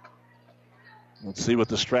 Let's see what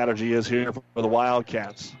the strategy is here for the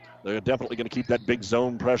Wildcats. They're definitely going to keep that big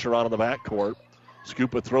zone pressure on in the backcourt.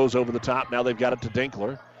 Scupa throws over the top. Now they've got it to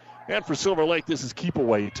Dinkler. And for Silver Lake, this is keep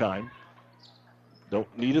away time.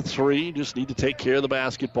 Don't need a three. Just need to take care of the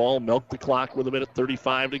basketball. Milk the clock with a minute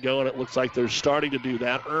 35 to go, and it looks like they're starting to do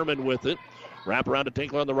that. Ehrman with it. Wrap around to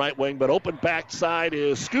Dinkler on the right wing, but open backside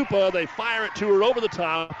is Scupa. They fire it to her over the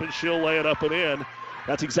top, and she'll lay it up and in.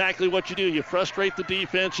 That's exactly what you do. You frustrate the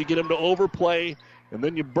defense. You get them to overplay, and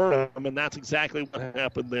then you burn them, and that's exactly what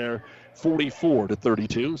happened there.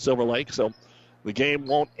 44-32, Silver Lake. So the game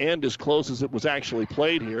won't end as close as it was actually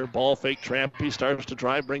played here. Ball fake, Trampy starts to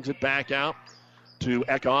drive, brings it back out to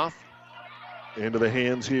Eckhoff. Into the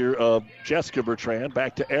hands here of Jessica Bertrand.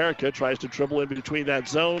 Back to Erica. Tries to dribble in between that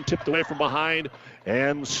zone. Tipped away from behind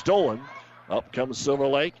and stolen. Up comes Silver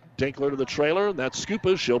Lake. Dinkler to the trailer. That's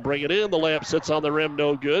Scupa. She'll bring it in. The layup sits on the rim.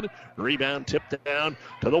 No good. Rebound tipped down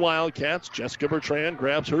to the Wildcats. Jessica Bertrand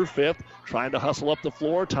grabs her fifth. Trying to hustle up the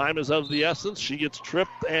floor. Time is of the essence. She gets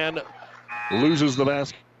tripped and loses the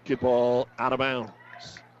basketball out of bounds.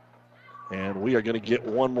 And we are going to get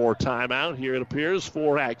one more timeout here, it appears,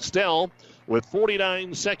 for Axtell. With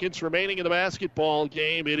 49 seconds remaining in the basketball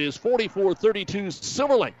game, it is 44-32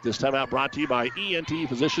 Silver Lake. This timeout brought to you by ENT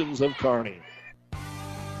Physicians of Kearney.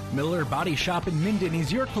 Miller Body Shop in Minden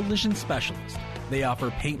is your collision specialist. They offer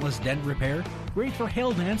paintless dent repair, great for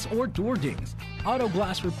hail dents or door dings, auto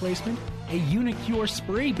glass replacement, a Unicure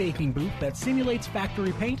spray baking booth that simulates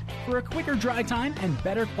factory paint for a quicker dry time and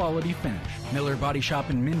better quality finish. Miller Body Shop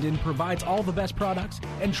in Minden provides all the best products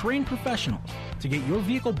and trained professionals to get your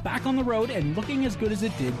vehicle back on the road and looking as good as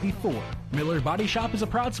it did before. Miller Body Shop is a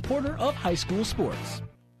proud supporter of high school sports.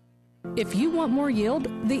 If you want more yield,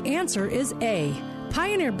 the answer is A.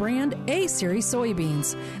 Pioneer brand A-Series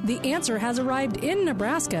soybeans. The answer has arrived in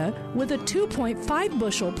Nebraska with a 2.5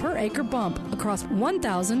 bushel per acre bump across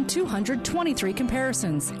 1,223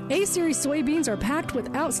 comparisons. A-Series soybeans are packed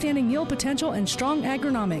with outstanding yield potential and strong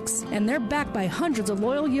agronomics, and they're backed by hundreds of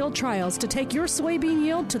loyal yield trials to take your soybean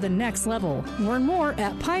yield to the next level. Learn more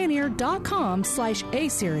at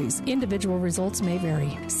pioneer.com/A-Series. Individual results may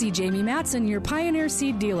vary. See Jamie Matson, your Pioneer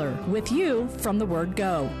seed dealer, with you from the word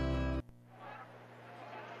go.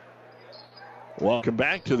 Welcome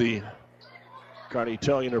back to the Kearney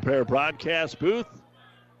Towing and Repair broadcast booth.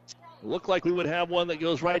 Looked like we would have one that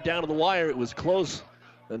goes right down to the wire. It was close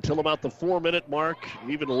until about the 4-minute mark,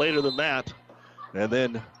 even later than that. And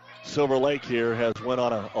then Silver Lake here has went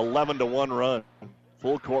on a 11-1 run.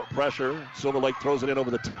 Full court pressure. Silver Lake throws it in over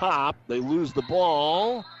the top. They lose the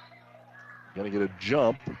ball. Going to get a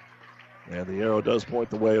jump. And the arrow does point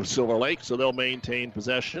the way of Silver Lake, so they'll maintain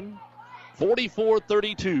possession.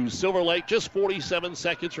 44-32, Silver Lake, just 47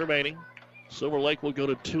 seconds remaining. Silver Lake will go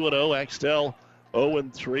to 2-0. Axtell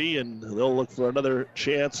 0-3, and they'll look for another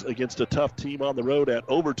chance against a tough team on the road at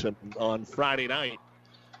Overton on Friday night.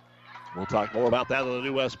 We'll talk more about that on the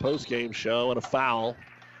New West postgame show. And a foul.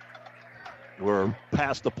 We're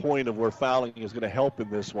past the point of where fouling is going to help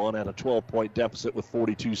in this one at a 12-point deficit with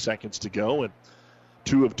 42 seconds to go. And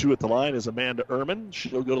 2 of 2 at the line is Amanda Ehrman.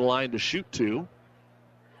 She'll go to the line to shoot 2.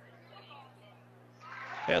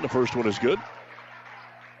 And the first one is good.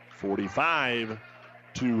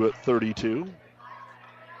 45-32.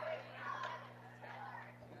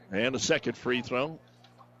 And a second free throw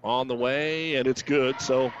on the way, and it's good.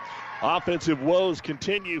 So offensive woes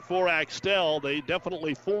continue for Axtell. They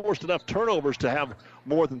definitely forced enough turnovers to have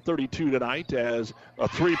more than 32 tonight, as a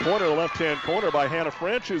three-pointer left-hand corner by Hannah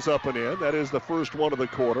French is up and in. That is the first one of the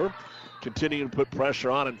quarter. Continuing to put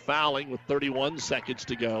pressure on and fouling with 31 seconds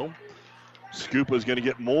to go. Scupa's going to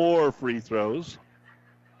get more free throws.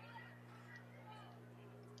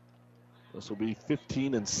 This will be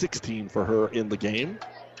 15 and 16 for her in the game.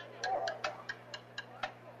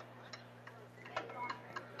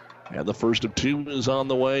 And the first of 2 is on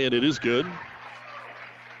the way, and it is good.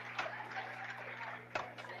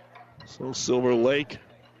 So Silver Lake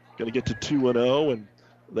going to get to 2-0, and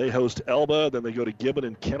they host Elba. Then they go to Gibbon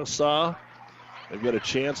and Kennesaw. They've got a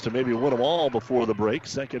chance to maybe win them all before the break.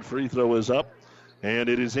 Second free throw is up, and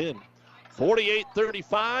it is in.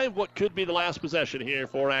 48-35, what could be the last possession here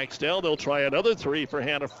for Axtell. They'll try another 3 for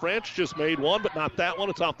Hannah French. Just made one, but not that one.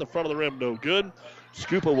 It's off the front of the rim, no good.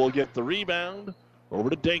 Scupa will get the rebound. Over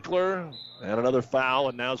to Dinkler, and another foul,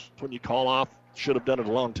 and now's when you call off. Should have done it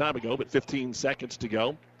a long time ago, but 15 seconds to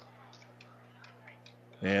go.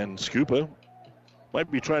 And Scupa might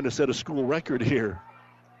be trying to set a school record here,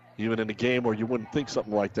 even in a game where you wouldn't think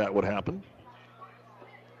something like that would happen.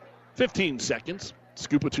 15 seconds.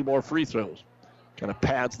 Scupa 2 more free throws. Kind of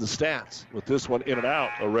pads the stats with this one in and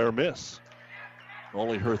out, a rare miss.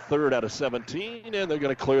 Only her 3rd out of 17, and they're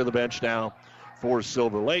going to clear the bench now for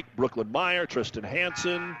Silver Lake. Brooklyn Meyer, Tristan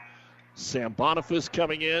Hansen, Sam Boniface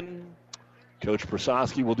coming in. Coach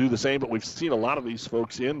Prasowski will do the same, but we've seen a lot of these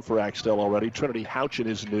folks in for Axtell already. Trinity Houchin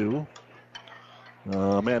is new.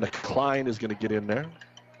 Amanda Klein is going to get in there.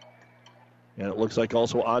 And it looks like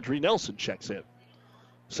also Audrey Nelson checks in.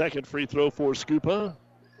 Second free throw for Scupa.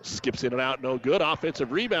 Skips in and out, no good.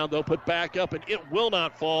 Offensive rebound, though, put back up, and it will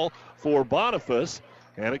not fall for Boniface.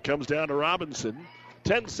 And it comes down to Robinson.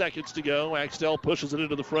 10 seconds to go. Axtell pushes it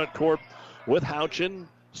into the front court with Houchin.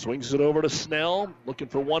 Swings it over to Snell. Looking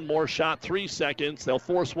for one more shot. 3 seconds. They'll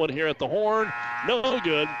force one here at the horn. No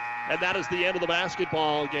good. And that is the end of the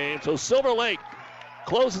basketball game. So Silver Lake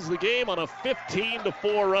closes the game on a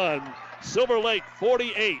 15-4 run. Silver Lake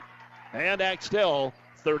 48 and Axtell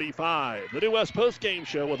 35. The New West postgame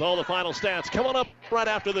show with all the final stats coming up right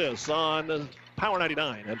after this on Power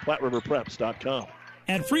 99 and PlatteRiverPreps.com.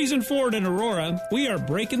 At Friesen Ford in Aurora, we are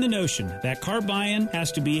breaking the notion that car buying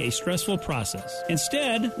has to be a stressful process.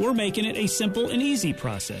 Instead, we're making it a simple and easy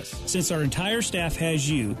process, since our entire staff has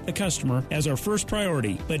you, the customer, as our first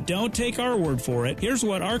priority. But don't take our word for it. Here's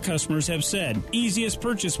what our customers have said. Easiest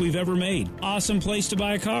purchase we've ever made. Awesome place to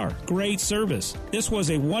buy a car. Great service. This was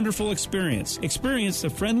a wonderful experience. Experience the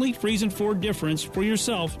friendly Friesen Ford difference for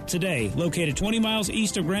yourself today. Located 20 miles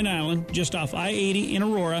east of Grand Island, just off I-80 in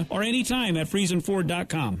Aurora, or anytime at FriesenFord.com.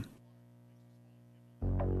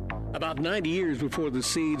 About 90 years before the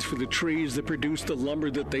seeds for the trees that produce the lumber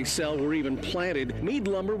that they sell were even planted, Mead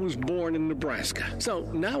Lumber was born in Nebraska. So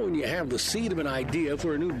now when you have the seed of an idea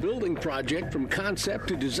for a new building project from concept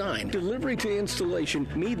to design, delivery to installation,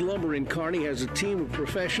 Mead Lumber in Kearney has a team of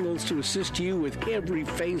professionals to assist you with every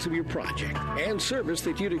phase of your project and service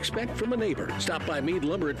that you'd expect from a neighbor. Stop by Mead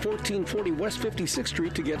Lumber at 1440 West 56th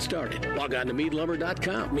Street to get started. Log on to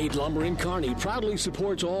meadlumber.com. Mead Lumber in Kearney proudly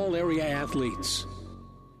supports all area athletes.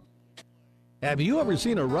 Have you ever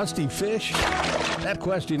seen a rusty fish? That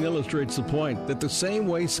question illustrates the point that the same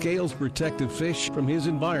way Scales protected fish from his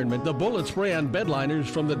environment, the bullet spray-on bed liners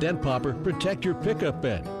from the Dent Popper protect your pickup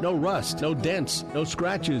bed. No rust, no dents, no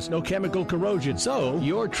scratches, no chemical corrosion. So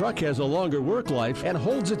your truck has a longer work life and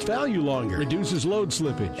holds its value longer, reduces load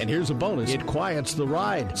slippage. And here's a bonus, it quiets the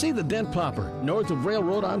ride. See the Dent Popper, north of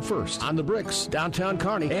Railroad on 1st, on the Bricks, downtown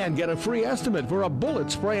Kearney, and get a free estimate for a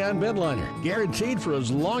bullet spray-on bed liner. Guaranteed for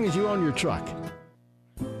as long as you own your truck.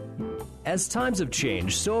 As times have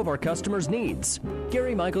changed, so have our customers' needs.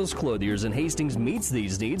 Gary Michaels Clothiers in Hastings meets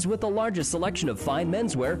these needs with the largest selection of fine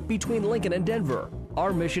menswear between Lincoln and Denver.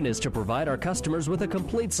 Our mission is to provide our customers with a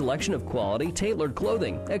complete selection of quality, tailored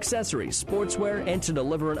clothing, accessories, sportswear, and to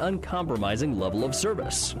deliver an uncompromising level of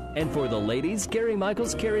service. And for the ladies, Gary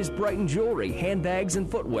Michaels carries Brighton jewelry, handbags, and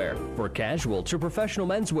footwear. For casual to professional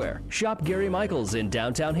menswear, shop Gary Michaels in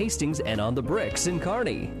downtown Hastings and on the Bricks in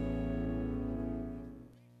Kearney.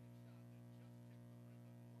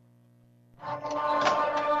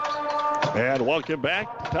 And welcome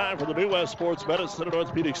back. Time for the New West Sports Medicine and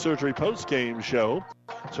Orthopedic Surgery post-game show.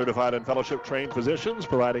 Certified and fellowship-trained physicians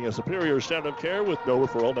providing a superior standard of care with no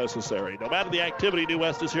referral necessary. No matter the activity, New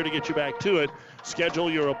West is here to get you back to it. Schedule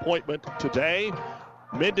your appointment today.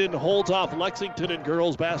 Minden holds off Lexington in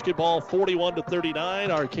girls basketball 41-39.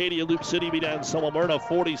 Arcadia Loop City beat down Selma-Myrna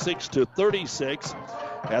 46-36.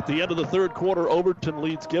 At the end of the third quarter, Overton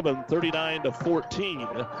leads Gibbon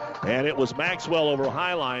 39-14. And it was Maxwell over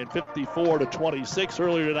Highline 54-26.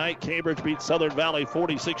 Earlier tonight, Cambridge beat Southern Valley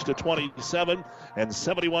 46-27. And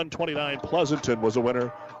 71-29 Pleasanton was a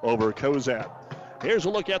winner over Cozad. Here's a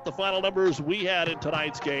look at the final numbers we had in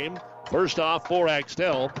tonight's game. First off, for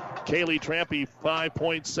Axtell, Kaylee Trampy, 5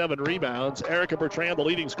 points, 7 rebounds. Erica Bertrand, the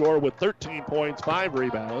leading scorer, with 13 points, 5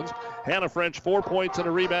 rebounds. Hannah French, 4 points and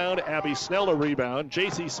a rebound. Abby Snell, a rebound.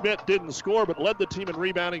 J.C. Smith didn't score, but led the team in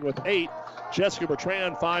rebounding with 8. Jessica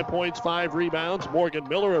Bertrand, 5 points, 5 rebounds. Morgan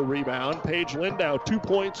Miller, a rebound. Paige Lindau, 2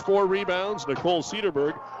 points, 4 rebounds. Nicole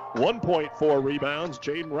Cedarberg, 1 point, 4 rebounds.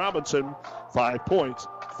 Jaden Robinson, 5 points,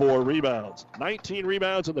 4 rebounds. 19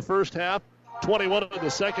 rebounds in the first half. 21 in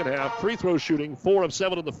the second half. Free throw shooting, 4 of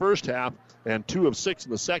 7 in the first half and 2 of 6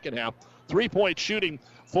 in the second half. 3-point shooting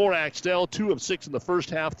for Axtell, 2 of 6 in the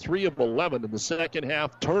first half, 3 of 11 in the second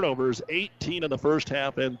half. Turnovers, 18 in the first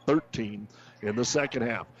half and 13 in the second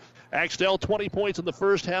half. Axtell, 20 points in the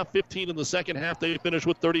first half, 15 in the second half. They finished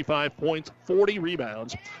with 35 points, 40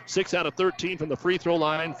 rebounds, 6 out of 13 from the free throw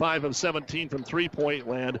line, 5 of 17 from three-point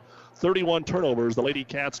land, 31 turnovers. The Lady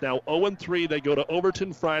Cats now 0-3. They go to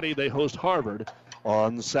Overton Friday. They host Harvard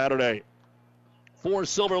on Saturday. For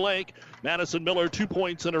Silver Lake, Madison Miller, 2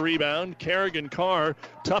 points and a rebound. Kerrigan Carr,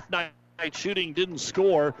 tough night shooting, didn't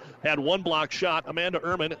score, had 1 block shot. Amanda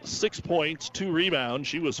Ehrman, 6 points, 2 rebounds.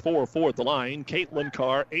 She was 4 of 4 at the line. Caitlin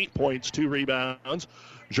Carr, 8 points, 2 rebounds.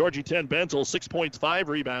 Georgie Ten Benzel, 6 points, 5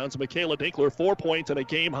 rebounds. Michaela Dinkler, 4 points and a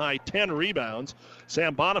game-high 10 rebounds.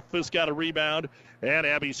 Sam Boniface got a rebound, and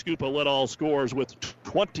Abby Scupa led all scores with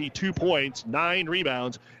 22 points, 9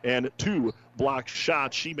 rebounds, and 2 blocked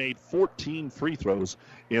shots. She made 14 free throws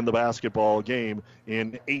in the basketball game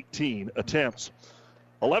in 18 attempts.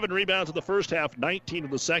 11 rebounds in the first half, 19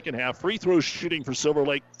 in the second half. Free throw shooting for Silver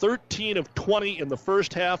Lake, 13 of 20 in the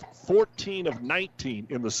first half, 14 of 19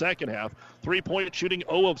 in the second half. 3-point shooting,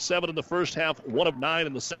 0 of 7 in the first half, 1 of 9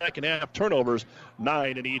 in the second half. Turnovers,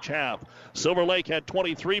 9 in each half. Silver Lake had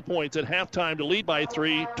 23 points at halftime to lead by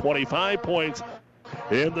 3, 25 points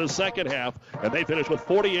in the second half, and they finished with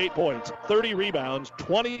 48 points, 30 rebounds,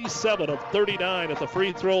 27 of 39 at the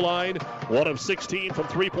free throw line, 1 of 16 from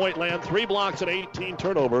three-point land, 3 blocks and 18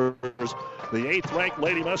 turnovers. The 8th-ranked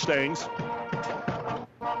Lady Mustangs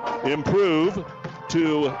improve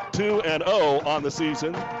to 2-0 on the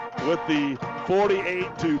season with the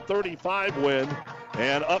 48-35 win.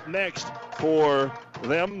 And up next for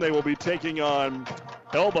them, they will be taking on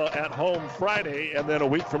Elba at home Friday, and then a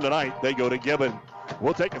week from tonight, they go to Gibbon.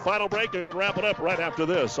 We'll take a final break and wrap it up right after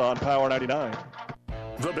this on Power 99.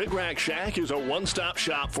 The Big Rack Shack is a one-stop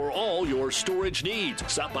shop for all your storage needs.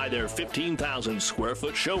 Stop by their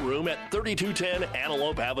 15,000-square-foot showroom at 3210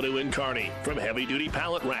 Antelope Avenue in Kearney. From heavy-duty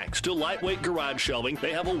pallet racks to lightweight garage shelving,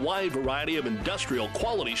 they have a wide variety of industrial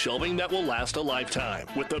quality shelving that will last a lifetime.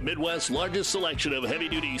 With the Midwest's largest selection of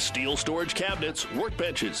heavy-duty steel storage cabinets,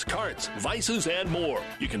 workbenches, carts, vices, and more.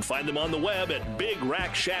 You can find them on the web at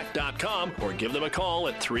BigRackShack.com or give them a call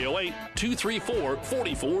at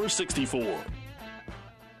 308-234-4464.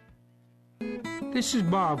 This is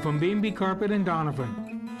Bob from B&B Carpet and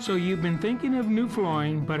Donovan. So you've been thinking of new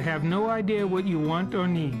flooring but have no idea what you want or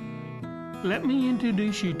need. Let me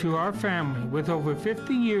introduce you to our family with over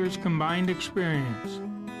 50 years combined experience.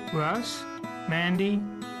 Russ, Mandy,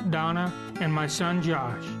 Donna, and my son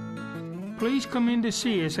Josh. Please come in to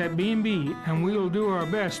see us at B&B and we will do our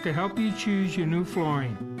best to help you choose your new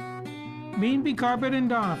flooring. B&B Carpet and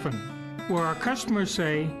Donovan, where our customers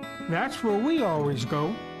say, that's where we always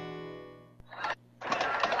go.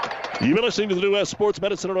 You've been listening to the New West Sports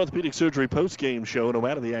Medicine and Orthopedic Surgery post-game show. No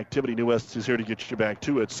matter the activity, New West is here to get you back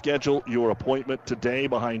to it. Schedule your appointment today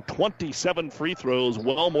behind 27 free throws,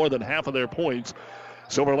 well more than half of their points.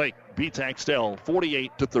 Silver Lake beats Axtell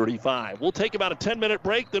 48-35. We'll take about a 10-minute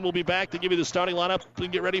break, then we'll be back to give you the starting lineup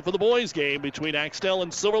and get ready for the boys' game between Axtell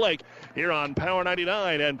and Silver Lake here on Power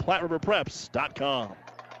 99 and PlatteRiverPreps.com.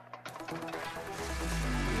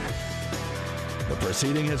 The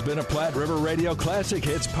proceeding has been a Platte River Radio Classic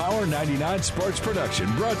Hits Power 99 sports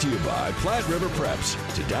production brought to you by Platte River Preps.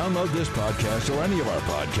 To download this podcast or any of our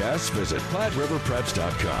podcasts, visit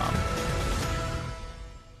PlatteRiverPreps.com.